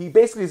 That he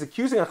basically is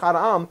accusing Achad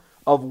Ha'am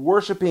of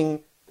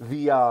worshiping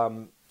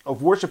the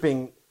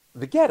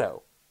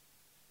ghetto.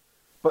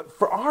 But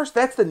for ours,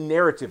 that's the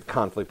narrative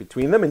conflict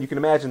between them, and you can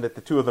imagine that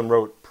the two of them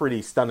wrote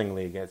pretty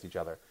stunningly against each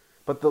other.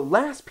 But the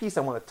last piece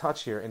I want to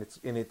touch here,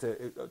 and it's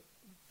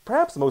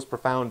perhaps the most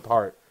profound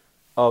part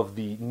of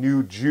the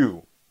new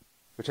Jew,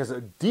 which has a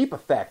deep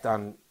effect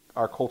on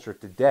our culture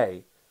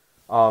today,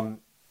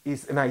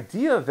 is an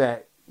idea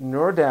that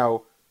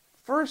Nordau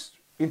first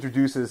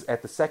introduces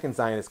at the Second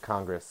Zionist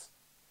Congress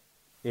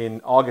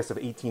in August of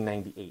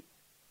 1898.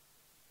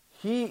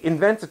 He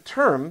invents a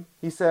term.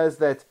 He says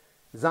that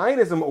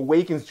Zionism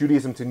awakens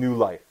Judaism to new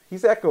life.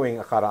 He's echoing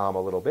Achad Ha'am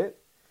a little bit,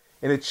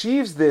 and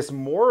achieves this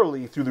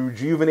morally through the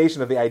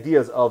rejuvenation of the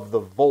ideas of the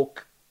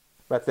Volk.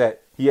 That's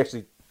that he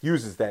actually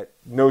uses that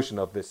notion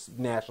of this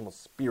national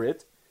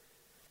spirit,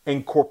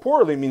 and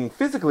corporally, meaning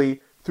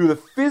physically, through the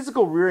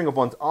physical rearing of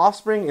one's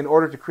offspring in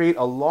order to create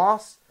a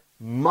lost,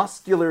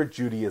 muscular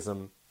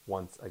Judaism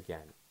once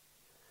again.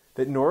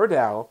 That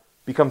Nordau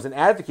becomes an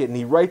advocate, and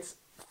he writes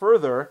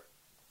further.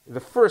 The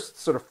first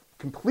sort of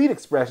complete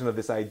expression of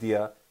this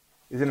idea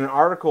is in an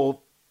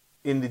article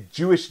in the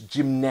Jewish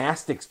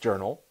Gymnastics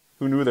Journal.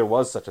 Who knew there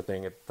was such a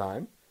thing at the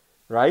time,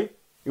 right?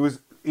 It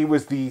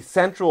was the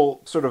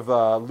central sort of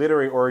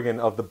literary organ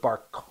of the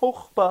Bar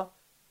Kokhba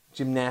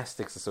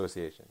Gymnastics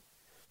Association.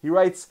 He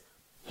writes,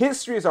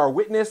 history is our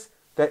witness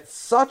that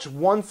such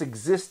once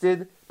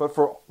existed, but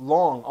for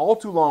long, all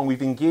too long,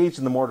 we've engaged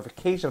in the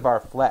mortification of our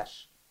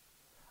flesh.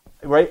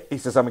 Right? He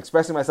says, I'm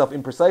expressing myself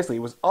imprecisely. It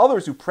was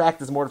others who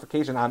practiced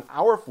mortification on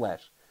our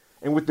flesh,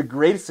 and with the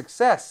greatest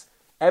success,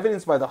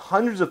 evidenced by the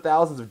hundreds of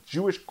thousands of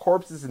Jewish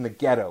corpses in the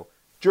ghetto,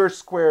 church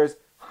squares,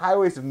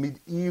 highways of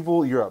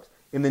medieval Europe.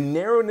 In the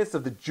narrowness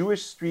of the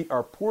Jewish street,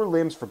 our poor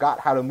limbs forgot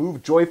how to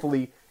move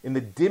joyfully. In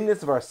the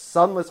dimness of our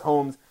sunless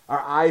homes,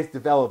 our eyes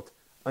developed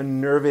a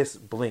nervous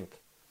blink.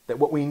 That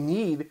what we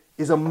need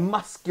is a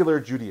muscular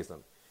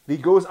Judaism. And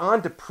he goes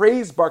on to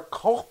praise Bar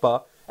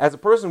Kokhba as a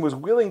person who was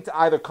willing to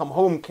either come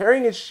home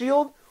carrying his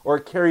shield or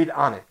carried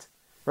on it,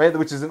 right?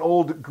 Which is an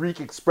old Greek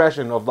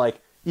expression of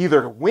like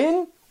either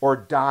win or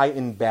die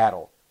in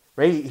battle,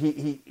 right?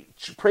 He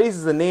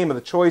praises the name of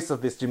the choice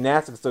of this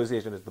gymnastics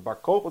association as the Bar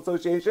Kokhba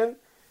Association,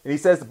 and he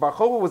says that Bar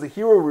Kokhba was a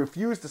hero who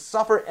refused to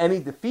suffer any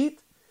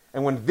defeat,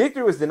 and when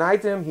victory was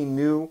denied to him, he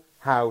knew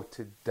how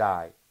to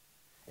die.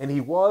 And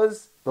he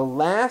was the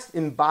last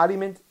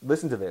embodiment,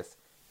 listen to this,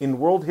 in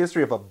world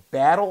history of a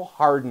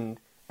battle-hardened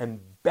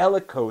and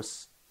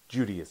bellicose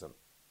Judaism.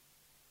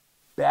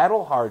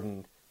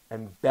 Battle-hardened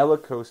and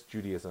bellicose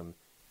Judaism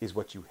is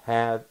what you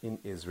have in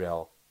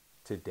Israel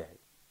today.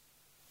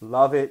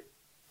 Love it,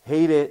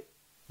 hate it.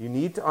 You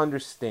need to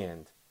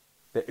understand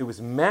that it was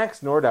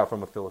Max Nordau,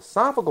 from a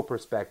philosophical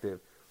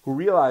perspective, who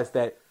realized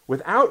that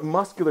without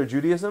muscular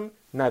Judaism,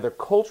 neither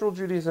cultural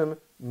Judaism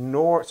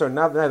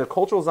neither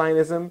cultural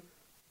Zionism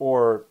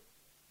or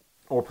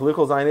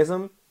political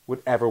Zionism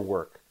would ever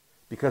work.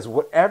 Because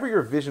whatever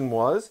your vision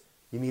was,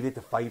 you needed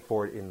to fight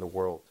for it in the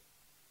world.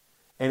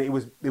 And it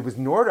was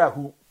Nordau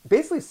who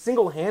basically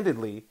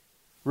single-handedly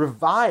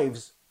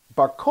revives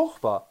Bar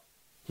Kokhba.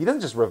 He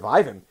doesn't just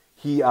revive him.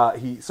 He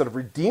sort of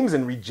redeems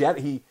and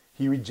he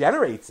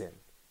regenerates him.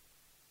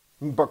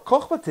 Bar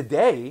Kokhba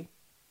today,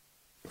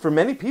 for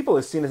many people,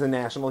 is seen as a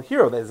national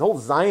hero. That his whole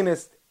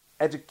Zionist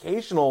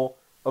educational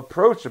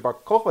approach to Bar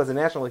Kokhba as a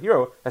national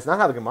hero, that's not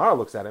how the Gemara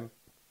looks at him.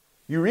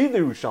 You read the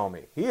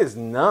Yerushalmi. He is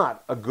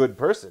not a good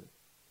person.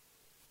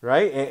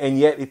 Right? And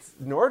yet it's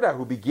Nordau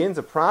who begins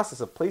a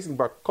process of placing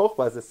Bar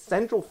Kokhba as a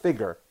central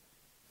figure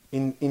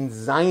in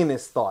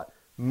Zionist thought.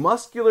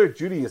 Muscular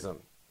Judaism.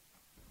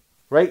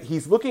 Right?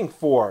 He's looking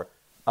for,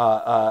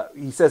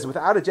 he says,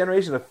 without a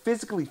generation of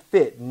physically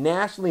fit,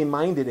 nationally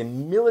minded,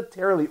 and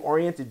militarily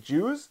oriented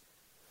Jews,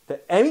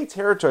 that any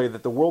territory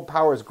that the world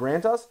powers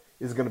grant us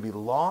is going to be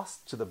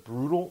lost to the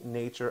brutal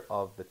nature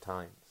of the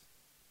times.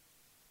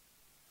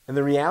 And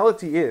the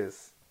reality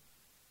is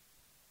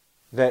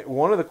that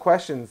one of the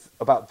questions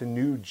about the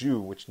new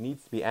Jew which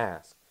needs to be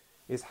asked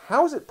is,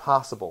 how is it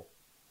possible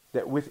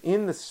that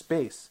within the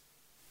space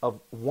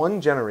of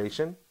one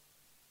generation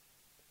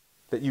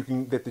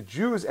that the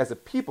Jews as a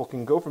people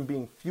can go from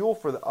being fuel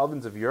for the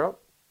ovens of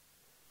Europe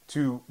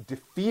to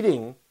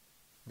defeating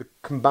the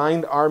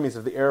combined armies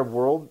of the Arab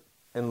world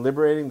and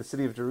liberating the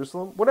city of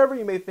Jerusalem? Whatever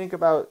you may think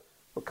about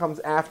what comes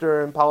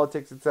after in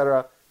politics,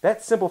 etc.,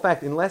 that simple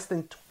fact, in less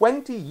than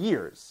 20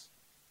 years,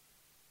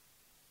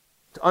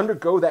 to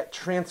undergo that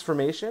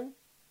transformation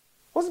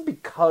wasn't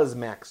because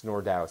Max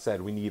Nordau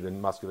said we need a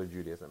muscular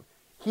Judaism.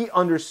 He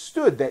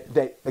understood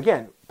that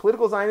again,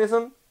 political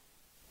Zionism,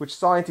 which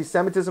saw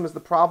anti-Semitism as the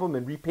problem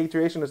and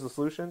repatriation as the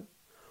solution,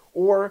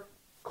 or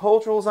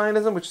cultural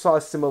Zionism, which saw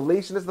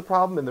assimilation as the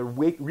problem and the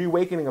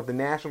reawakening of the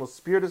national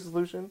spirit as the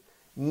solution,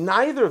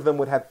 neither of them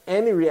would have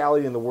any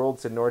reality in the world,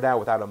 said Nordau,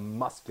 without a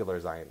muscular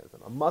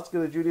Zionism, a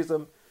muscular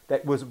Judaism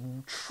that was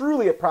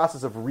truly a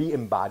process of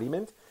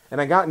re-embodiment.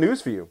 And I got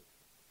news for you.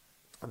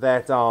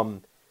 That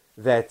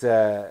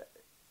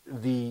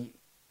the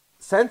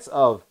sense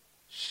of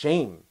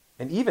shame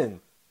and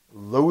even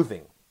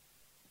loathing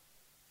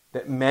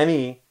that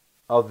many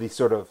of the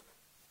sort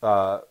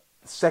of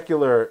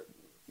secular,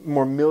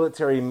 more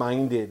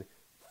military-minded,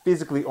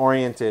 physically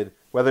oriented,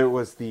 whether it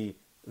was the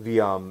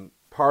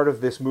part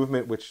of this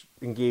movement which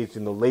engaged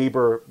in the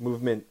labor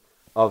movement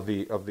of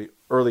the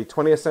early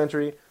 20th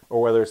century,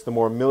 or whether it's the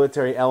more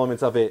military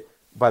elements of it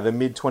by the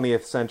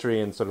mid-20th century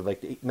and sort of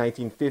like the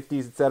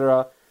 1950s,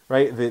 etc.,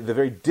 right? The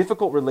very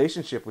difficult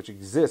relationship which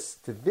exists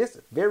to this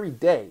very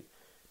day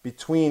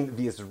between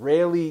the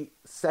Israeli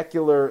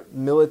secular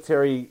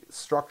military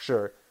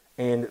structure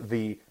and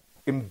the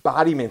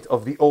embodiment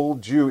of the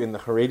old Jew in the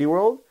Haredi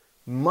world,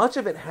 much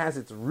of it has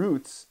its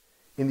roots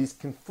in these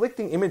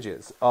conflicting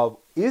images of,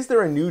 is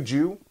there a new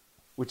Jew,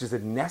 which is a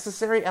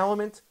necessary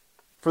element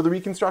for the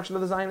reconstruction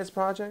of the Zionist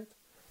project?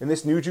 And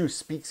this new Jew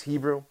speaks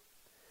Hebrew,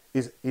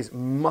 is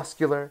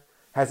muscular,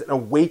 has an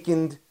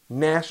awakened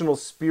national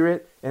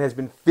spirit, and has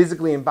been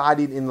physically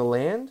embodied in the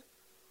land,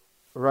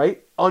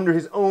 right? Under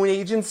his own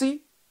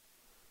agency,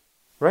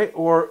 right?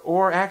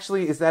 Or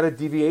actually, is that a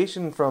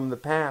deviation from the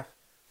path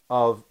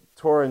of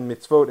Torah and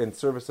mitzvot and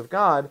service of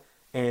God,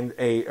 and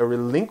a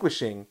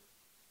relinquishing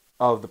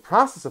of the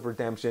process of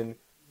redemption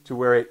to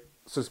where it,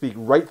 so to speak,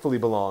 rightfully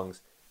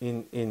belongs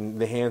in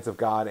the hands of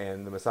God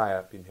and the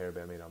Messiah?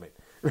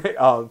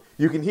 Right?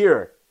 You can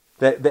hear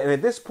that, and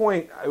at this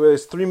point,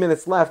 there's 3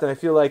 minutes left, and I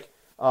feel like,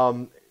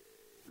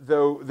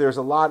 though there's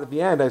a lot at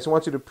the end, I just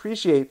want you to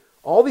appreciate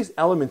all these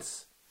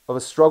elements of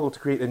a struggle to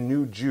create a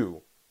new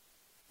Jew.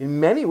 In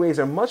many ways,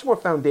 are much more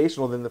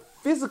foundational than the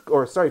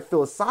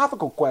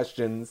philosophical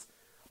questions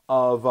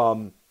of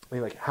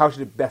like how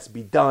should it best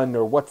be done,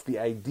 or what's the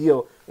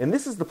ideal. And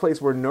this is the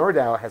place where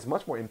Nordau has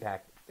much more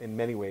impact in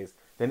many ways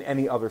than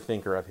any other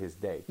thinker of his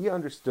day. He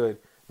understood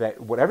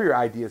that whatever your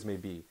ideas may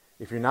be,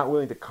 if you're not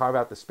willing to carve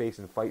out the space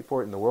and fight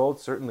for it in the world,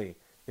 certainly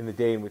in the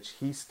day in which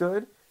he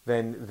stood,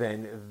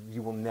 then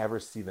you will never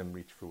see them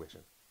reach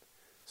fruition.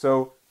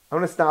 So I'm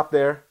going to stop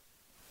there.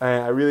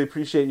 I really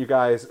appreciate you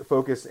guys'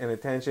 focus and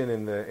attention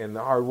and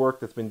the hard work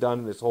that's been done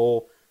in this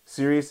whole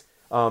series.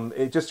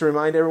 Just to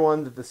remind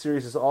everyone that the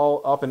series is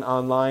all up and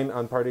online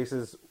on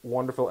Pardes's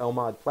wonderful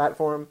Elmod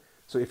platform.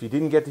 So if you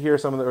didn't get to hear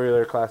some of the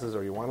earlier classes,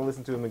 or you want to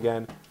listen to them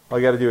again, all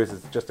you got to do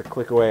is just a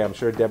click away. I'm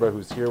sure Deborah,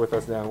 who's here with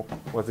us now,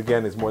 once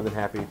again, is more than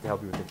happy to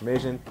help you with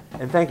information.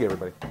 And thank you,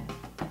 everybody.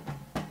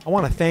 I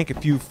want to thank a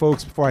few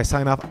folks before I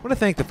sign off. I want to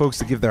thank the folks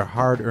that give their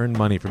hard-earned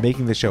money for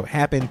making the show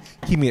happen,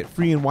 keeping it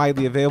free and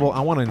widely available.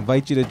 I want to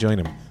invite you to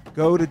join them.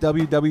 Go to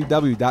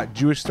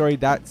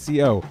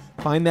www.jewishstory.co.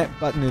 Find that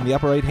button in the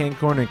upper right-hand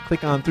corner and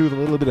click on through the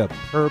little bit of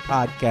per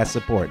podcast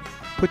support.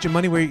 Put your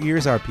money where your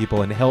ears are,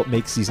 people, and help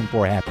make Season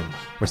 4 happen.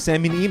 Or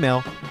send me an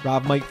email,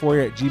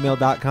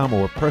 robmikefoyer@gmail.com,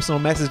 or a personal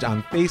message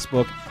on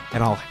Facebook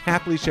and I'll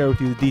happily share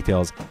with you the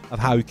details of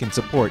how you can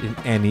support in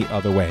any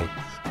other way.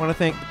 I want to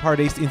thank the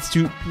Pardes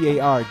Institute,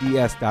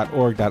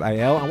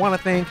 pards.org.il. I want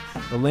to thank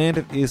the Land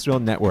of Israel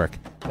Network.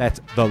 That's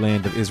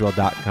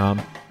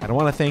thelandofisrael.com. And I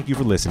want to thank you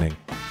for listening.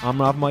 I'm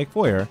Rav Mike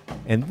Foyer,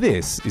 and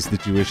this is The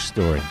Jewish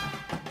Story.